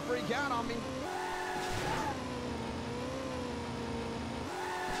 but don't freak out on me.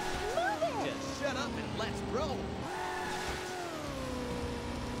 Move it. Just shut up and let's roll.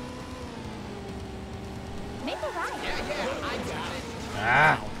 Make a right. Yeah, I got it.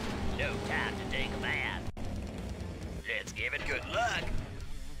 Ah! No time to take a bath. Let's give it good luck.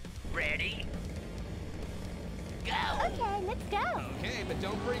 Ready? Go. Okay, let's go. Okay, but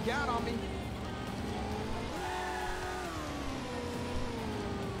don't freak out on me.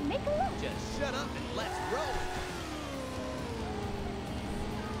 Make a look. Just shut up and let's roll.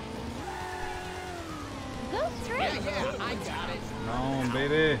 Go straight. Yeah, I got it. Come on,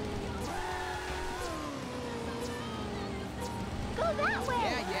 baby. Go that way.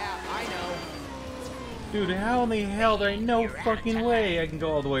 Yeah, I know. Dude, how in the hell? There ain't no fucking way I can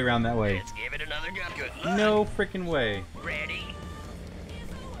go all the way around that way. Let's give it another good look. No freaking way. Ready?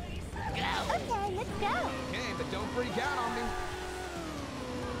 Go. Okay, let's go. Okay, but don't freak out on me.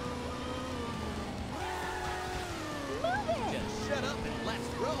 Move it. Just shut up and let's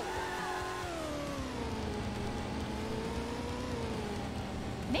roll.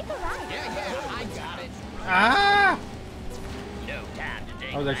 Make a right. Yeah, I got it. Ah! No time to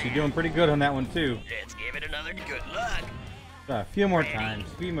take I was a actually bath. doing pretty good on that one too. Let's give it another good look. A few more times.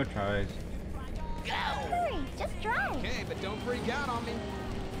 A few more tries. Go. Hurry, just drive. Okay, but don't freak out on me.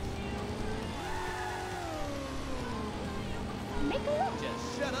 Make a look.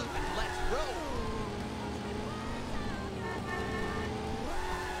 Just shut up and let's roll.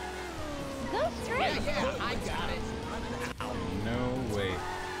 Go straight. Yeah, I got it. Ow. No way.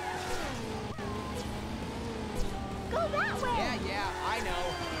 Go that way. Yeah, I know.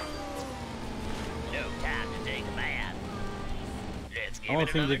 No time to take a bath. Let's give Almost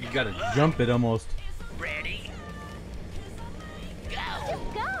it seems another like you gotta good look. jump it almost. Ready? Go.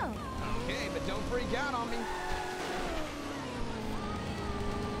 Just go. Okay, but don't freak out on me.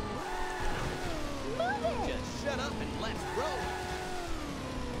 Move it. Just shut up and let's roll.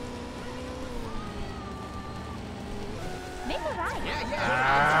 Make a right. Yeah.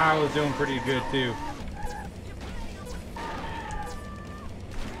 Ah, I was doing pretty good too.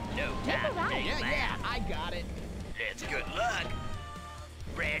 No Make time a to right. take a bath. I got it. Let's good luck.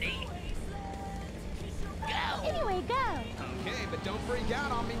 Ready? Go. Anyway, go. Okay, but don't freak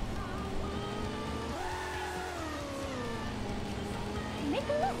out on me. Make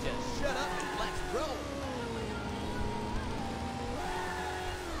a look. Just shut up and let's roll.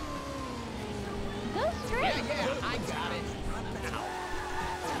 Go straight. Yeah, I got it. Ow.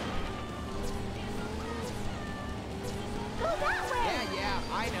 Go that way. Yeah,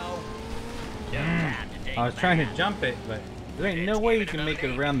 I know. No time to take I was a trying to bath. jump it, but there ain't no way you can make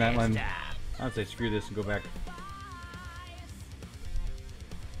it around that one. I'd say screw this and go back.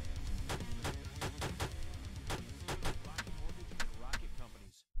 Rocket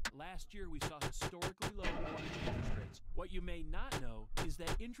companies. Last year we saw historically low mortgage interest rates. What you may not know is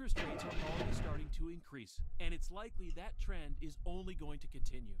that interest rates are already starting to increase, and it's likely that trend is only going to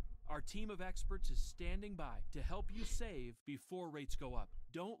continue. Our team of experts is standing by to help you save before rates go up.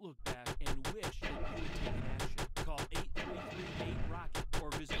 Don't look back and wish that you had taken action. Call 833-8-ROCKET or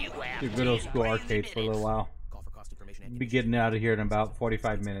visit Do good old school arcades for a little while. Call for cost information and Be getting out of here in about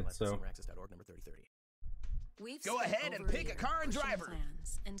 45 minutes, so. We've Go ahead and pick a car and drive her.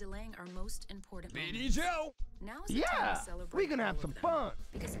 and delaying our most important BD moments. Joe! Now's the time to celebrate. We gonna have some fun.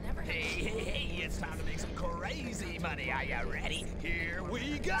 Because it never Hey, it's time to make some crazy money. Are you ready? Here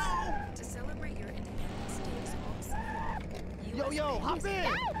we go! To celebrate your Independence Days all summer long. Yo, hop in!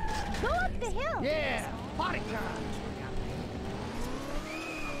 Go up the hill! Yeah, party time!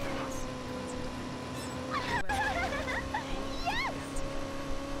 Yes!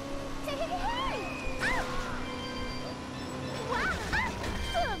 Hey! Wow!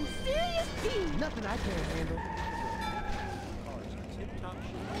 Some serious speed! Nothing I can't handle.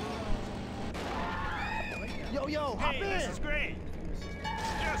 Yo, hop in! This is great.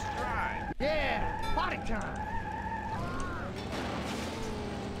 Just drive. Yeah, party time!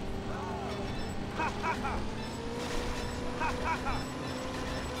 Ha ha ha! Ha ha ha!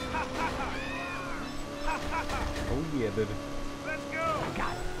 Ha ha ha! Ha ha ha! Oh yeah, baby. Let's go! I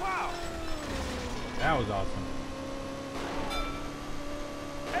got it. Wow! That was awesome.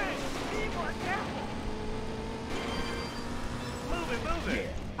 Hey, be more careful! Move it!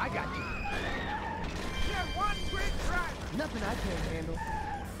 Yeah, I got you. You're one great driver! Nothing I can't handle.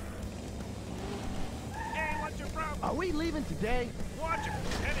 Hey, what's your problem? Are we leaving today? Watch it!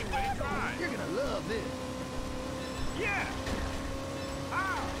 Anyway, drive! You're gonna love this. Yeah!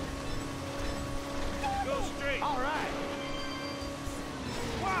 Ow! Go straight! All right.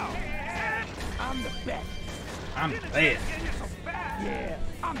 Wow! I'm the best. I'm Didn't bad. get you so fast! Yeah,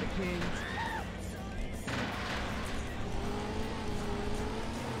 I'm the king.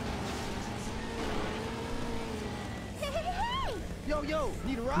 Hey! Yo,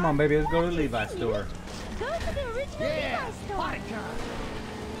 need a ride? Come on, baby. Let's go to the Levi's store. Go to the original Yeah, Levi's store! party time.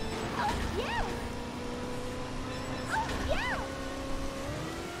 Oh, yeah! Oh, yeah!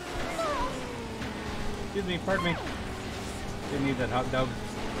 Oh, Excuse me, pardon me. Didn't need that hot dog.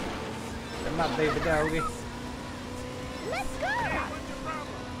 Come on, baby doggy. let's go! What's your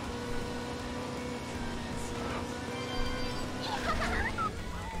problem?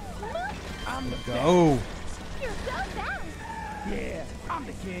 I'm the Go. You're so fast! best. Yeah, I'm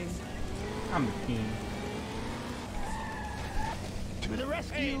the king. I'm the king. To the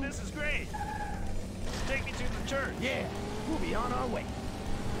rescue. Hey, this is great! Take me to the church! Yeah, we'll be on our way.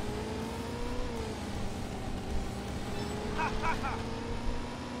 Ha ha ha!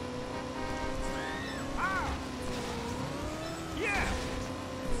 Ow! Yeah!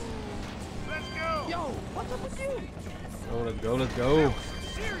 Let's go! Yo, what's up with you? Let's go.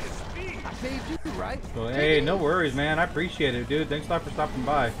 Serious speed! I saved you, right? So, hey, no worries, man. I appreciate it, dude. Thanks a lot for stopping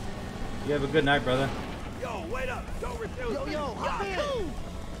by. You have a good night, brother. Yo, wait up! Don't refuse me! Yo, hop in.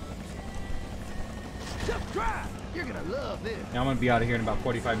 Just drive. You're gonna love this. Now I'm gonna be out of here in about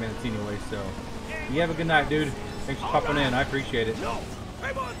 45 minutes anyway, so you have a good night, dude. Thanks for popping in. I appreciate it. No!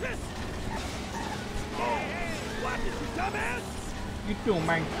 Hey, boy, this! Oh! Watch it, you dumbass! You doing,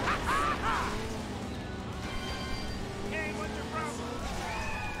 man? Hey, what's your problem?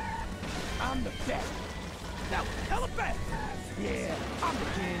 I'm the best. That was hella fast! Yeah, I'm the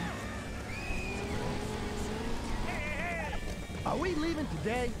king. Hey! Are we leaving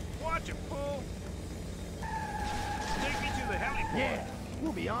today? Watch it, fool! Take me to the heliport! Yeah,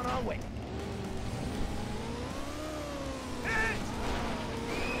 we'll be on our way. Hey!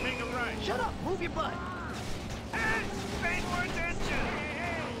 Make a right! Shut up, move your butt. Hey! Pay more attention!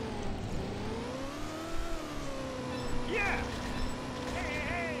 Yeah!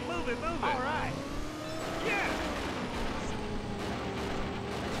 Hey! Move it! All right. Yeah!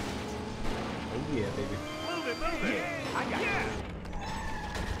 Oh yeah, baby. Move it! Yeah, I got it. Yeah!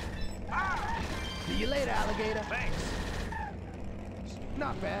 Ah! See you later, alligator. Thanks!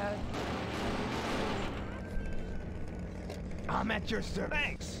 Not bad. I'm at your service.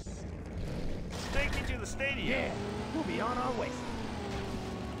 Thanks! Take me to the stadium! Yeah, we'll be on our way.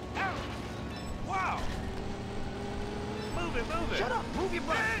 Ow! Wow! Move it! Shut up, move your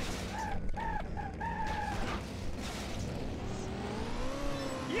butt.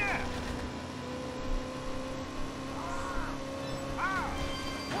 Yeah! Ah!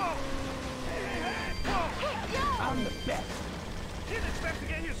 Whoa! Whoa! I'm the best. Didn't expect to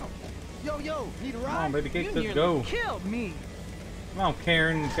get here so... Yo, need a ride? Come on, baby cake, You let's nearly go. Killed me. Come on,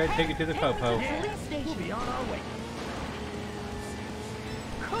 Karen. Gotta take it to the popo. Yeah, we'll be on our way.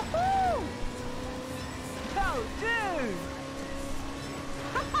 Woohoo! Oh, dude!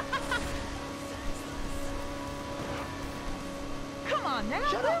 Come on now,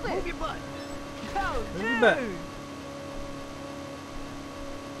 Shut up, move move it! your butt. Oh, Move your butt. dude!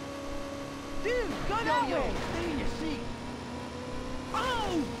 Dude, go that Yo, way! stay in your seat.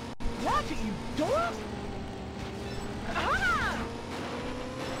 Oh! Watch it, you dork! Ah!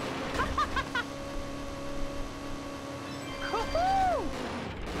 Woohoo!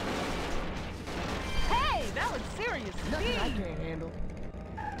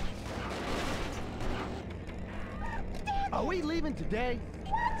 Are we leaving today?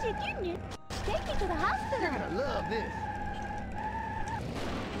 Watch it, Junior. Take me to the hospital. You're gonna love this.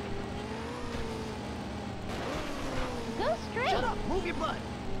 Go straight. Shut up. Move your butt.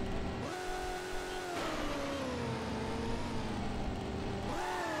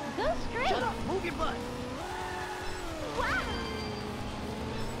 Go straight. Shut up. Move your butt. Wow.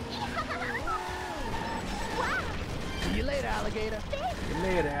 Wow. See you later, alligator. See you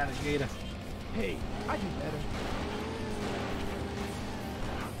later, alligator. Hey, I do better.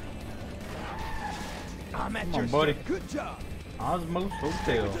 I'm at Come your on, buddy. service. Good job. Osmos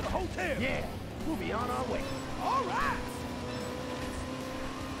Take Hotel. me to the hotel. Yeah, we'll be on our way. All right.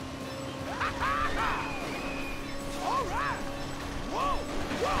 All right. Whoa,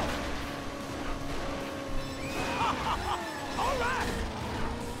 whoa. All right.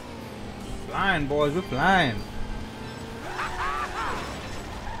 Flying, boys, we're flying.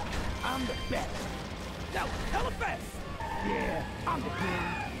 I'm the best. That was hella fast. Yeah, I'm the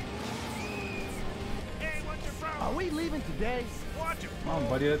king. Hey, what's your problem? Are we leaving today? Watch it. Come on,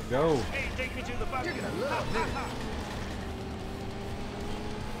 buddy, let's go. Hey, take me to the bus. You're gonna love this.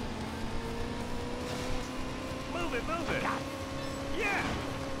 Move it, move it. Yeah.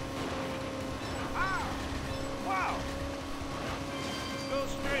 Ah. Wow. Go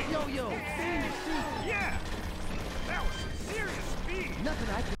straight. Yo, stay in your seat. Yeah. That was some serious speed. Nothing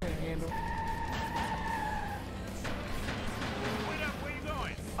I can't handle. Wait up, where you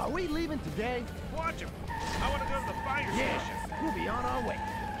going? Are we leaving today? Watch him. I want to go to the fire station. We'll be on our way.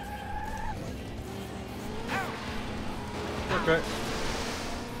 Ow. Okay.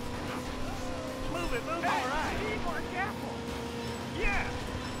 Move it, move it. All right. Be more careful. Yeah.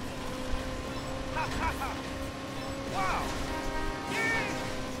 Ha ha ha. Wow. Yeah.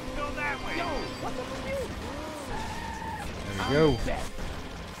 Go that way. Yo, what's up with you? There we go. Best.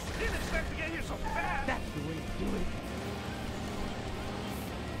 Didn't expect to get here so fast. That's the way to do it.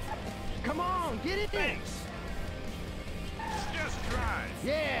 Come on, get it in. Thanks. Just drive.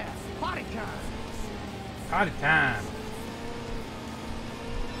 Yeah, party time. Party time.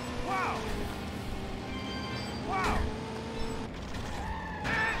 Wow. Wow.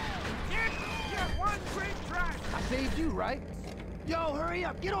 You're one great driver. I saved you, right? Yo, hurry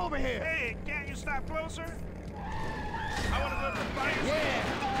up, get over here. Hey, can't you stop closer? I want to go to the fire station. Yeah,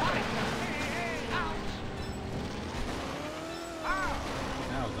 party time. Hey, ouch. Ow.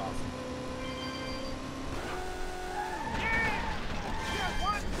 That was awesome. You're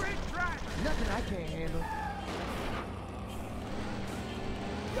one great driver. Nothing I can't handle.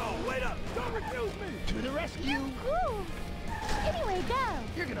 Yo, wait up. Don't refuse me. To the rescue. Cool. Anyway, go.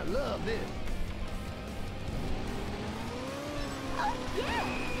 You're gonna love this. Oh, yeah.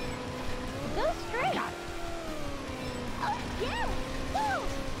 Go straight. Got it. Oh, yeah. Go,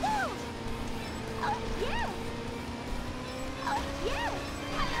 go. Oh, yeah. Oh, yeah.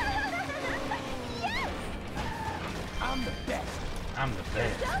 Yes. I'm the best. I'm the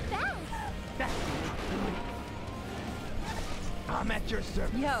best. So fast. That's the way to do it. I'm at your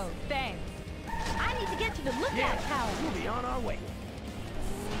service. Yo, thanks. I need to get to the lookout Yeah, tower. we'll be on our way.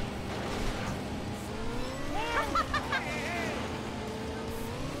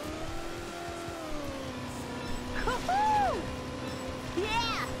 Woohoo!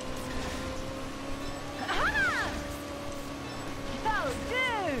 Yeah! Ha! Oh,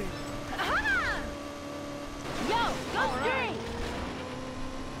 dude! Ha! Yo, go straight!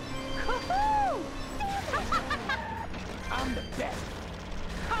 Woohoo! I'm the best.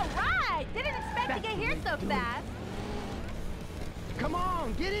 All right! Didn't expect That's to get the here way so to do it. fast. Come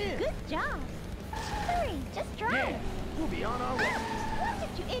on, get in. Good job. Hurry, just drive. Yeah, we'll be on our way. Watch it,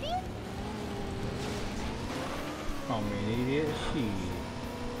 you idiot. Call me an idiot. She.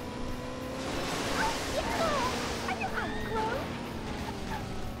 Oh, yeah. Are your eyes closed?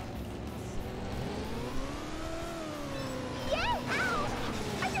 Yeah, ow.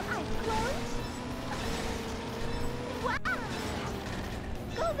 Are your eyes closed? Wow.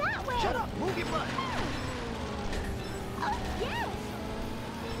 Go that way. Shut up, move your butt. Oh, yeah.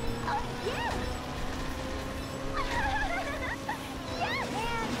 Oh, yeah. Yeah,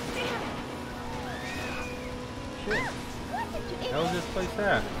 man. Shit. What did you idiot? How's this place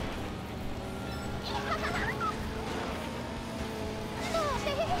at? Oh,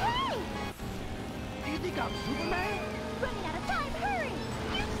 hey, hey, hey! Do you think I'm Superman? Running out of time, hurry!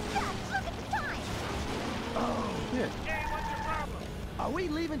 You suck! Look at the time! Oh, Shit. Hey, what's your problem? are we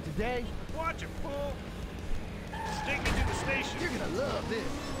leaving today? Watch it, fool. Take me to the station. You're gonna love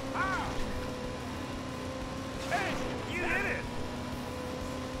this. Ow. Hey, you hit it.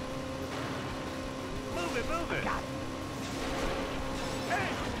 Move it, move it. Got it. Hey,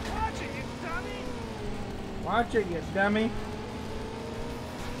 watch it, you dummy. Watch it, you dummy.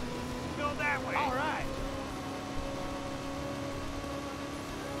 Go that way. All right.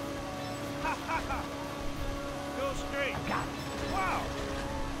 Ha ha ha. Go straight. I got it. Wow.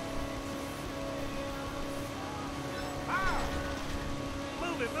 Ah.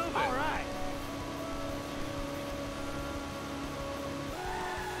 Move it, move it. All right.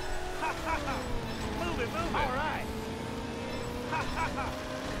 Ha ha ha. Move it, move it. All right. Ha ha ha.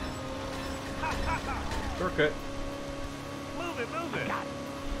 Ha ha ha. Shortcut. Move it, move it. I got it.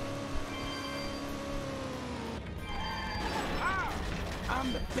 Ah.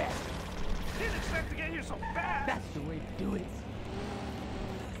 I'm the best. Didn't expect to get here so fast. That's the way to do it.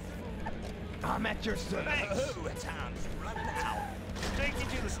 I'm at your service. Thanks. Oh, time's running out. Take you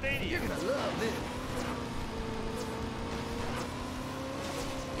to the stadium. You're gonna love this.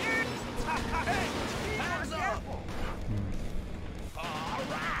 Hey, Time's be more up. careful. All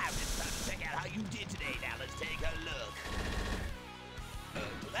right, it's time to check out how you did today. Now let's take a look.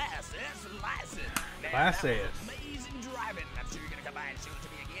 Class S license. Man, Class that was S. amazing driving. I'm sure you're gonna come by and show it to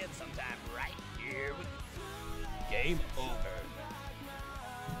me again sometime, right? Here we Game over.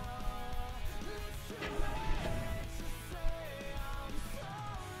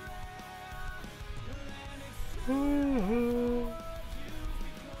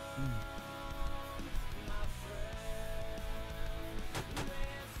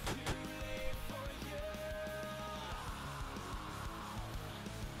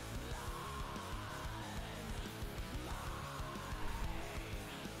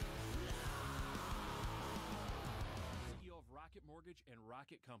 CEO of Rocket Mortgage and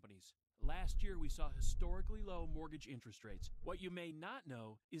Rocket Companies. Last year, we saw historically low mortgage interest rates. What you may not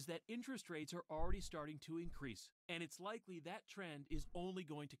know is that interest rates are already starting to increase, and it's likely that trend is only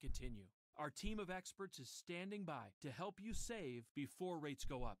going to continue. Our team of experts is standing by to help you save before rates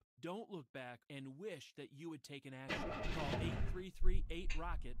go up. Don't look back and wish that you had taken action. Call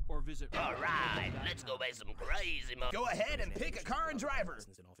 833-8-ROCKET or visit All right, let's go make some crazy money. Go ahead and pick a car and driver.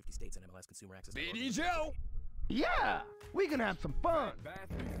 In all 50 states and MLS Consumer Access. BD Joe. Yeah, we can have some fun.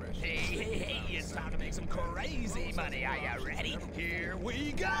 Hey, hey, hey, it's time to make some crazy money. Are you ready? Here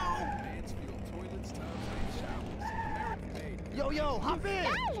we go. Mansfield toilets, tubs, and showers. American-made. Yo, hop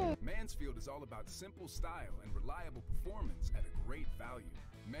in. Mansfield is all about simple style and reliable performance at a great value.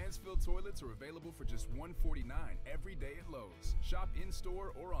 Mansfield toilets are available for just $149 every day at Lowe's. Shop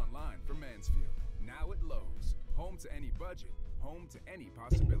in-store or online for Mansfield. Now at Lowe's. Home to any budget, home to any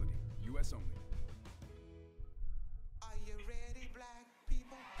possibility. U.S. only. Are you ready, black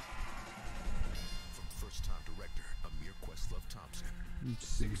people? From first-time director Amir Questlove Thompson. Let's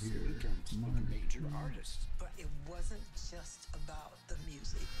see here. Major artists. But it wasn't just about the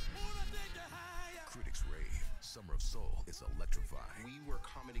music. Critics rave. Summer of Soul is electrifying. We were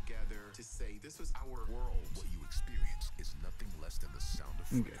coming together to say this was our world. What you experience is nothing less than the sound of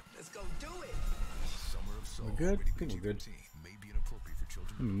freedom. Okay. Let's go do it. Summer of Soul. We're good? rated I think we're good. PG-13, may be inappropriate for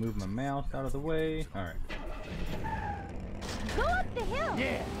children. Let me move my mouse out of the way. Alright. Go up the hill.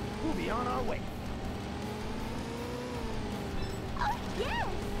 Yeah, we'll be on our way. Oh, yes.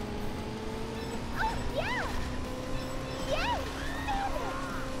 Oh, yeah. Yes.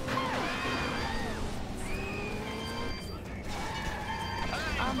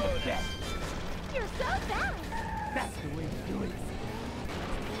 I'm the best. You're so fast. That's the way to do it.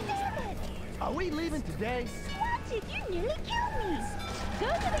 Damn it. Are we leaving today? Watch it. You nearly killed me. Go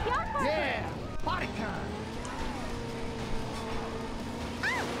to the yard park. Yeah, party time.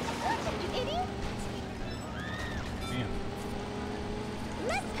 Ah, watch it, you idiot. Damn.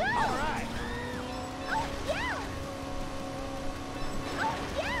 Let's go. All right. Oh, yeah. Oh,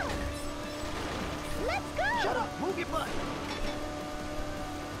 yeah. Let's go. Shut up. Move your butt.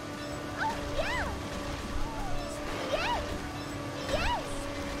 Oh, yeah. Yes. Yes.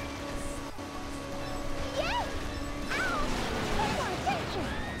 Yes. Ow. Pay more attention.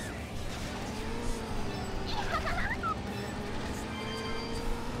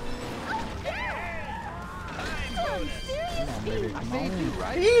 Oh, yeah. Some serious speed. I saved you,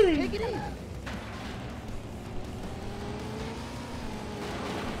 right? Take it easy.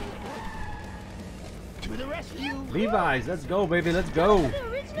 To the rescue. Levi's, let's go, baby, let's go. The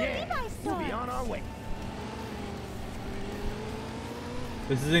original Yeah, Levi's we'll store. be on our way.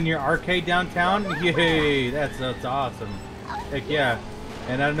 This is in your arcade downtown? Yay, that's awesome. Heck yeah.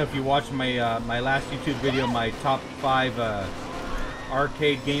 And I don't know if you watched my my last YouTube video, my top 5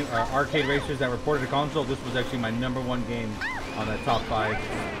 arcade racers that reported a console. This was actually my #1 game on that top 5.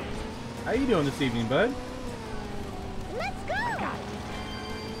 How you doing this evening, bud? Let's go.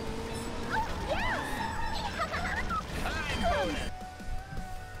 Oh, yeah.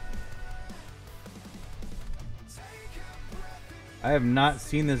 I have not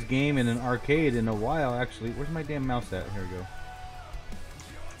seen this game in an arcade in a while, actually. Where's my damn mouse at? Here we go.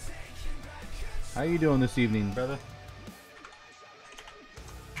 How you doing this evening, brother?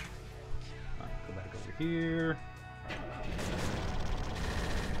 Go back over here.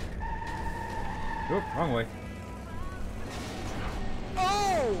 Oh, wrong way.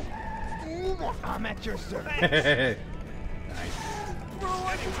 Oh! I'm at your service. Nice.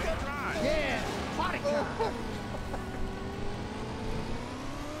 Yeah, body time.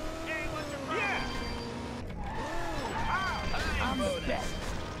 I'm the best.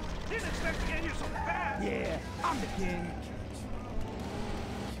 Didn't expect to get here so fast. Yeah, I'm the king.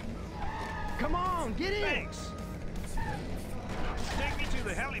 Come on, get in. Thanks. Take me to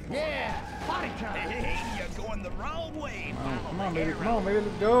the heliport. Yeah, body time. Hey, you're going the wrong way. Oh, come on, baby. Come on, baby.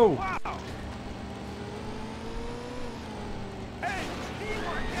 Let's go. Wow. Hey,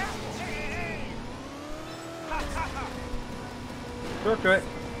 teamwork, careful. Hey. Ha ha ha. Shortcut.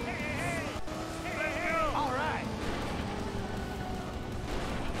 All right.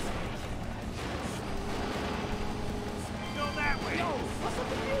 Go that way. Yo, what's up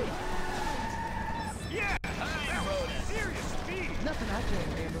with you? Yeah, that was serious speed. Nothing I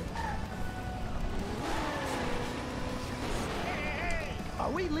can't handle.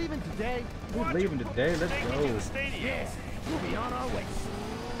 Are we leaving today? We're leaving today. Let's Take me to go. the stadium. Yeah, we'll be on our way.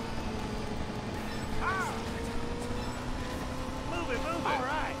 Ah. Move it, move it. All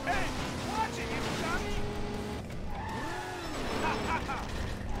right. Hey, watch it, you dummy. Ha ha ha.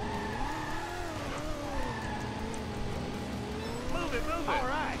 Move it, move it. All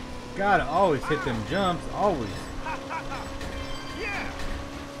right. Gotta always hit them jumps. Always. Ha ha ha. Yeah.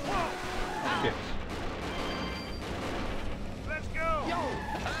 Whoa. Shit. Let's go. Yo,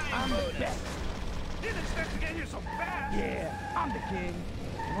 I'm the best. Didn't expect to get here so fast. Yeah, I'm the king.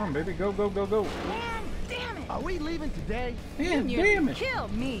 Come on, baby. Go, go, go, go. Man, damn it! Are we leaving today? Man, You damn nearly it.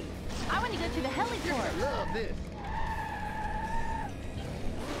 killed me. I want to go to the heliport. I love this.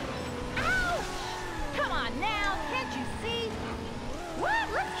 Ouch! Come on now, can't you see? What?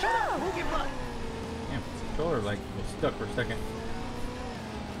 Let's Shut up, go! move your butt. Damn, this controller like was stuck for a second.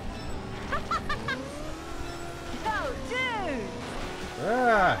 Oh, dude!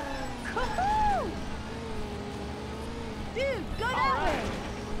 Ah! Woohoo! Dude, go that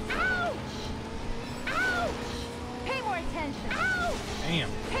way! Ouch! Ouch! Pay more attention! Ouch! Damn.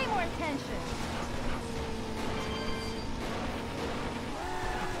 Pay more attention!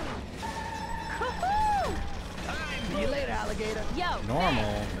 Woohoo! See you later, alligator. Yo, Normal.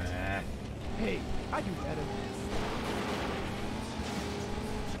 thanks. Nah. Hey, I do better.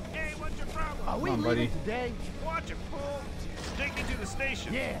 Hey, what's your problem? Are we Come on, leaving buddy. today? Watch it, fool. Take me to the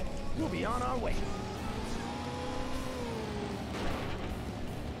station. Yeah, we'll be on our way.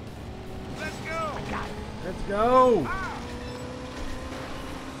 Let's go. I got it. Let's go. Ah.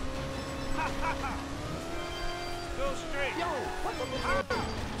 Ha ha ha. Go straight. Yo, what's up with Ah.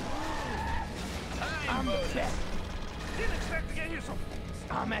 you? I'm the best. Didn't expect to get here so.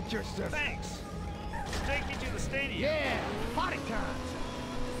 I'm at your service. Thanks. Take me to the stadium. Yeah, party time.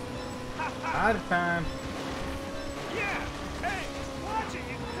 Ha ha. Out of time. Yeah. Hey, watch it,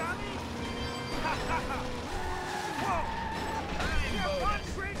 you dummy. Ha ha ha. Whoa. You're one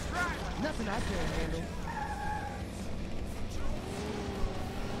great driver. Nothing I can't handle.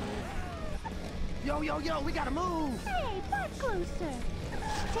 Yo, yo, yo, we gotta move. Hey, back closer.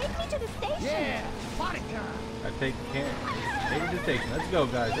 Take me to the station. Yeah, party time. I take it to the station. Let's go,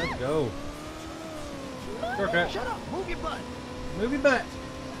 guys. Let's go. Shortcut. Shut up, move your butt. Move your butt.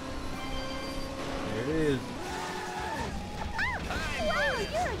 There it is. Wow,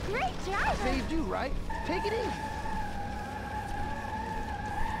 you're a great driver. Saved you, right? Take it easy.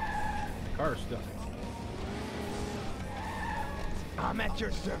 Car stuck. I'm at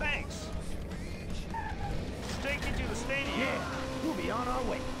your service. Thanks. Take me to the stadium. Yeah, we'll be on our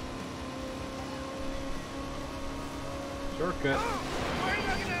way. Shortcut. Where are you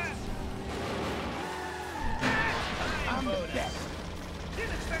looking at? I'm the best.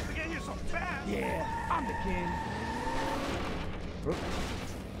 Didn't expect to get here so fast. Yeah, I'm the king. Oop.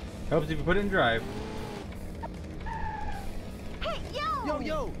 Helps if you put it in drive. Hey, yo. Yo,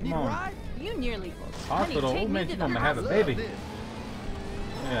 yo, need a on. ride? You nearly. Hospital. Honey, Oh take me man, to she's the gonna have a Love baby. this.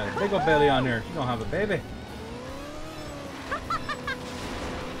 Yeah, big old belly on there. She's gonna have a baby.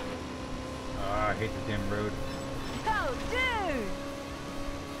 Oh, I hate the damn road. Oh, dude!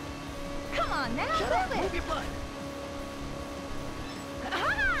 Come on now, Shut up, move move it! your butt.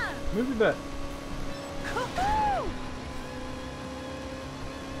 Ah! Move your butt. Woohoo!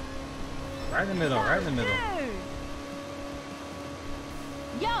 Right in the middle. Right in the middle. Dude!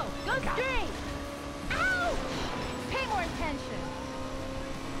 Yo, go straight! Ouch! Pay more attention.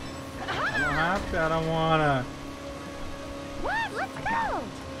 I don't have to. I don't wanna. What? Let's go.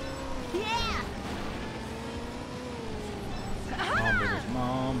 Yeah. Come on, baby. Come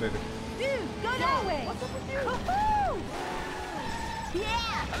on, baby. Dude, go that way. What's up with you? Woohoo!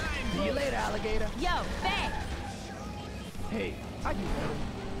 Yeah. See you later, alligator. Yo, thanks. Hey, I do better.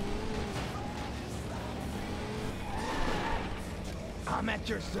 I'm at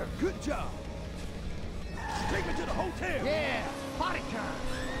your service. Good job. Take me to the hotel. Yeah, party time.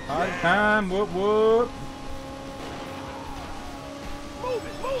 Party time. Whoop whoop. Move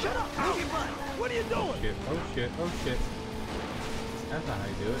it, move Shut it. up. Move your butt. What are you doing? Shit. Oh shit. Oh shit. That's not how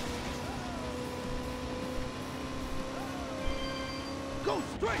you do it. Go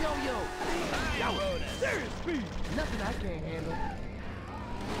straight. Yo. That was serious speed. Nothing I can't handle.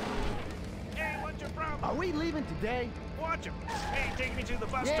 Hey, what's your problem? Are we leaving today? Watch him. Hey, take me to the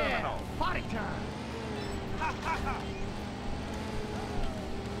bus Yeah, terminal. party time. Ha ha ha.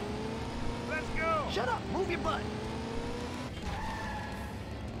 Let's go. Shut up. Move your butt.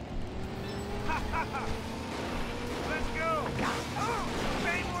 Ha ha ha. Let's go. Oh,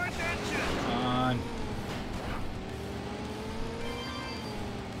 pay more attention. Come on.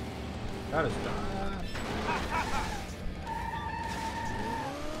 Gotta stop. Ha ha ha.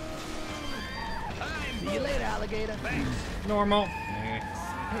 See you later, alligator. Thanks. Normal. Hey,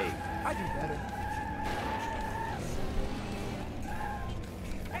 I do better.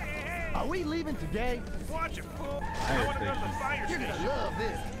 Hey. Are we leaving today? Watch him, fool. Fire I want to go to the station. fire You're station. gonna love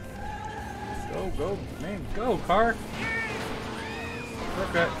this. Go, man, go, car.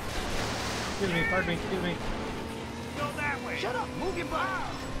 Shortcut. Excuse me, pardon me, excuse me. Go that way. Shut up. Move your butt.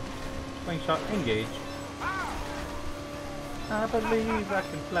 Slingshot, engage. I believe I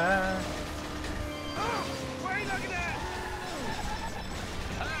can fly. Oh, what are you looking at?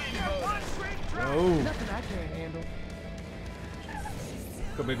 You're one straight drive. Go. Nothing I can't handle.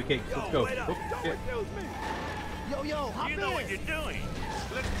 Go, baby cakes, let's go. Wait up. Oh, Don't shit. refuse me. Yo, hop You in. know what you're doing.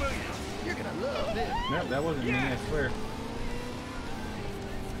 Let's booyah. You're gonna love this. No, that wasn't me, I swear.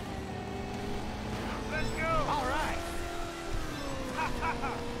 Let's go. All right. Ha ha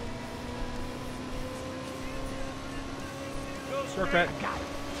ha. Go Shortcut. straight. Got it.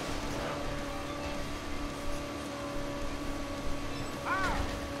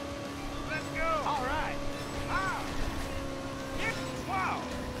 Let's go. All right. Yeah. Wow.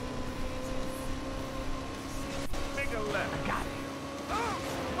 Make a left. Got it. Oh,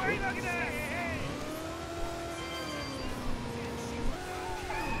 what are you looking at? Hey.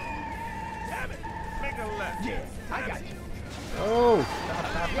 Damn it. Make a left. Yeah, I got you. Oh,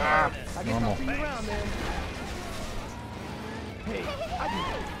 stop. I guess Normal. I'll see you around then. Hey,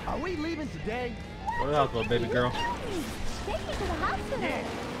 are we leaving today? Go to the hospital, baby girl. Take me to the hospital. Yeah,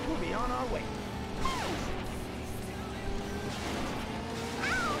 we'll be on our way. Ow!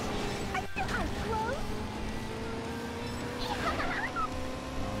 I feel our clothes. Come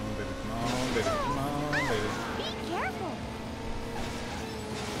on, baby, come on, baby. Be careful.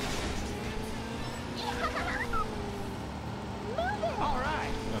 Move it. All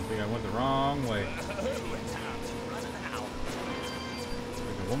right. I think I went the wrong way.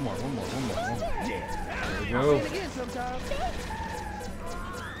 One more. Yeah. There we I'll go. win again sometime. I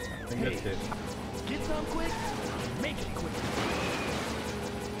think that's it. Get some quick. Make it quick.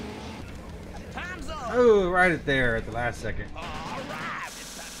 Time's up. Oh, right at there at the last second. All right,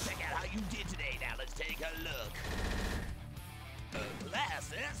 it's time to check out how you did today. Now let's take a look.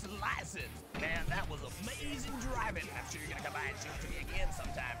 License. Man, that was amazing driving. I'm sure you're gonna come by and show it to me again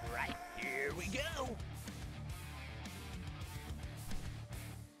sometime, right? Here we go.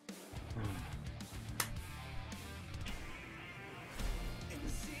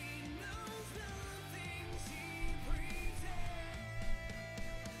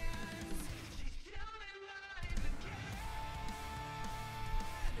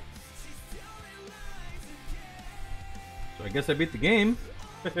 So I guess I beat the game.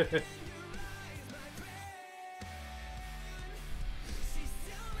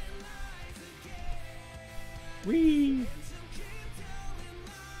 Whee!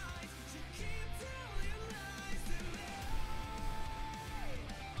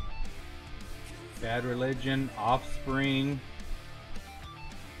 Bad Religion, Offspring.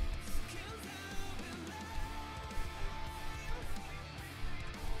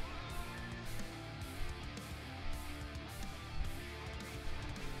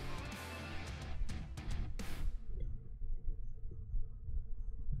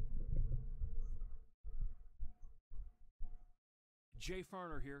 Jay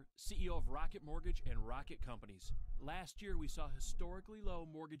Farner here, CEO of Rocket Mortgage and Rocket Companies. Last year, we saw historically low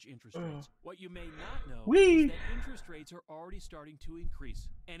mortgage interest rates. What you may not know is that interest rates are already starting to increase,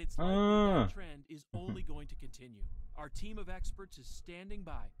 and it's likely that trend is only going to continue. Our team of experts is standing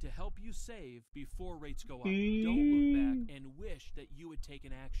by to help you save before rates go up. Don't look back and wish that you had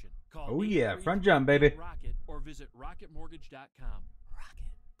taken action. Call front jump, baby. Rocket or visit rocketmortgage.com. Rocket.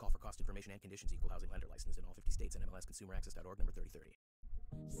 Call for cost information and conditions. Equal housing lender license in all 50 states and MLSConsumerAccess.org number 3030.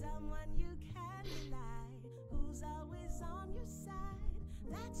 Someone you can rely, who's always on your side.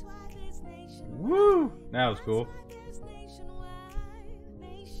 That's why there's Nationwide. Woo! That was cool.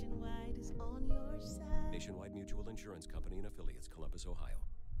 Nationwide is on your side. Nationwide Mutual Insurance Company and affiliates, Columbus, Ohio.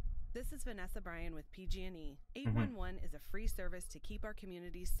 This is Vanessa Bryan with PG&E. 811 is a free service to keep our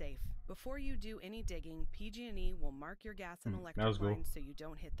communities safe. Before you do any digging, PG&E will mark your gas and electric lines so you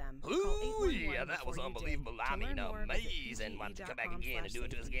don't hit them. Ooh, yeah, that was unbelievable. I mean, amazing. Why don't you come back again and do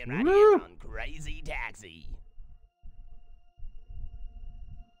it to us again right here on Crazy Taxi?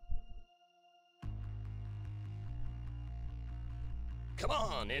 Come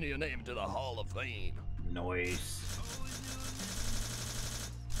on, enter your name to the Hall of Fame. Noise.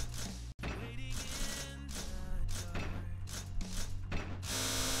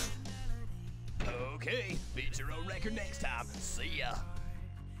 Okay, beat your own record next time. See ya.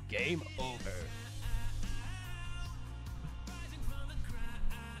 Game over.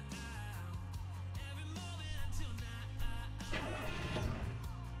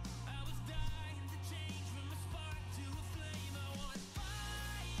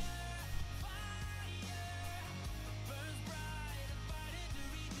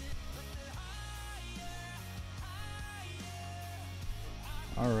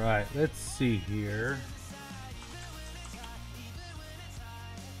 All right, let's see here.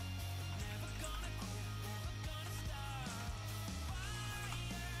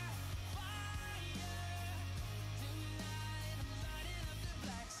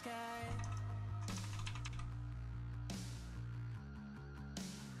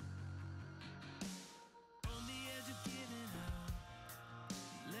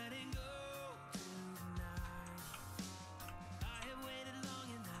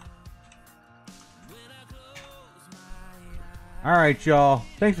 Alright, y'all.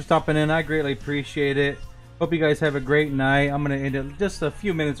 Thanks for stopping in. I greatly appreciate it. Hope you guys have a great night. I'm going to end it just a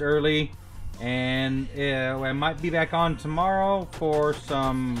few minutes early. And I might be back on tomorrow for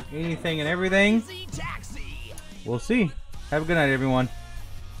some anything and everything. We'll see. Have a good night, everyone.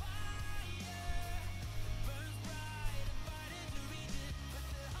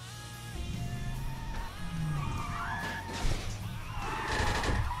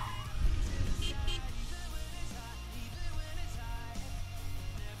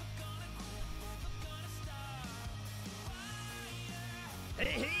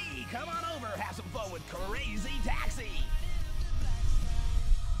 Hey, come on over, have some fun with Crazy Taxi.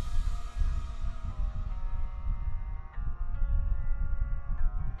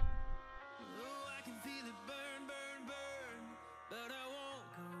 I can feel it burn, burn, burn, but I won't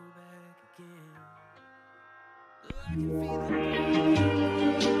go back again. I can feel it burn.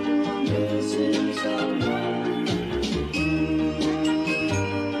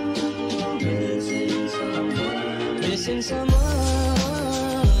 Missing someone.